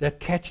that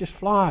catches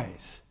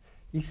flies.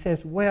 He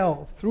says,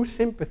 well, through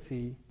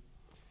sympathy,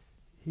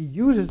 he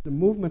uses the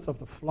movements of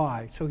the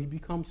fly so he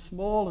becomes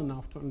small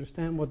enough to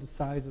understand what the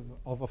size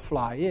of a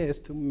fly is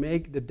to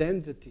make the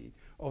density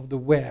of the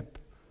web.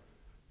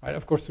 Right?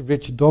 Of course,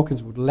 Richard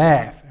Dawkins would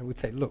laugh and would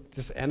say, look,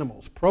 this animal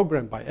is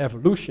programmed by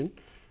evolution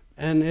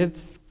and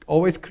it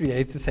always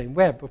creates the same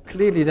web. But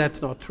clearly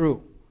that's not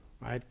true.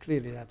 Right?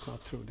 Clearly that's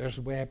not true. There's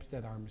webs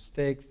that are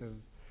mistakes.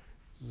 There's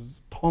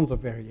tons of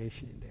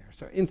variation in there.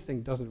 So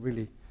instinct doesn't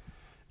really...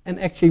 And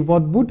actually,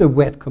 what would a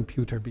wet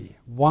computer be?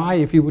 Why,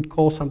 if you would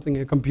call something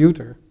a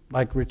computer,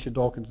 like Richard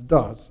Dawkins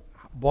does,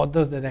 what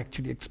does that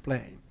actually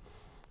explain?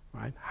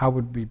 Right? How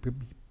would we be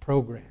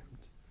programmed?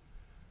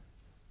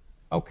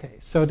 Okay,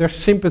 so there's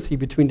sympathy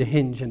between the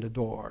hinge and the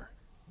door.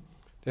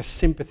 There's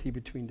sympathy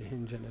between the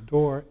hinge and the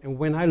door. And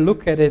when I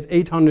look at it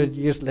 800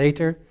 years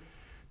later,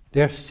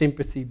 there's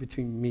sympathy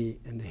between me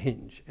and the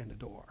hinge and the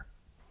door.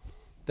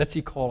 That's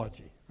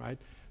ecology, right?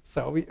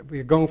 So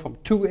we're going from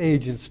 2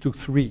 agents to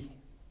 3.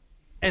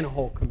 And a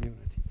whole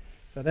community.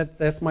 So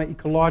that's my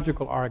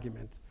ecological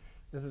argument.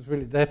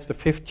 That's the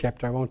 5th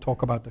chapter. I won't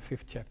talk about the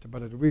 5th chapter,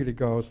 but it really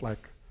goes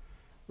like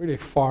really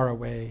far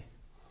away,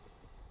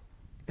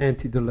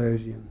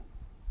 anti-Deleuzian.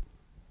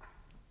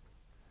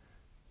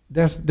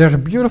 There's a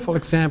beautiful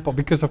example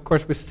because, of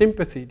course, with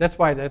sympathy, that's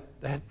why that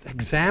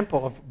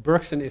example of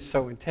Bergson is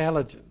so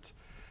intelligent,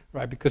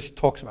 right? Because he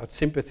talks about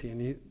sympathy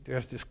and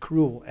there's this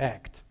cruel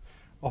act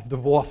of the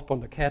wasp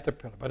on the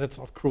caterpillar, but it's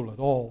not cruel at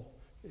all.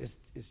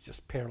 It's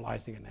just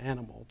paralyzing an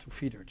animal to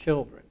feed her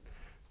children.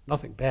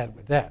 Nothing bad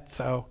with that.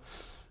 So,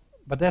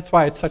 but that's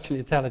why it's such an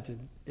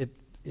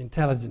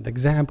intelligent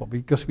example,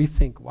 because we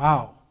think,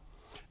 wow.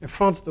 And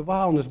Frans de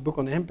Waal in his book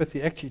on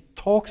empathy actually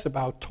talks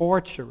about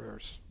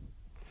torturers,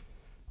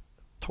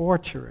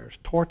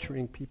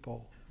 torturing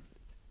people.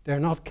 They're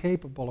not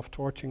capable of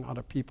torturing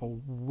other people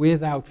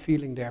without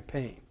feeling their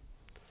pain,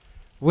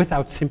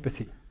 without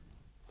sympathy.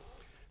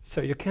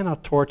 So you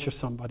cannot torture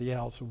somebody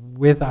else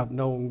without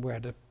knowing where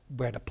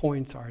the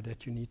points are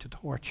that you need to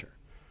torture.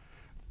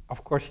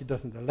 Of course, he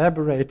doesn't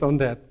elaborate on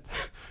that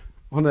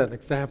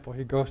example.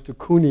 He goes to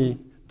Cooney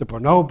the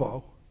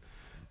bonobo.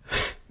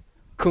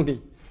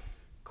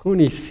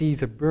 Cooney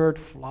sees a bird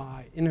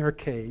fly in her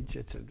cage.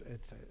 It's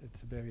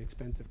a very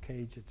expensive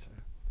cage. It's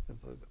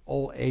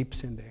all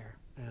apes in there,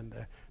 and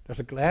there's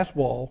a glass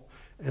wall,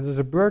 and there's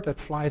a bird that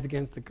flies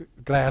against the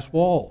glass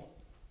wall.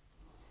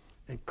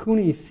 And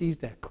Cooney sees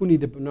that. Cooney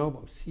the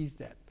bonobo sees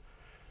that.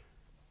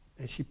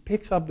 And she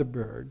picks up the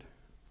bird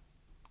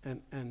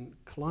and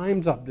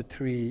climbs up the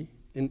tree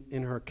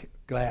in her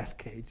glass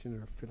cage, in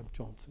her Philip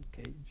Johnson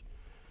cage.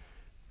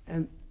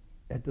 And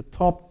at the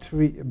top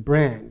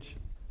branch,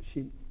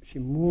 she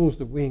moves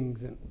the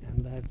wings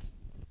and lets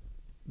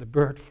the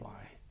bird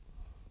fly,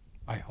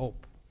 I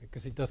hope,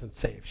 because it doesn't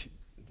say if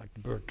the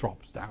bird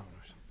drops down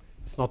or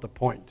something. It's not the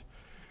point.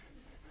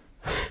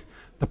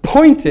 The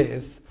point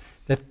is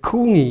that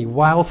Cooney,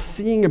 while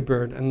seeing a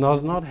bird and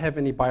does not have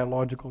any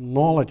biological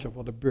knowledge of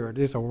what a bird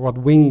is or what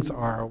wings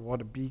are or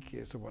what a beak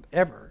is or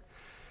whatever,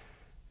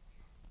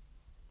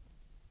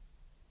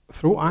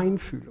 through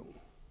Einfühlung,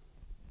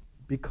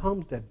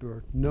 becomes that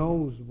bird,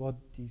 knows what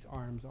these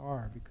arms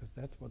are because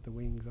that's what the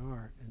wings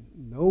are, and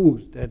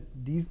knows that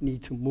these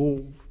need to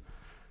move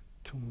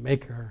to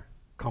make her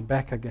come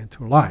back again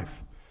to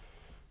life.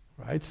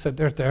 Right? So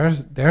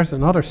there's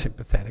another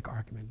sympathetic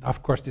argument.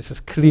 Of course, this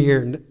is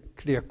clear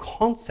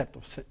concept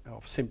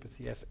of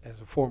sympathy as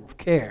a form of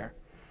care,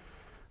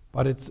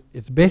 but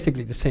it's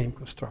basically the same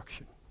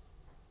construction.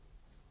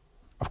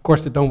 Of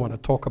course, I don't want to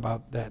talk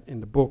about that in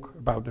the book,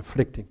 about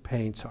inflicting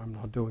pain, so I'm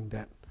not doing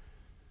that.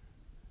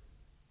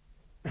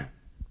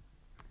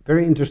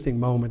 Very interesting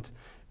moment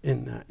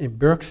in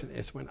Bergson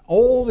is when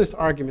all this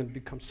argument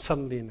becomes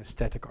suddenly an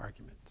aesthetic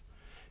argument.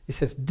 He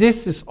says,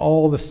 this is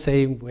all the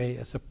same way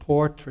as a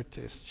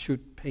portraitist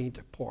should paint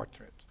a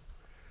portrait.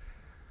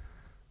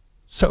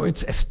 So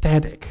it's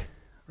aesthetic,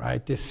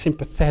 right? This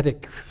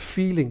sympathetic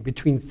feeling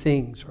between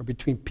things, or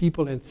between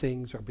people and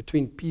things, or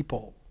between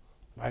people,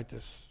 right?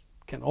 This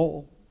can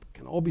all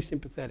be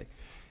sympathetic,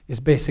 is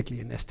basically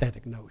an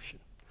aesthetic notion.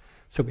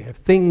 So we have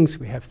things,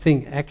 we have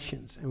thing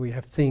actions, and we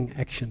have thing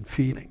action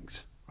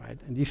feelings, right?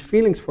 And these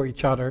feelings for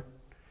each other,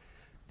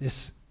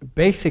 this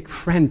basic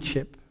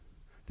friendship,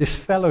 this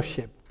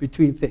fellowship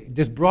between things,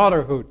 this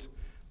brotherhood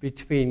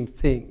between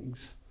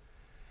things,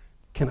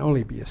 can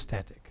only be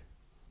aesthetic.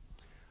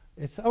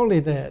 It's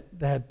only that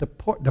the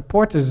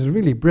portrait is a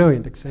really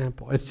brilliant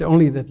example. It's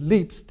only that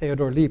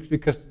Theodore Leaps,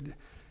 because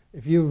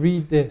if you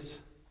read this,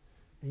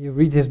 and you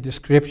read his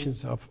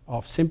descriptions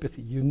of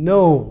sympathy, you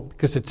know,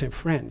 because it's in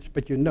French,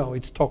 but you know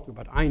it's talking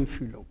about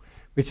Einfühlung,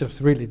 which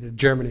was really the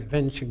German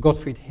invention.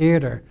 Gottfried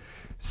Herder,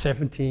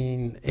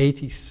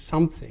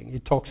 1780-something, he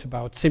talks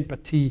about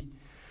sympathy.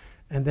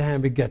 And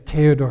then we get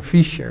Theodor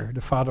Fischer,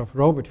 the father of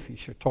Robert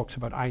Fischer, talks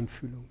about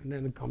Einfühlung. And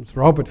then comes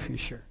Robert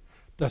Fischer.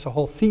 There's a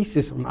whole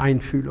thesis on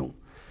Einfühlung.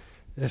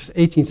 There's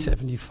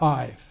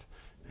 1875.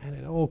 And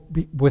it all,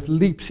 with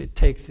Leaps, it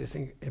takes this,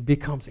 and it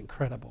becomes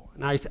incredible.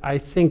 And I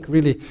think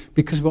really,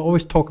 because we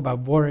always talk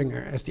about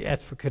Worringer as the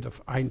advocate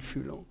of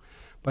Einfühlung,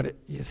 but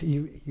yes,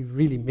 he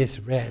really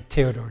misread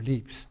Theodor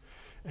Leaps.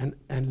 And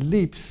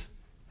Leaps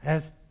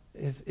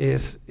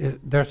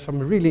there's some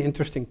really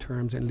interesting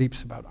terms in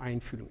Leaps about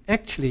Einfühlung.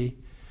 Actually,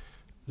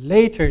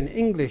 later in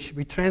English,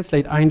 we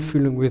translate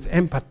Einfühlung with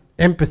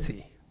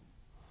empathy.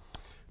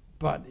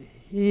 But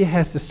he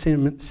has the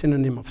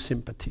synonym of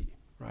sympathy.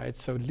 Right?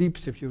 So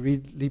Leaps, if you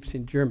read Leaps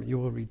in German, you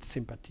will read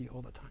sympathy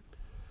all the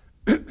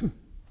time.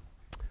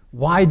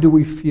 Why do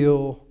we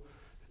feel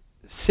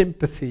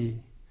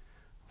sympathy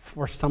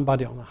for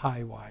somebody on a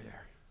high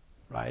wire,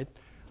 right?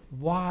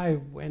 Why,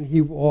 when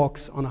he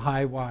walks on a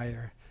high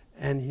wire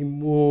and he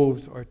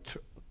moves or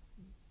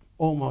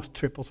almost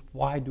triples,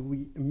 why do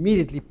we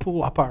immediately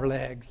pull up our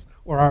legs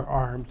or our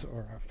arms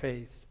or our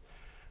face?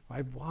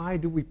 Right? Why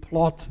do we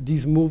plot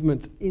these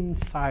movements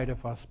inside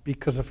of us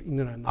because of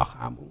innere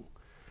Nachahmung?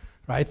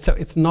 Right? So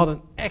it's not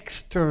an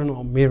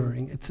external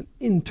mirroring, it's an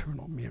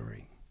internal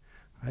mirroring.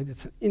 Right?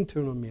 It's an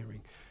internal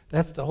mirroring.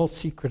 That's the whole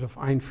secret of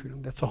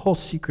Einfühlung. That's the whole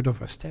secret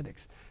of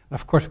aesthetics. And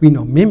of course, we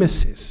know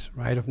mimesis,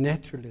 right, of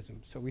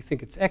naturalism. So we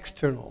think it's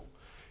external.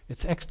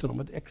 It's external,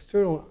 but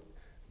external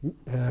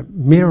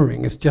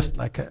mirroring is just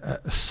like a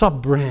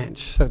sub-branch,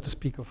 so to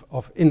speak,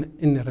 of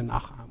innere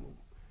Nachahmung.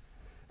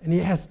 And he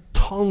has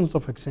tons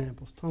of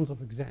examples,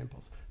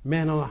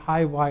 Man on a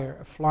high wire,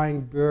 a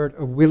flying bird,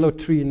 a willow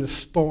tree in a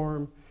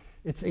storm.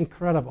 It's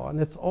incredible, and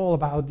it's all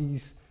about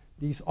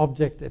these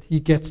objects that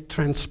he gets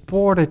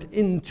transported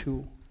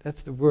into.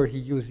 That's the word he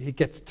uses. He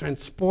gets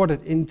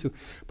transported into.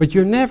 But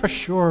you're never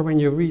sure when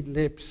you read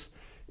Leaps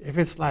if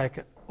it's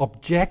like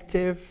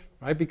objective,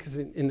 right? Because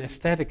in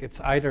aesthetic, it's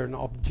either an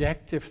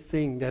objective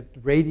thing that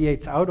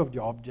radiates out of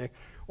the object,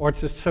 or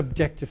it's a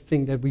subjective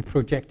thing that we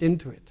project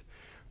into it.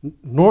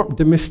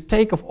 The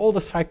mistake of all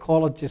the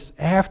psychologists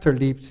after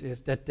Leaps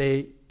is that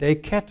they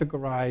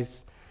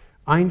categorize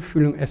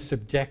Einfühlung as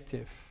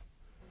subjective.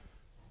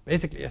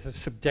 Basically as a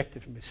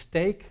subjective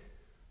mistake,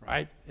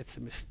 right? It's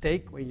a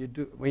mistake when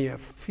you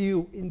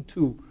feel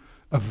into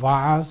a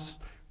vase,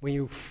 when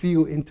you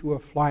feel into a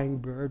flying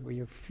bird, when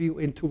you feel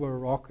into a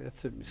rock.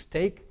 It's a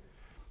mistake.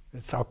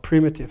 It's our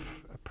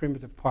primitive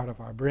part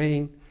of our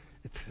brain.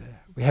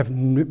 We have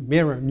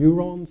mirror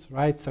neurons,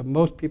 right? So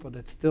most people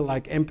that still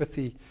like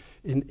empathy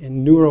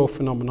in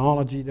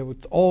neurophenomenology, they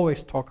would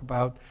always talk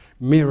about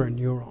mirror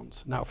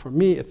neurons. Now, for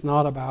me, it's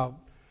not about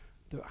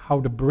how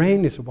the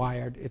brain is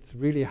wired, it's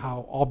really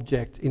how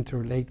objects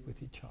interrelate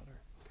with each other.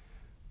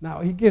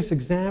 Now, he gives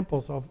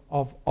examples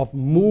of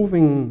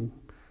moving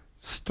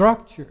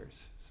structures,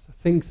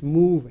 things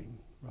moving,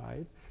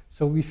 right?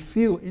 So we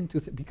feel into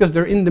because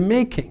they're in the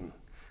making,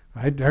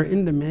 right? They're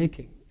in the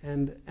making.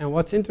 And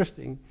what's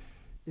interesting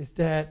is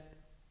that,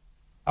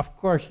 of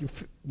course,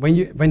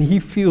 when he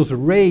feels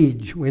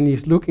rage when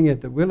he's looking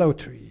at the willow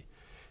tree,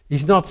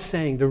 he's not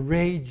saying the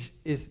rage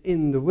is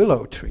in the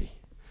willow tree.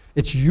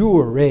 It's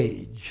your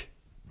rage,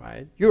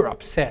 right? You're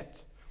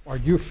upset, or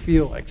you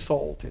feel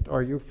exalted,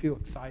 or you feel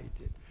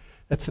excited.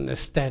 That's an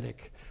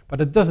aesthetic. But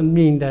it doesn't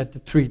mean that the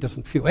tree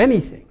doesn't feel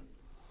anything.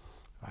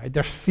 Right?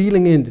 There's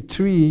feeling in the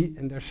tree,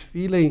 and there's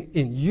feeling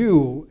in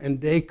you,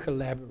 and they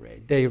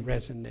collaborate. They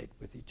resonate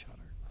with each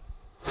other.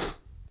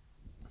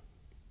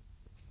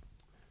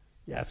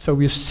 Yeah, so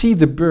you see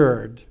the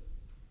bird,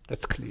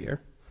 that's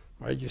clear,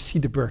 right? You see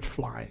the bird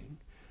flying.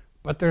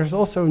 But there's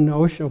also a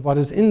notion of what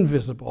is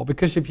invisible,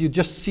 because if you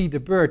just see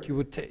the bird, you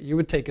would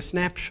take a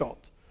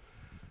snapshot,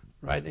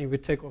 right? And you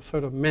would take a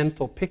sort of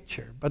mental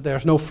picture, but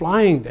there's no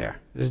flying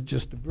there. There's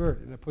just the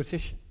bird in a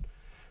position.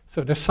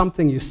 So there's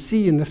something you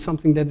see, and there's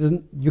something that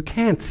you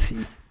can't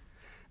see,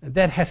 and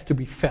that has to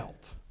be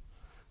felt,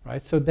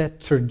 right? So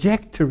that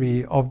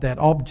trajectory of that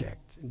object,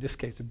 in this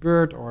case a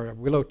bird or a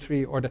willow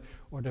tree or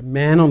the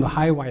man on the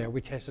high wire,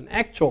 which has an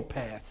actual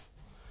path,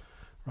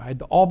 right?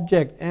 The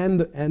object and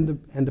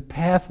the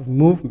path of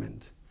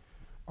movement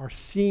are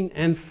seen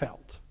and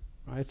felt,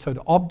 right? So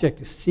the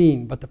object is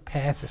seen, but the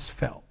path is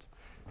felt.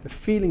 The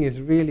feeling is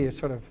really a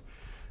sort of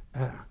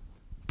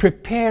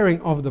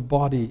preparing of the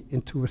body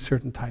into a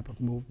certain type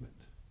of movement.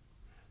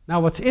 Now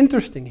what's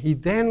interesting, he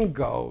then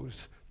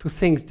goes to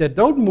things that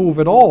don't move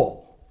at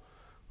all,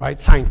 right,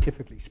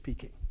 scientifically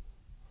speaking.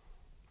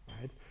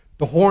 Right?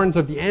 The horns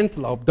of the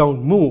antelope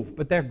don't move,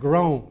 but they're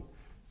grown.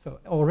 So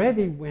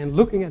already when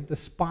looking at the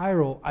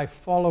spiral, I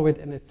follow it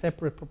in its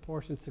separate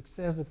proportions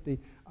successively.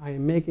 I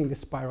am making the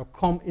spiral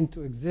come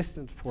into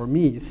existence for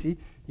me. You see,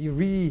 he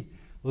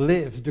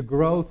relives the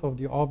growth of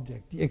the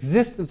object. The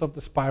existence of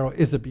the spiral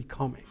is a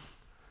becoming,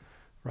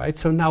 right?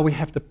 So now we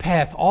have the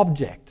path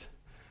object,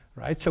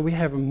 right? So we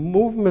have a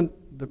movement,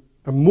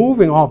 a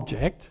moving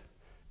object,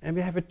 and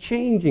we have a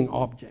changing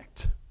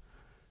object,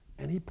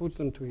 and he puts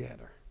them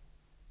together,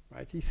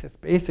 right? He says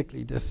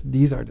basically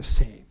these are the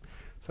same.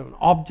 So an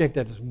object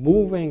that is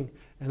moving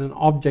and an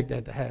object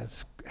that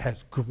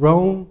has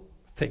grown.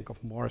 Think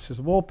of Morris's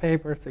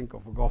wallpaper, think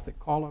of a Gothic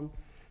column,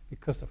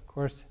 because of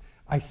course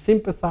I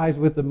sympathize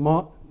with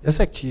there's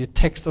actually a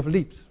text of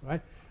Leaps,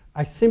 right?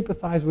 I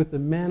sympathize with the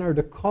manner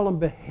the column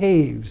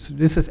behaves,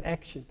 this is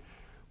action,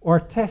 or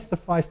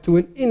testifies to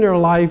an inner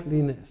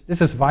liveliness,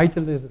 this is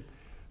vitalism,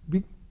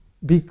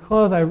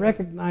 because I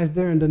recognize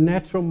there in the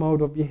natural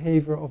mode of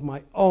behavior of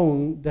my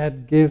own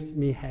that gives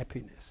me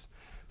happiness.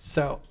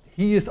 So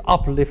he is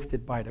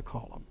uplifted by the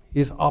column. He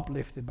is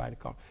uplifted by the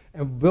column.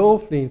 And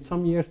Wülflin,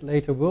 some years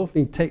later,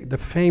 Wülflin, the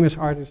famous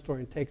art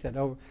historian, takes that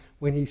over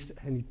when he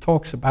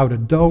talks about a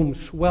dome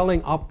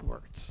swelling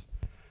upwards.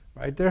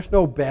 Right? There's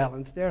no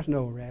balance, there's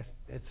no rest.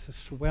 It's a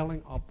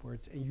swelling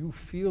upwards, and you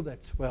feel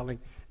that swelling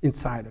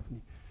inside of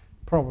me.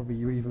 Probably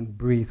you even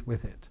breathe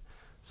with it.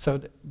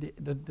 So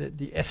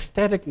the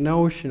aesthetic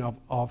notion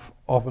of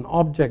an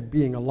object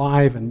being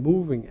alive and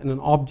moving and an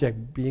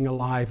object being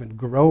alive and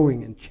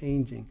growing and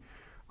changing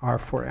are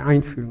for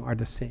Einfühlung are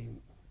the same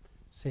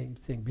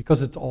thing,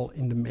 because it's all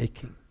in the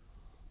making.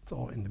 It's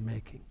all in the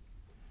making.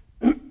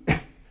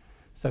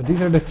 So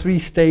these are the three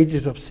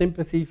stages of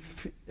sympathy.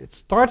 It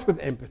starts with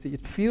empathy,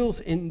 it feels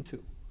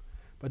into,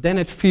 but then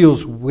it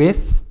feels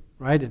with,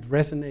 right? It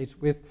resonates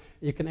with.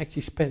 You can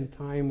actually spend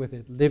time with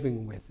it,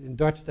 living with. In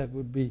Dutch that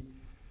would be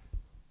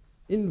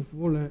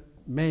invoelen,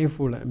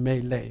 meevoelen, and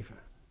meeleven,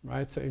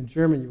 right? So in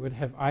German you would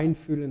have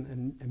einfühlen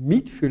and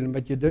mitfühlen,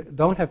 but you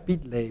don't have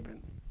mitleben,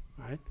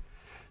 right?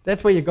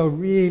 That's where you go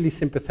really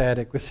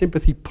sympathetic, with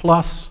sympathy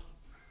plus.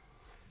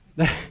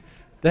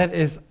 That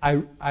is,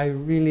 I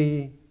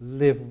really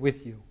live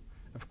with you.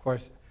 Of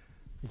course,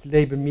 ich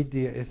lebe mit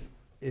dir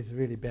is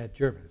really bad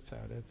German, so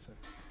that's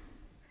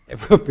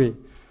it will be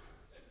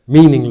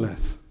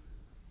meaningless.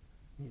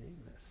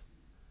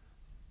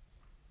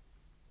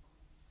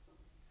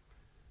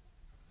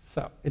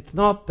 So it's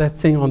not that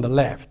thing on the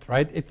left,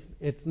 right?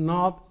 It's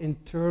not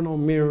internal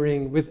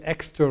mirroring with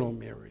external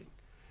mirroring,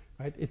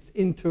 right? It's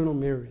internal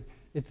mirroring.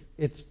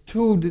 It's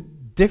two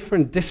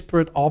different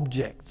disparate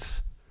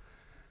objects.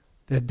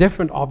 They're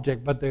different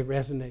objects, but they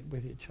resonate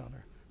with each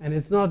other. And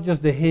it's not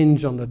just the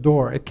hinge on the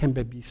door. It can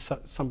be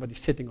somebody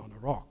sitting on a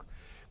rock.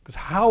 Because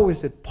how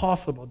is it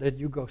possible that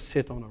you go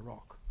sit on a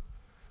rock?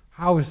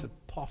 How is it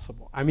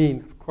possible? I mean,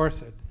 of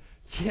course,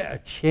 a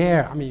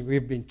chair. I mean,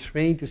 we've been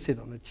trained to sit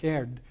on a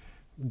chair.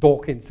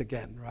 Dawkins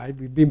again, right?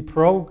 We've been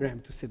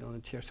programmed to sit on a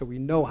chair, so we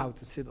know how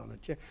to sit on a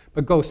chair.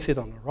 But go sit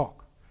on a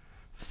rock.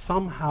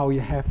 Somehow you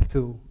have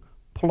to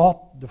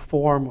plot the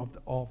form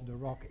of the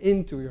rock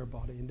into your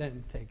body and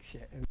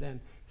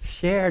then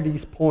share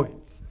these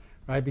points,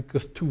 right?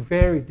 Because two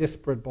very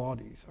disparate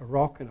bodies, a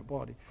rock and a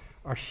body,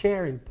 are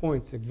sharing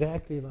points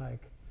exactly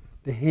like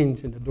the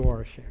hinge and the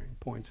door are sharing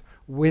points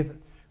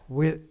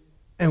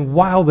and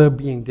while they're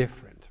being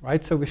different,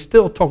 right? So we're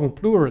still talking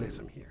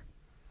pluralism here.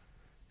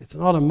 It's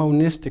not a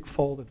monistic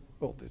folded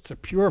world. It's a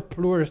pure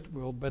pluralist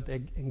world, but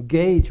they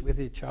engage with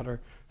each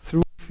other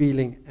through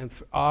feeling and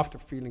after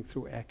feeling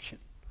through action.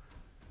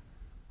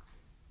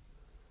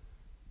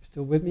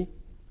 Still with me?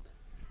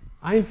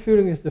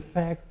 Einfühlung is the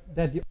fact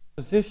that the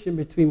opposition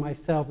between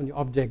myself and the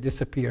object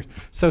disappears.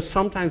 So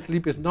sometimes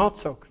Lieb is not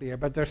so clear,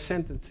 but there are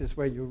sentences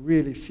where you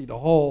really see the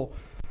whole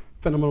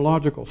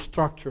phenomenological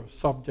structure of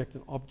subject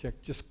and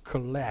object just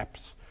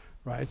collapse,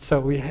 right? So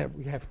we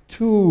have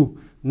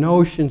two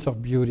notions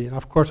of beauty, and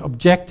of course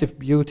objective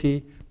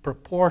beauty,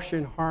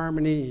 proportion,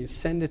 harmony. You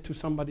send it to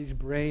somebody's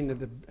brain,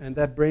 and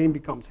that brain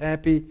becomes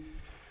happy.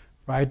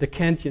 Right, the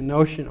Kantian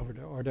notion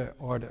or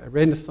the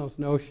Renaissance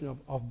notion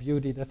of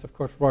beauty, that's of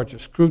course Roger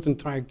Scruton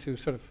trying to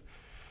sort of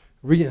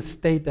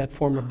reinstate that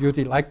form of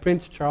beauty, like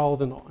Prince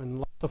Charles and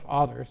lots of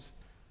others.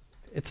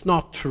 It's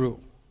not true.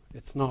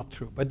 It's not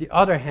true. But the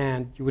other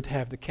hand, you would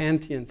have the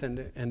Kantians and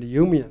the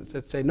Humeans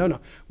that say, no,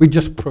 we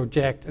just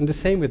project. And the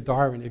same with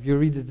Darwin. If you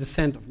read The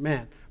Descent of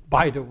Man,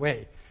 by the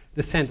way,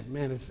 Descent of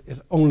Man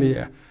is only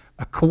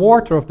a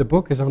quarter of the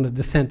book is on the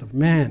descent of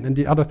man, and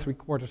the other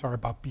 3/4 are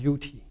about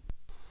beauty.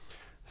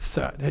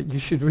 So you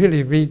should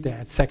really read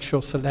that,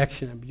 sexual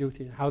selection and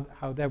beauty, and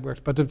how that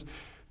works. But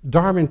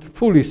Darwin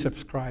fully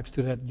subscribes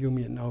to that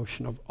Humean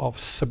notion of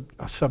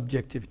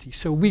subjectivity.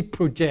 So we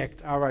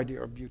project our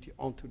idea of beauty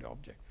onto the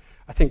object.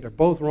 I think they're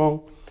both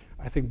wrong.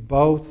 I think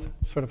both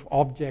sort of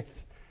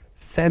objects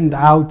send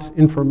out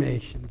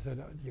information. So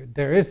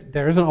there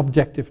is an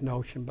objective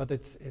notion, but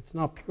it's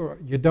not pure.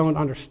 You don't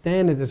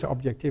understand it as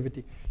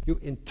objectivity. You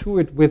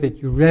intuit with it,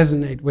 you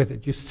resonate with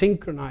it, you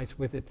synchronize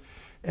with it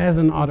as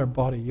another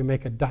body. You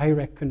make a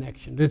direct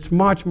connection. It's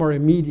much more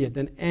immediate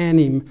than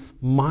any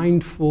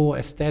mindful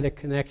aesthetic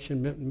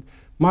connection,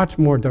 much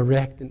more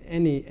direct than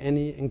any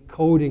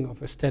encoding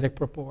of aesthetic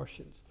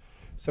proportions.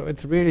 So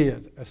it's really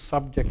a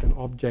subject and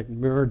object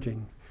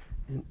merging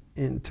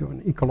into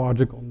an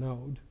ecological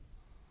node.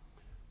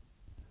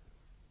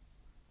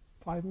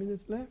 5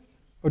 minutes left?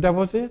 Oh, that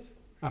was it?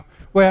 Oh.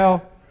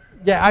 Well,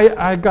 yeah,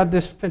 I got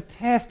this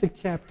fantastic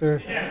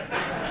chapter.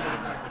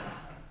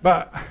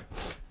 But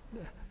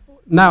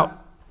now,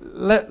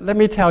 let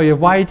me tell you,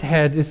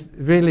 Whitehead is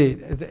really,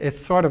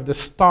 it's sort of the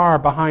star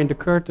behind the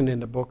curtain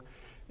in the book.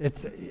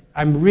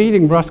 I'm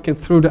reading Ruskin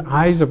through the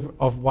eyes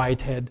of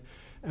Whitehead.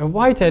 And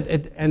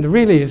Whitehead, and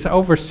really is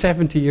over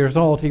 70 years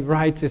old. He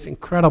writes this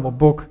incredible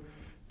book.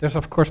 There's,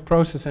 of course,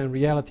 Process and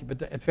Reality, but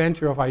The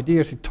Adventure of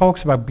Ideas, he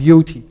talks about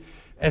beauty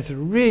as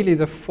really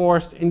the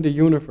force in the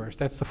universe.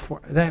 That's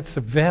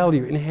the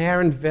value,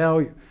 inherent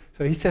value.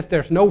 So he says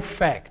there's no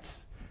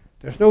facts.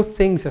 There's no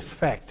things as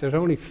facts. There's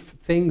only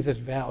things as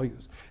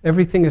values.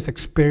 Everything is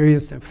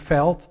experienced and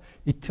felt.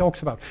 He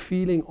talks about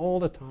feeling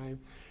all the time,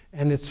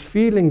 and it's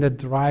feeling that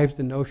drives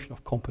the notion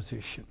of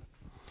composition.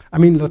 I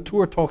mean,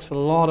 Latour talks a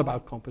lot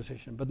about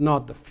composition, but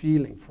not the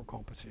feeling for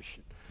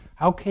composition.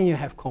 How can you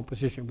have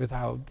composition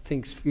without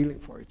things feeling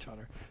for each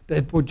other?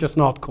 That would just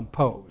not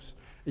compose.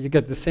 You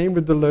get the same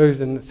with Deleuze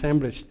and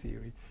assemblage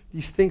theory.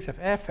 These things have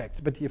effects,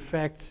 but the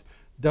effects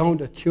don't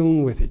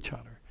attune with each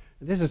other.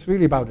 And this is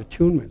really about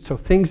attunement. So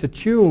things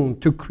attune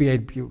to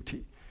create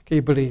beauty. Can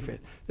you believe it?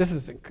 This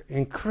is an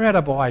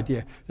incredible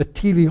idea. The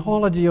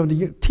teleology of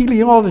the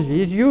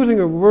teleology is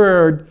using a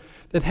word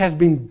that has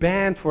been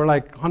banned for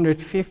like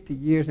 150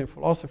 years in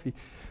philosophy.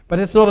 But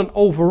it's not an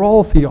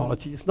overall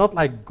theology. It's not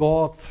like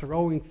God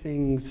throwing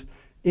things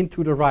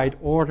into the right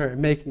order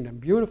and making them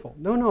beautiful.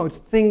 No, it's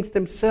things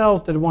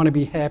themselves that want to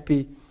be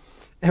happy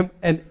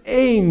and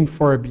aim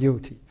for a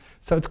beauty.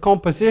 So it's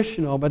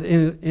compositional, but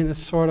in a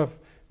sort of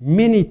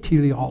mini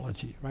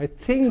teleology, right?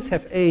 Things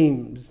have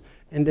aims,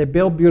 and they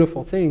build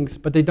beautiful things,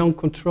 but they don't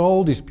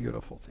control these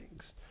beautiful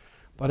things.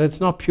 But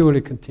it's not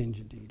purely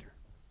contingent either.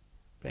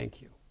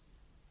 Thank you.